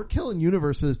 We're killing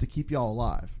universes to keep y'all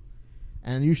alive,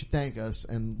 and you should thank us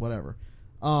and whatever."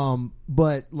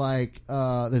 But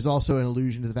there's also an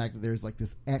allusion to the fact that there's like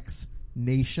this X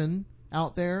nation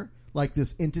out there. Like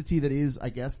this entity that is, I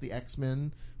guess, the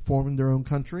X-Men forming their own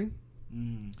country,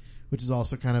 which is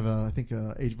also kind of I think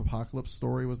a Age of Apocalypse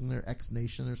story, wasn't there? X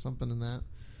Nation or something in that.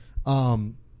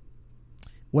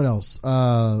 What else?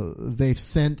 They've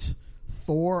sent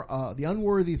Thor, the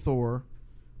unworthy Thor,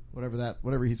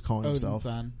 whatever he's calling Odin's himself.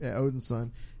 son. Yeah, Odin's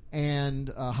son. And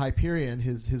Hyperion,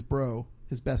 his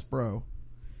best bro,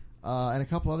 and a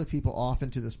couple other people off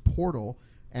into this portal.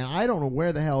 And I don't know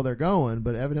where the hell they're going,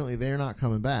 but evidently they're not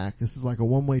coming back. This is like a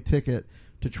one-way ticket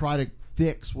to try to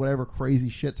fix whatever crazy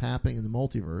shit's happening in the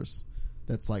multiverse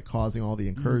that's like causing all the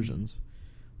incursions.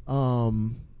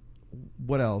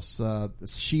 What else?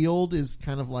 S.H.I.E.L.D. is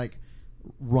kind of like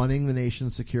running the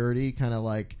nation's security, kind of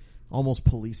like almost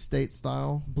police state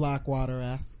style.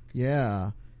 Blackwater-esque.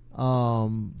 Yeah. I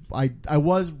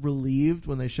was relieved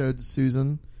when they showed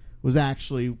Susan was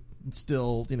actually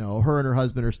still, her and her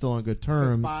husband are still on good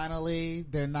terms. Finally,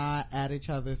 they're not at each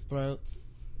other's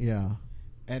throats. Yeah.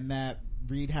 And that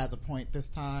Reed has a point this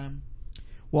time.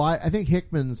 Well, I think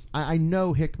Hickman's... I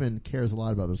know Hickman cares a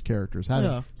lot about those characters.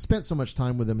 Having spent so much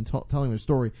time with them and telling their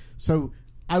story. So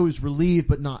I was relieved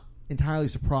but not entirely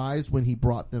surprised when he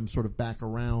brought them sort of back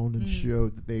around and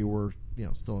showed that they were,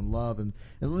 still in love and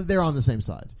they're on the same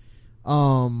side.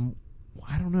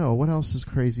 I don't know. What else is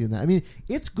crazy in that? I mean,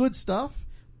 it's good stuff.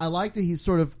 I like that he's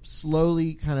sort of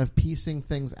slowly kind of piecing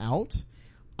things out.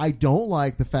 I don't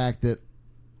like the fact that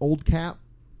old Cap,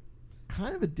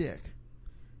 kind of a dick.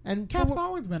 And Cap's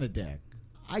always been a dick.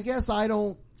 I guess I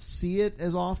don't see it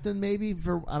as often, maybe,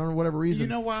 for, I don't know, whatever reason. You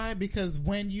know why? Because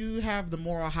when you have the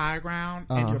moral high ground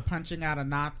and you're punching out a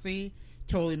Nazi,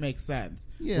 totally makes sense.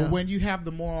 Yeah. But when you have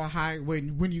the moral high,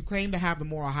 when you claim to have the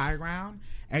moral high ground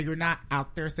and you're not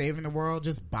out there saving the world,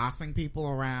 just bossing people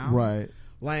around. Right.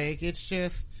 Like, it's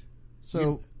just...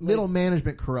 So, middle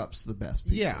management corrupts the best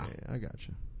people. Yeah. I got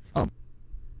you.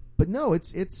 But no,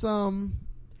 it's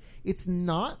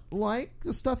not like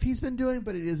the stuff he's been doing,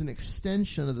 but it is an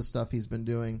extension of the stuff he's been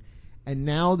doing. And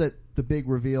now that the big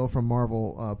reveal from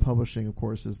Marvel Publishing, of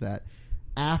course, is that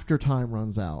after time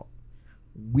runs out,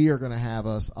 we are going to have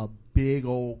us a big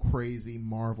old crazy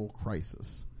Marvel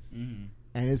crisis. Mm-hmm.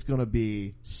 And it's going to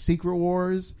be Secret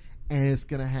Wars, and it's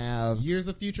going to have... Years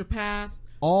of Future Past.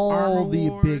 All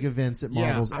the big events that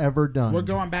Marvel's ever done. We're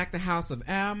going back to House of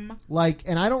M. Like,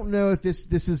 and I don't know if this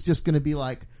is just going to be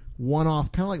like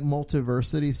one-off, kind of like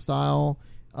Multiversity style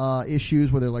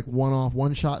issues where they're like one-off,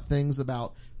 one-shot things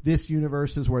about this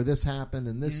universe is where this happened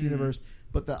and this universe.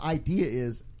 But the idea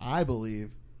is, I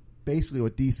believe, basically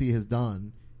what DC has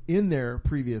done in their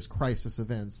previous crisis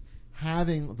events,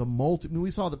 having the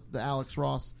we saw the Alex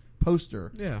Ross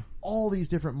poster. Yeah. All these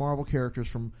different Marvel characters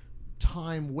from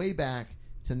time way back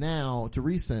to now to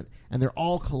recent, and they're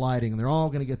all colliding, and they're all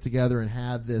going to get together and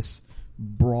have this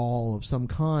brawl of some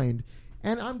kind.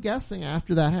 And I'm guessing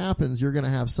after that happens, you're going to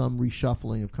have some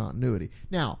reshuffling of continuity.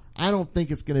 Now, I don't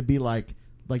think it's going to be like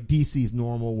DC's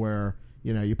normal, where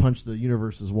you punch the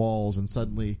universe's walls and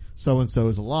suddenly so and so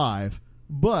is alive.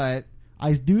 But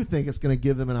I do think it's going to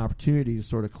give them an opportunity to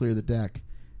sort of clear the deck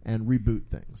and reboot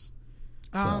things.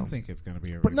 I don't think it's going to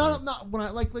be a reboot. But not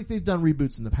when like they've done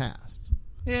reboots in the past.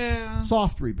 Yeah.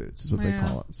 Soft reboots is what they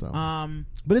call it. So,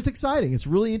 but it's exciting. It's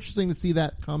really interesting to see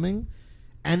that coming.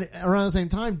 And around the same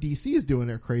time, DC is doing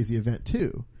their crazy event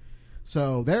too.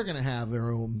 So they're going to have their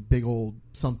own big old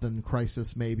something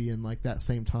crisis maybe in like that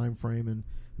same time frame. And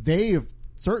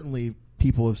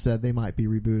people have said they might be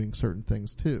rebooting certain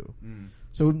things too.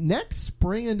 So next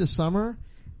spring into summer,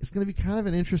 it's going to be kind of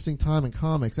an interesting time in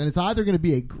comics. And it's either going to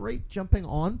be a great jumping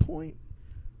on point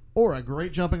or a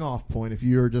great jumping off point if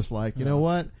you're just like, you know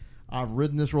what? I've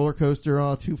ridden this roller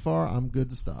coaster too far. I'm good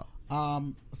to stop.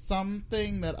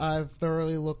 Something that I've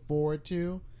thoroughly looked forward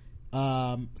to,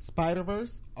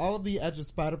 Spider-Verse. All of the Edge of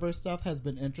Spider-Verse stuff has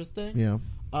been interesting. Yeah.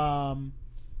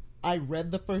 I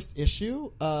read the first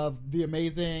issue of The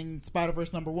Amazing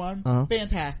Spider-Verse #1.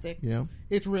 Fantastic. Yeah.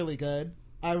 It's really good.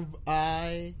 And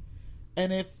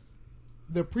if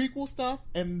the prequel stuff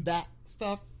and that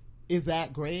stuff is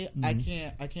that great, I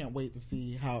can't wait to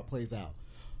see how it plays out.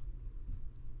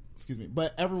 Excuse me.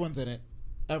 But everyone's in it.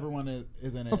 Everyone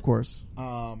is in it. Of course.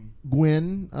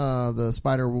 Gwen, the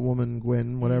Spider-Woman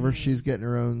Gwen, whatever, she's getting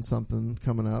her own something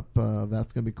coming up.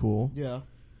 That's going to be cool. Yeah.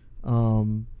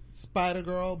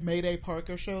 Spider-Girl, Mayday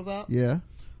Parker shows up. Yeah.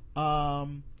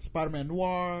 Spider-Man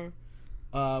Noir,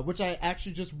 which I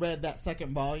actually just read that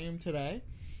second volume today.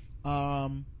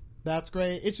 That's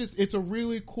great. It's a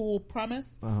really cool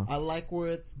premise. I like where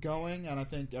it's going, and I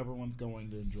think everyone's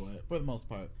going to enjoy it for the most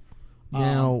part.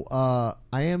 Now,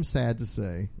 I am sad to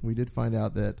say we did find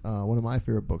out that one of my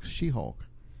favorite books, She-Hulk,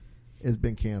 has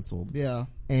been canceled. Yeah.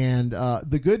 And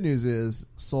the good news is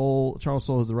Charles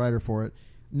Soule is the writer for it.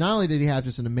 not only did he have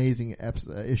just an amazing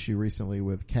issue recently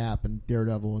with Cap and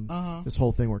Daredevil and this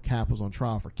whole thing where Cap was on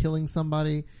trial for killing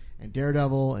somebody, and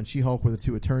Daredevil and She-Hulk were the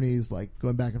two attorneys like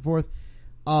going back and forth.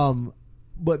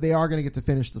 But they are going to get to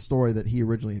finish the story that he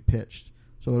originally pitched.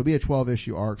 So it'll be a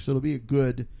 12-issue arc. So it'll be a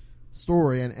good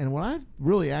story. And what I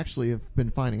really actually have been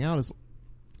finding out is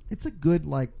it's a good,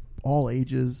 like, all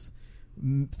ages,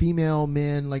 female,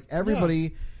 men, like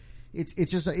everybody. Yeah.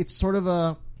 It's sort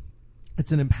of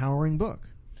it's an empowering book.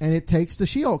 And it takes the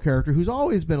She-Hulk character, who's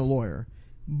always been a lawyer,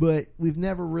 but we've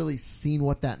never really seen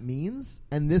what that means.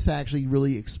 And this actually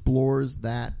really explores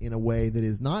that in a way that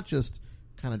is not just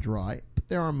kind of dry, but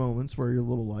there are moments where you're a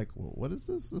little like, well, what is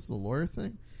this? This is a lawyer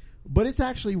thing? But it's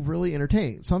actually really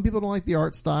entertaining. Some people don't like the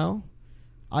art style.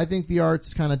 I think the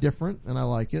art's kind of different, and I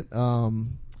like it.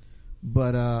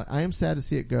 But I am sad to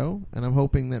see it go, and I'm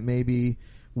hoping that maybe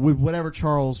with whatever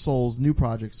Charles Soule's new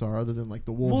projects are, other than like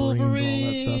the Wolverines and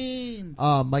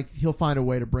all that stuff, like he'll find a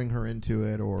way to bring her into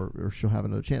it, or she'll have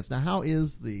another chance. Now, how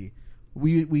is the?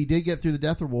 We did get through the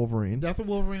Death of Wolverine. Death of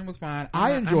Wolverine was fine.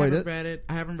 I enjoyed it.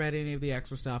 I haven't read any of the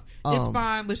extra stuff. It's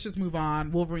fine. Let's just move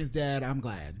on. Wolverine's dead. I'm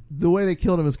glad. The way they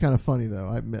killed him is kind of funny, though.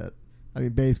 I admit. I mean,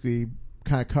 basically,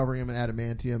 kind of covering him in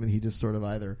adamantium, and he just sort of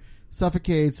either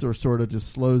suffocates or sort of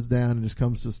just slows down and just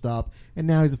comes to a stop. And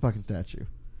now he's a fucking statue.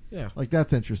 Yeah. Like,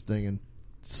 that's interesting and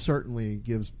certainly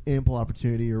gives ample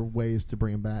opportunity or ways to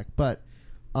bring him back. But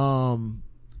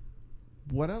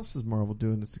what else is Marvel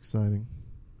doing that's exciting?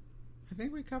 I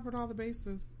think we covered all the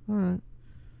bases. All right.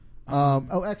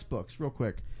 X-Books, real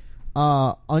quick.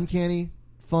 Uncanny,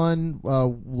 fun,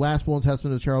 Last Will and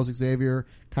Testament of Charles Xavier,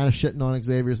 kind of shitting on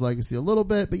Xavier's legacy a little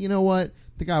bit, but you know what?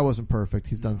 The guy wasn't perfect.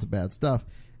 He's done some bad stuff.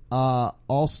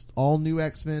 All new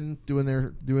X-Men doing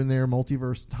their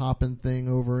multiverse hopping thing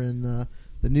over in the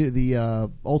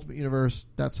Ultimate Universe.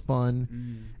 That's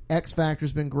fun. X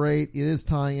Factor's been great. It is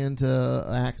tying into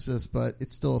Axis, but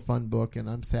it's still a fun book, and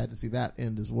I'm sad to see that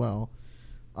end as well.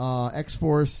 X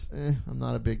Force, I'm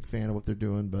not a big fan of what they're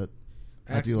doing, but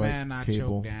I do like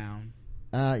Cable. Down.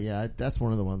 Yeah, that's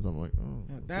one of the ones I'm like, oh,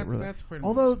 yeah, that's pretty.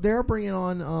 Although they're bringing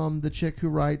on the chick who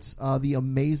writes the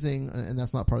amazing, and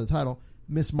that's not part of the title,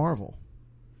 Miss Marvel,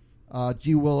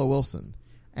 G. Willow Wilson,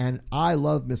 and I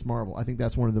love Miss Marvel. I think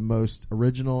that's one of the most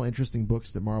original, interesting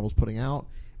books that Marvel's putting out,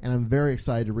 and I'm very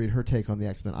excited to read her take on the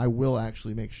X-Men. I will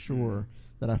actually make sure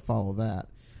that I follow that.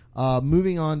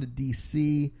 Moving on to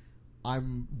DC,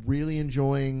 I'm really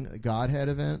enjoying the Godhead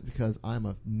event because I'm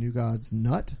a New Gods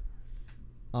nut.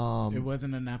 It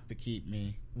wasn't enough to keep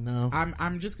me. No,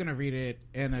 I'm just gonna read it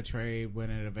in a trade when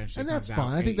it eventually. And that's comes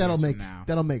fine. out I think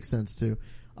that'll make sense too.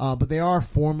 But they are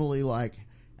formally like,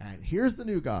 and here's the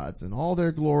New Gods and all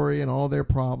their glory and all their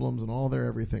problems and all their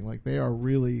everything. Like they are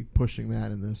really pushing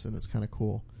that in this, and it's kind of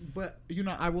cool. But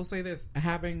I will say this: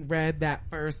 having read that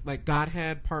first, like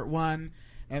Godhead Part 1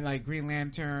 and like Green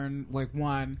Lantern like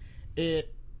 1,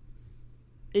 it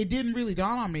didn't really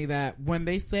dawn on me that when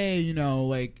they say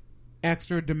like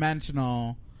extra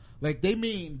dimensional, like they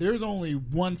mean there's only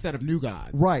one set of New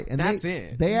Gods, right? And that's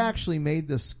it. They actually made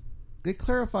this. They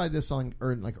clarified this on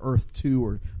Earth 2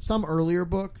 or some earlier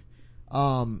book,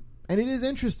 and it is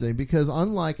interesting because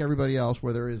unlike everybody else,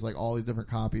 where there is like all these different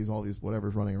copies, all these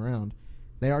whatever's running around,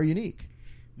 they are unique,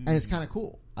 and it's kind of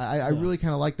cool. I really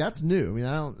kind of like that's new. I mean,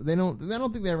 I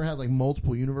don't think they ever had like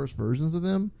multiple universe versions of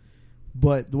them,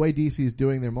 but the way DC is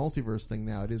doing their multiverse thing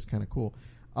now, it is kind of cool.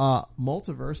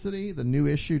 Multiversity, the new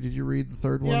issue. Did you read the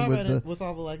third one? Yeah, I read it with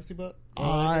all the legacy book.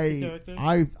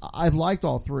 I've liked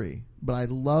all three, but I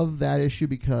love that issue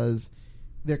because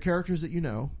they're characters that you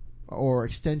know, or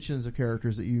extensions of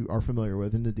characters that you are familiar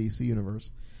with in the DC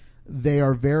universe. They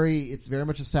are it's very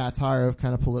much a satire of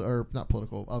kind of not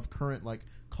political, of current like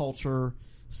culture,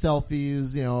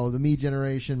 selfies, the me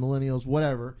generation, millennials,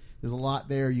 whatever. There's a lot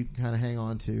there you can kind of hang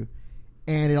on to.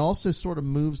 And it also sort of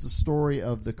moves the story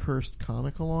of the cursed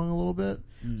comic along a little bit.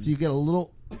 So you get a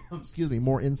little,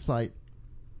 more insight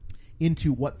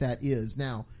into what that is.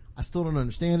 Now, I still don't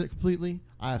understand it completely.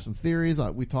 I have some theories.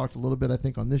 We talked a little bit, I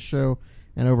think, on this show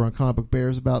and over on Comic Book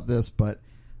Bears about this, but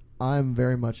I'm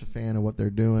very much a fan of what they're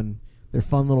doing. They're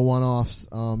fun little one-offs.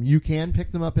 You can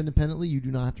pick them up independently. You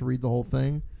do not have to read the whole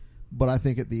thing, but I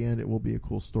think at the end it will be a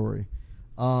cool story.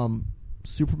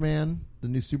 Superman, the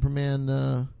new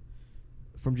Superman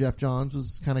from Jeff Johns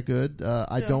was kind of good.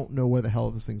 I don't know where the hell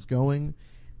this thing's going.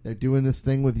 They're doing this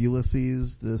thing with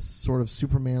Ulysses, this sort of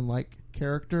Superman-like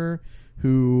character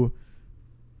who,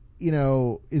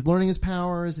 is learning his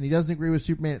powers, and he doesn't agree with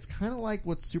Superman. It's kind of like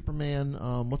what Superman,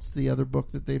 what's the other book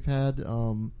that they've had?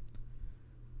 Superman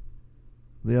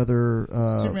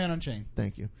Unchained.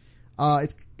 Thank you.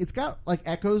 It's got like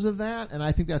echoes of that, and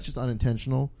I think that's just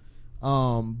unintentional.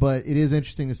 But it is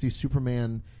interesting to see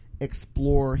Superman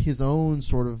explore his own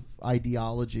sort of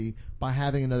ideology by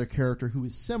having another character who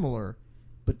is similar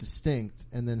but distinct,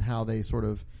 and then how they sort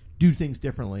of do things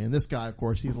differently. And this guy, of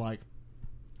course, he's like,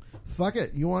 fuck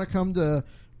it, you want to come to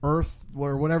Earth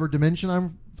or whatever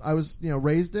dimension I was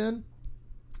raised in?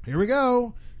 Here we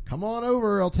go. Come on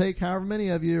over. I'll take however many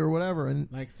of you or whatever.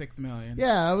 And like 6 million.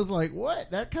 Yeah, I was like, what?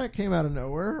 That kind of came out of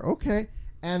nowhere. Okay.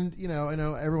 And I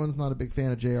know everyone's not a big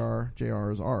fan of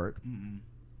JR's art. Mm-mm.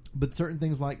 But certain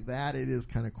things like that, it is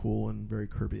kind of cool and very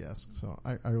Kirby-esque. So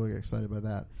I really get excited by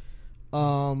that.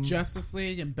 Justice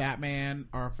League and Batman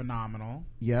are phenomenal.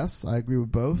 Yes, I agree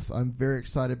with both. I'm very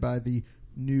excited by the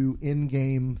new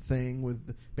in-game thing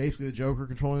with basically the Joker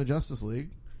controlling the Justice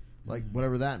League. Like,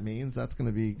 whatever that means, that's going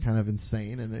to be kind of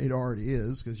insane. And it already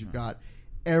is, because you've got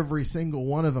every single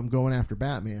one of them going after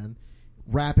Batman,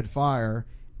 rapid fire.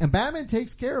 And Batman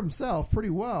takes care of himself pretty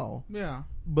well. Yeah.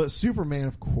 But Superman,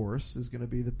 of course, is going to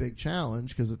be the big challenge,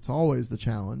 because it's always the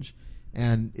challenge.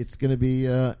 And it's going to be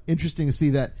interesting to see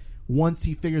that once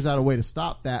he figures out a way to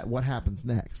stop that, what happens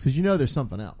next. Because there's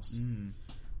something else.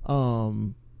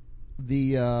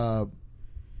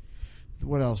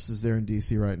 What else is there in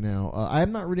DC right now?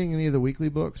 I'm not reading any of the weekly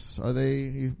books. Are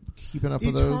you keeping up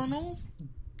with those?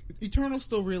 Eternal's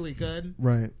still really good.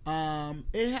 Right.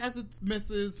 It has its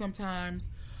misses sometimes.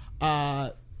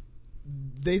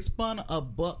 They spun a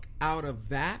book out of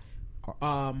that,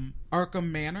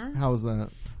 Arkham Manor. How is that?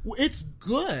 Well, it's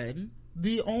good.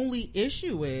 The only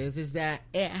issue is that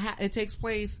it takes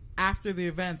place after the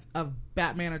events of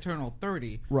Batman Eternal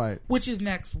 30. Right. Which is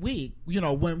next week,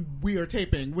 when we are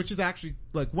taping, which is actually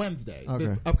like Wednesday,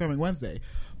 this upcoming Wednesday.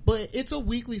 But it's a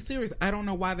weekly series. I don't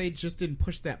know why they just didn't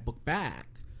push that book back.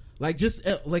 Like, just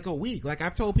like a week. Like,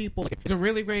 I've told people, it's a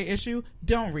really great issue.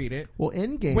 Don't read it. Well,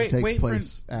 Endgame takes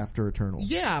place after Eternal.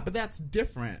 Yeah, but that's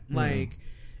different. Like,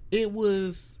 it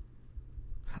was...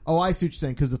 Oh, I see what you're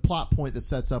saying, because the plot point that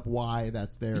sets up why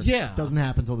that's there doesn't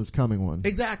happen until this coming one.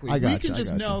 Exactly. We can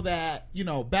just know that,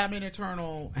 Batman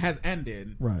Eternal has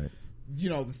ended. Right.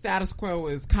 The status quo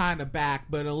is kind of back,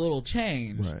 but a little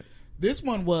changed. Right. This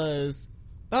one was,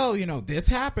 this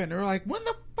happened. Or like, when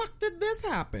the fuck did this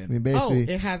happen? I mean, basically,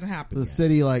 it hasn't happened the yet.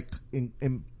 city,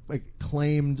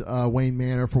 claimed Wayne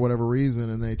Manor for whatever reason,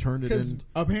 and they turned it into...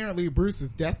 apparently Bruce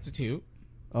is destitute.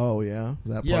 Oh, yeah?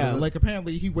 That part of it? Like,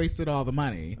 apparently he wasted all the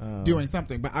money doing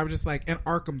something. But I was just like, and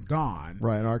Arkham's gone.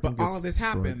 Right, Arkham But all of this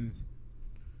happens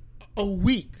a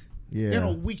week. Yeah. In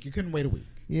a week. You couldn't wait a week.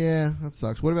 Yeah, that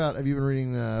sucks. What about, have you been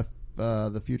reading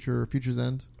the Future's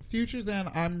End? Future's End,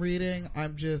 I'm reading.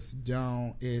 I'm just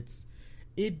don't. It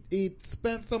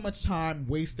spent so much time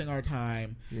wasting our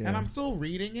time. Yeah. And I'm still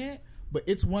reading it, but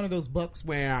it's one of those books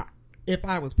where if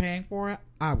I was paying for it,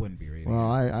 I wouldn't be reading it.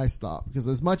 Well, I stopped, because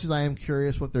as much as I am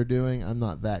curious what they're doing, I'm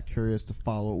not that curious to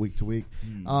follow it week to week.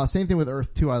 Same thing with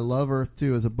Earth 2. I love Earth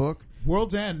 2 as a book.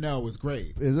 World's End, is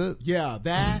great. Is it?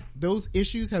 Yeah, those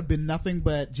issues have been nothing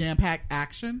but jam-packed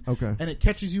action. Okay. And it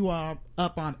catches you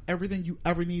up on everything you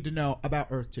ever need to know about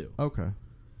Earth 2. Okay.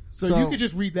 So you could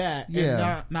just read that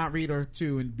and not read Earth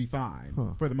 2 and be fine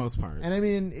for the most part. And I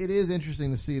mean, it is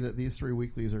interesting to see that these 3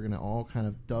 weeklies are going to all kind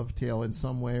of dovetail in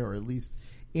some way, or at least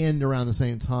end around the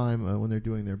same time when they're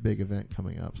doing their big event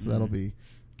coming up. So that'll be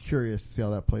curious to see how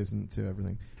that plays into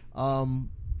everything.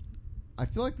 I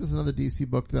feel like there's another DC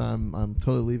book that I'm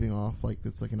totally leaving off. Like,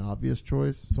 that's like an obvious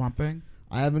choice. Swamp Thing?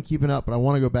 I haven't keeping up, but I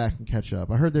want to go back and catch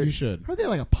up. I heard you should. I heard they had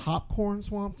like a popcorn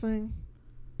Swamp Thing.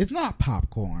 It's not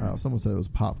popcorn. Oh, someone said it was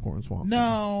popcorn Swamp Thing.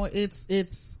 No,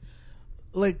 it's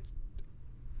like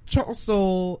Charles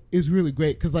Soule is really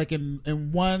great, because like in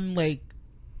one like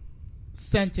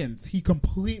sentence he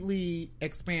completely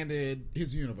expanded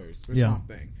his universe or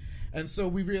something. And so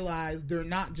we realized they're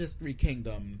not just 3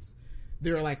 kingdoms.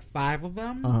 There are like 5 of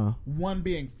them. One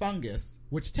being fungus,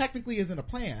 which technically isn't a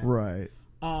plant. Right.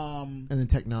 And then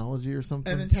technology or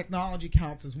something. And then technology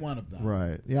counts as one of them.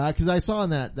 Right. Yeah, because I saw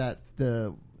in that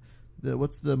the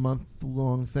what's the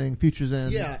month-long thing? Future's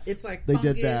End. Yeah, it's like they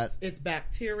fungus, did that. It's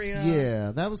bacteria.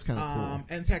 Yeah, that was kind of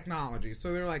cool. And technology.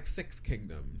 So there are like 6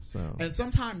 kingdoms. So. And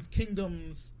sometimes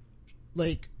kingdoms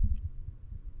like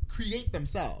create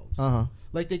themselves.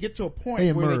 Like they get to a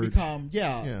point where they become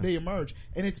they emerge.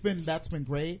 And that's been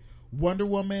great. Wonder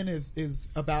Woman is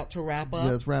about to wrap up.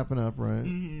 Yeah, it's wrapping up, right?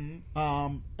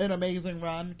 Mm-hmm. An amazing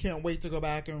run. Can't wait to go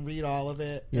back and read all of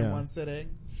it in one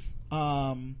sitting.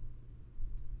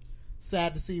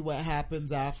 Sad to see what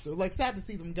happens after. Like, sad to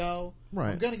see them go.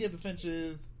 Right. I'm gonna give the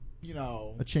Finches,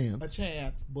 a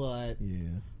chance, but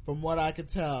from what I could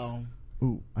tell.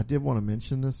 Ooh, I did want to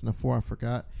mention this, and before I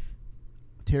forgot,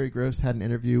 Terry Gross had an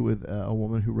interview with a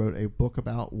woman who wrote a book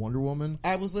about Wonder Woman.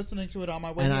 I was listening to it on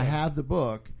my way and here. I have the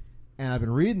book, and I've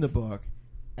been reading the book,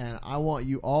 and I want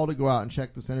you all to go out and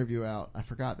check this interview out. I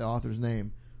forgot the author's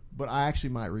name, but I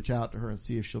actually might reach out to her and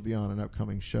see if she'll be on an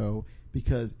upcoming show,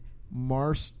 because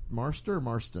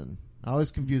Marston? I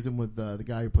always confuse him with the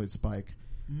guy who played Spike.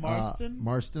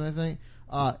 Marston, I think.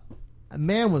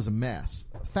 Man was a mess.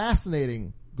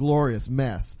 Fascinating, glorious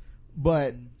mess.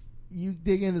 But you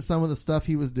dig into some of the stuff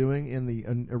he was doing in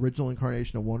the original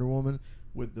incarnation of Wonder Woman,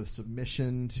 with the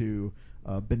submission to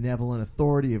benevolent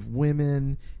authority of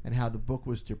women, and how the book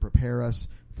was to prepare us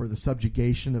for the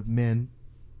subjugation of men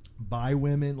by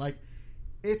women. Like,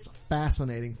 it's a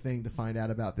fascinating thing to find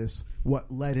out about this,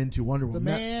 what led into Wonder Woman.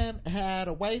 The man had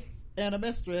a wife and a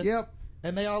mistress. Yep.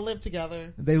 And they all lived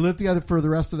together. They lived together for the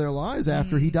rest of their lives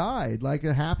after he died, like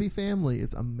a happy family.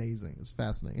 It's amazing. It's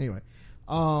fascinating. Anyway,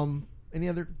 any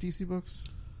other DC books?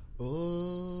 I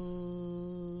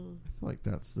feel like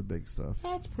that's the big stuff.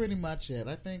 That's pretty much it.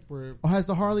 I think we're... has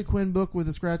the Harley Quinn book with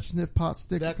the Scratch Sniff Pot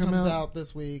stick that come comes out? out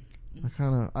this week.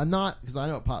 I'm not, because I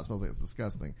know what pot smells like. It's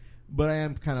disgusting. But I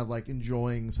am kind of like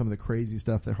enjoying some of the crazy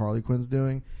stuff that Harley Quinn's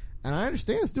doing. And I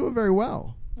understand it's doing very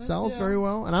well. Sells very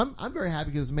well. And I'm very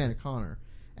happy because it's Amanda Connor.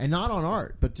 And not on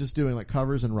art, but just doing like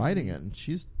covers and writing it. And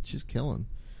she's killing.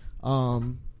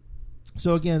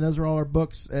 So again, those are all our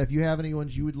books. If you have any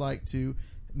ones you would like to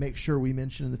make sure we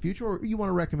mention in the future, or you want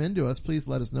to recommend to us, please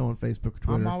let us know on Facebook or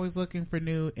Twitter. I'm always looking for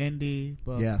new indie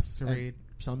books to read.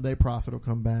 Someday Prophet will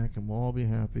come back and we'll all be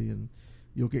happy, and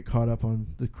you'll get caught up on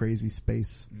the crazy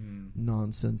space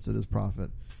nonsense that is Prophet.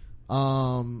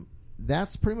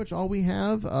 That's pretty much all we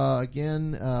have.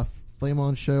 Again, Flame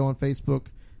On Show on Facebook,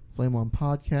 Flame On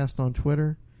Podcast on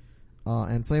Twitter,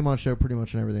 and Flame On Show pretty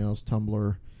much on everything else.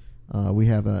 Tumblr. We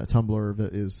have a Tumblr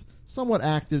that is somewhat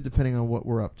active depending on what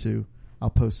we're up to. I'll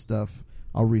post stuff.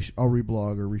 I'll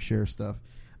reblog or reshare stuff.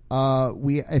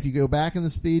 If you go back in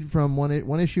this feed from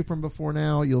one issue from before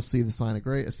now, you'll see the Sina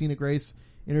Grace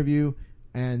interview,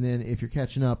 and then if you're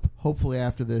catching up, hopefully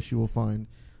after this, you will find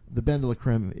the Ben de la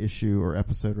Creme issue, or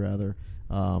episode rather.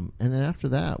 And then after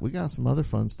that, we got some other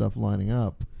fun stuff lining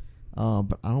up,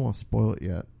 but I don't want to spoil it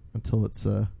yet until it's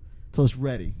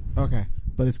ready. Okay.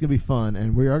 But it's gonna be fun,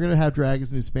 and we are gonna have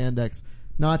Dragon's New Spandex,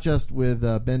 not just with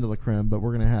Ben de la Creme, but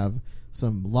we're gonna have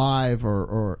some live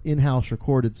or in-house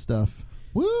recorded stuff.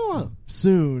 Woo!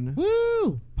 Soon.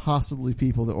 Woo! Possibly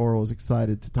people that Oral is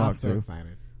excited to talk to. I'm so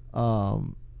excited.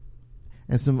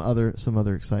 And some other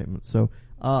excitement. So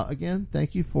again,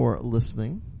 thank you for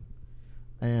listening.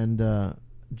 And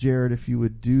Jared, if you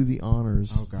would do the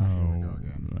honors here we go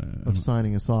again. of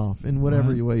signing us off in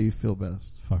whatever way you feel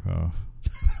best. Fuck off.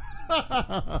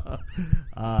 All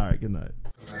right, good night.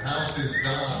 The house is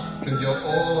dark and you're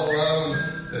all alone.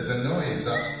 There's a noise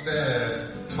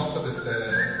upstairs, top of the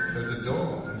stairs. There's a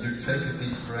door and you take a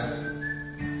deep breath.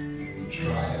 You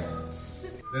try it.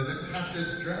 There's a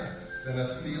tattered dress and a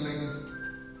feeling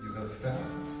you have felt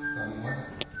somewhere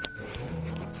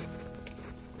before.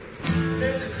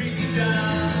 There's a creepy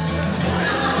down.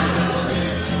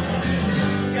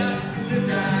 It's got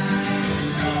good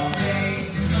eyes,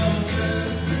 always open.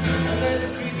 And there's a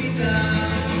creepy down.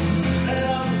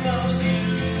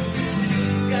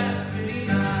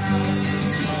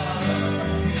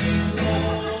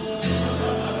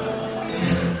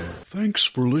 Thanks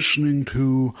for listening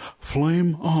to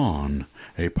Flame On,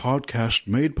 a podcast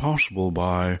made possible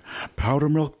by Powder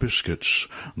Milk Biscuits,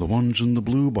 the ones in the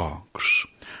blue box,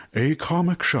 a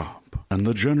comic shop, and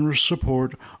the generous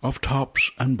support of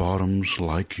tops and bottoms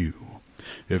like you.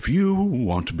 If you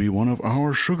want to be one of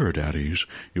our sugar daddies,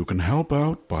 you can help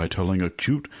out by telling a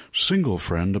cute single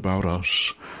friend about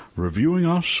us, reviewing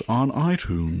us on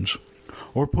iTunes,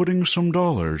 or putting some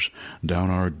dollars down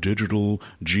our digital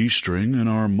G-string in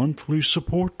our monthly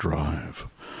support drive.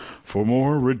 For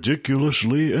more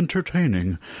ridiculously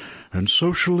entertaining and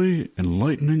socially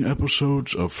enlightening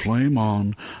episodes of Flame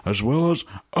On, as well as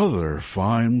other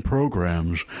fine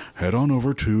programs, head on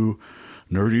over to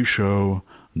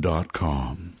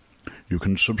nerdyshow.com. You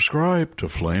can subscribe to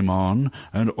Flame On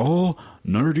and all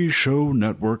Nerdy Show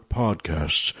Network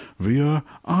podcasts via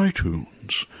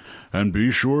iTunes. And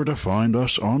be sure to find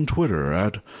us on Twitter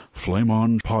at Flame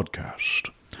On Podcast,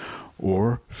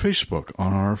 or Facebook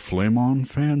on our Flame On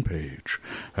fan page.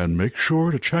 And make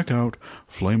sure to check out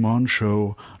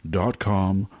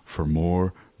flameonshow.com for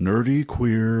more nerdy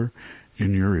queer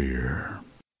in your ear.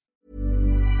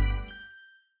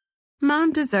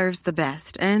 Mom deserves the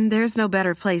best, and there's no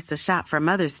better place to shop for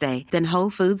Mother's Day than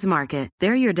Whole Foods Market.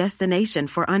 They're your destination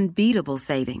for unbeatable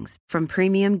savings, from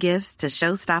premium gifts to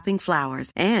show-stopping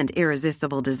flowers and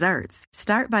irresistible desserts.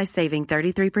 Start by saving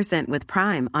 33% with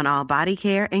Prime on all body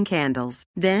care and candles.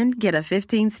 Then get a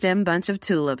 15-stem bunch of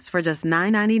tulips for just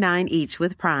 $9.99 each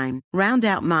with Prime. Round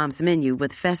out Mom's menu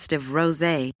with festive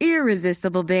rosé,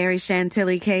 irresistible berry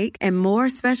chantilly cake, and more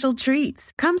special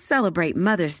treats. Come celebrate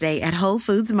Mother's Day at Whole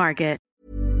Foods Market.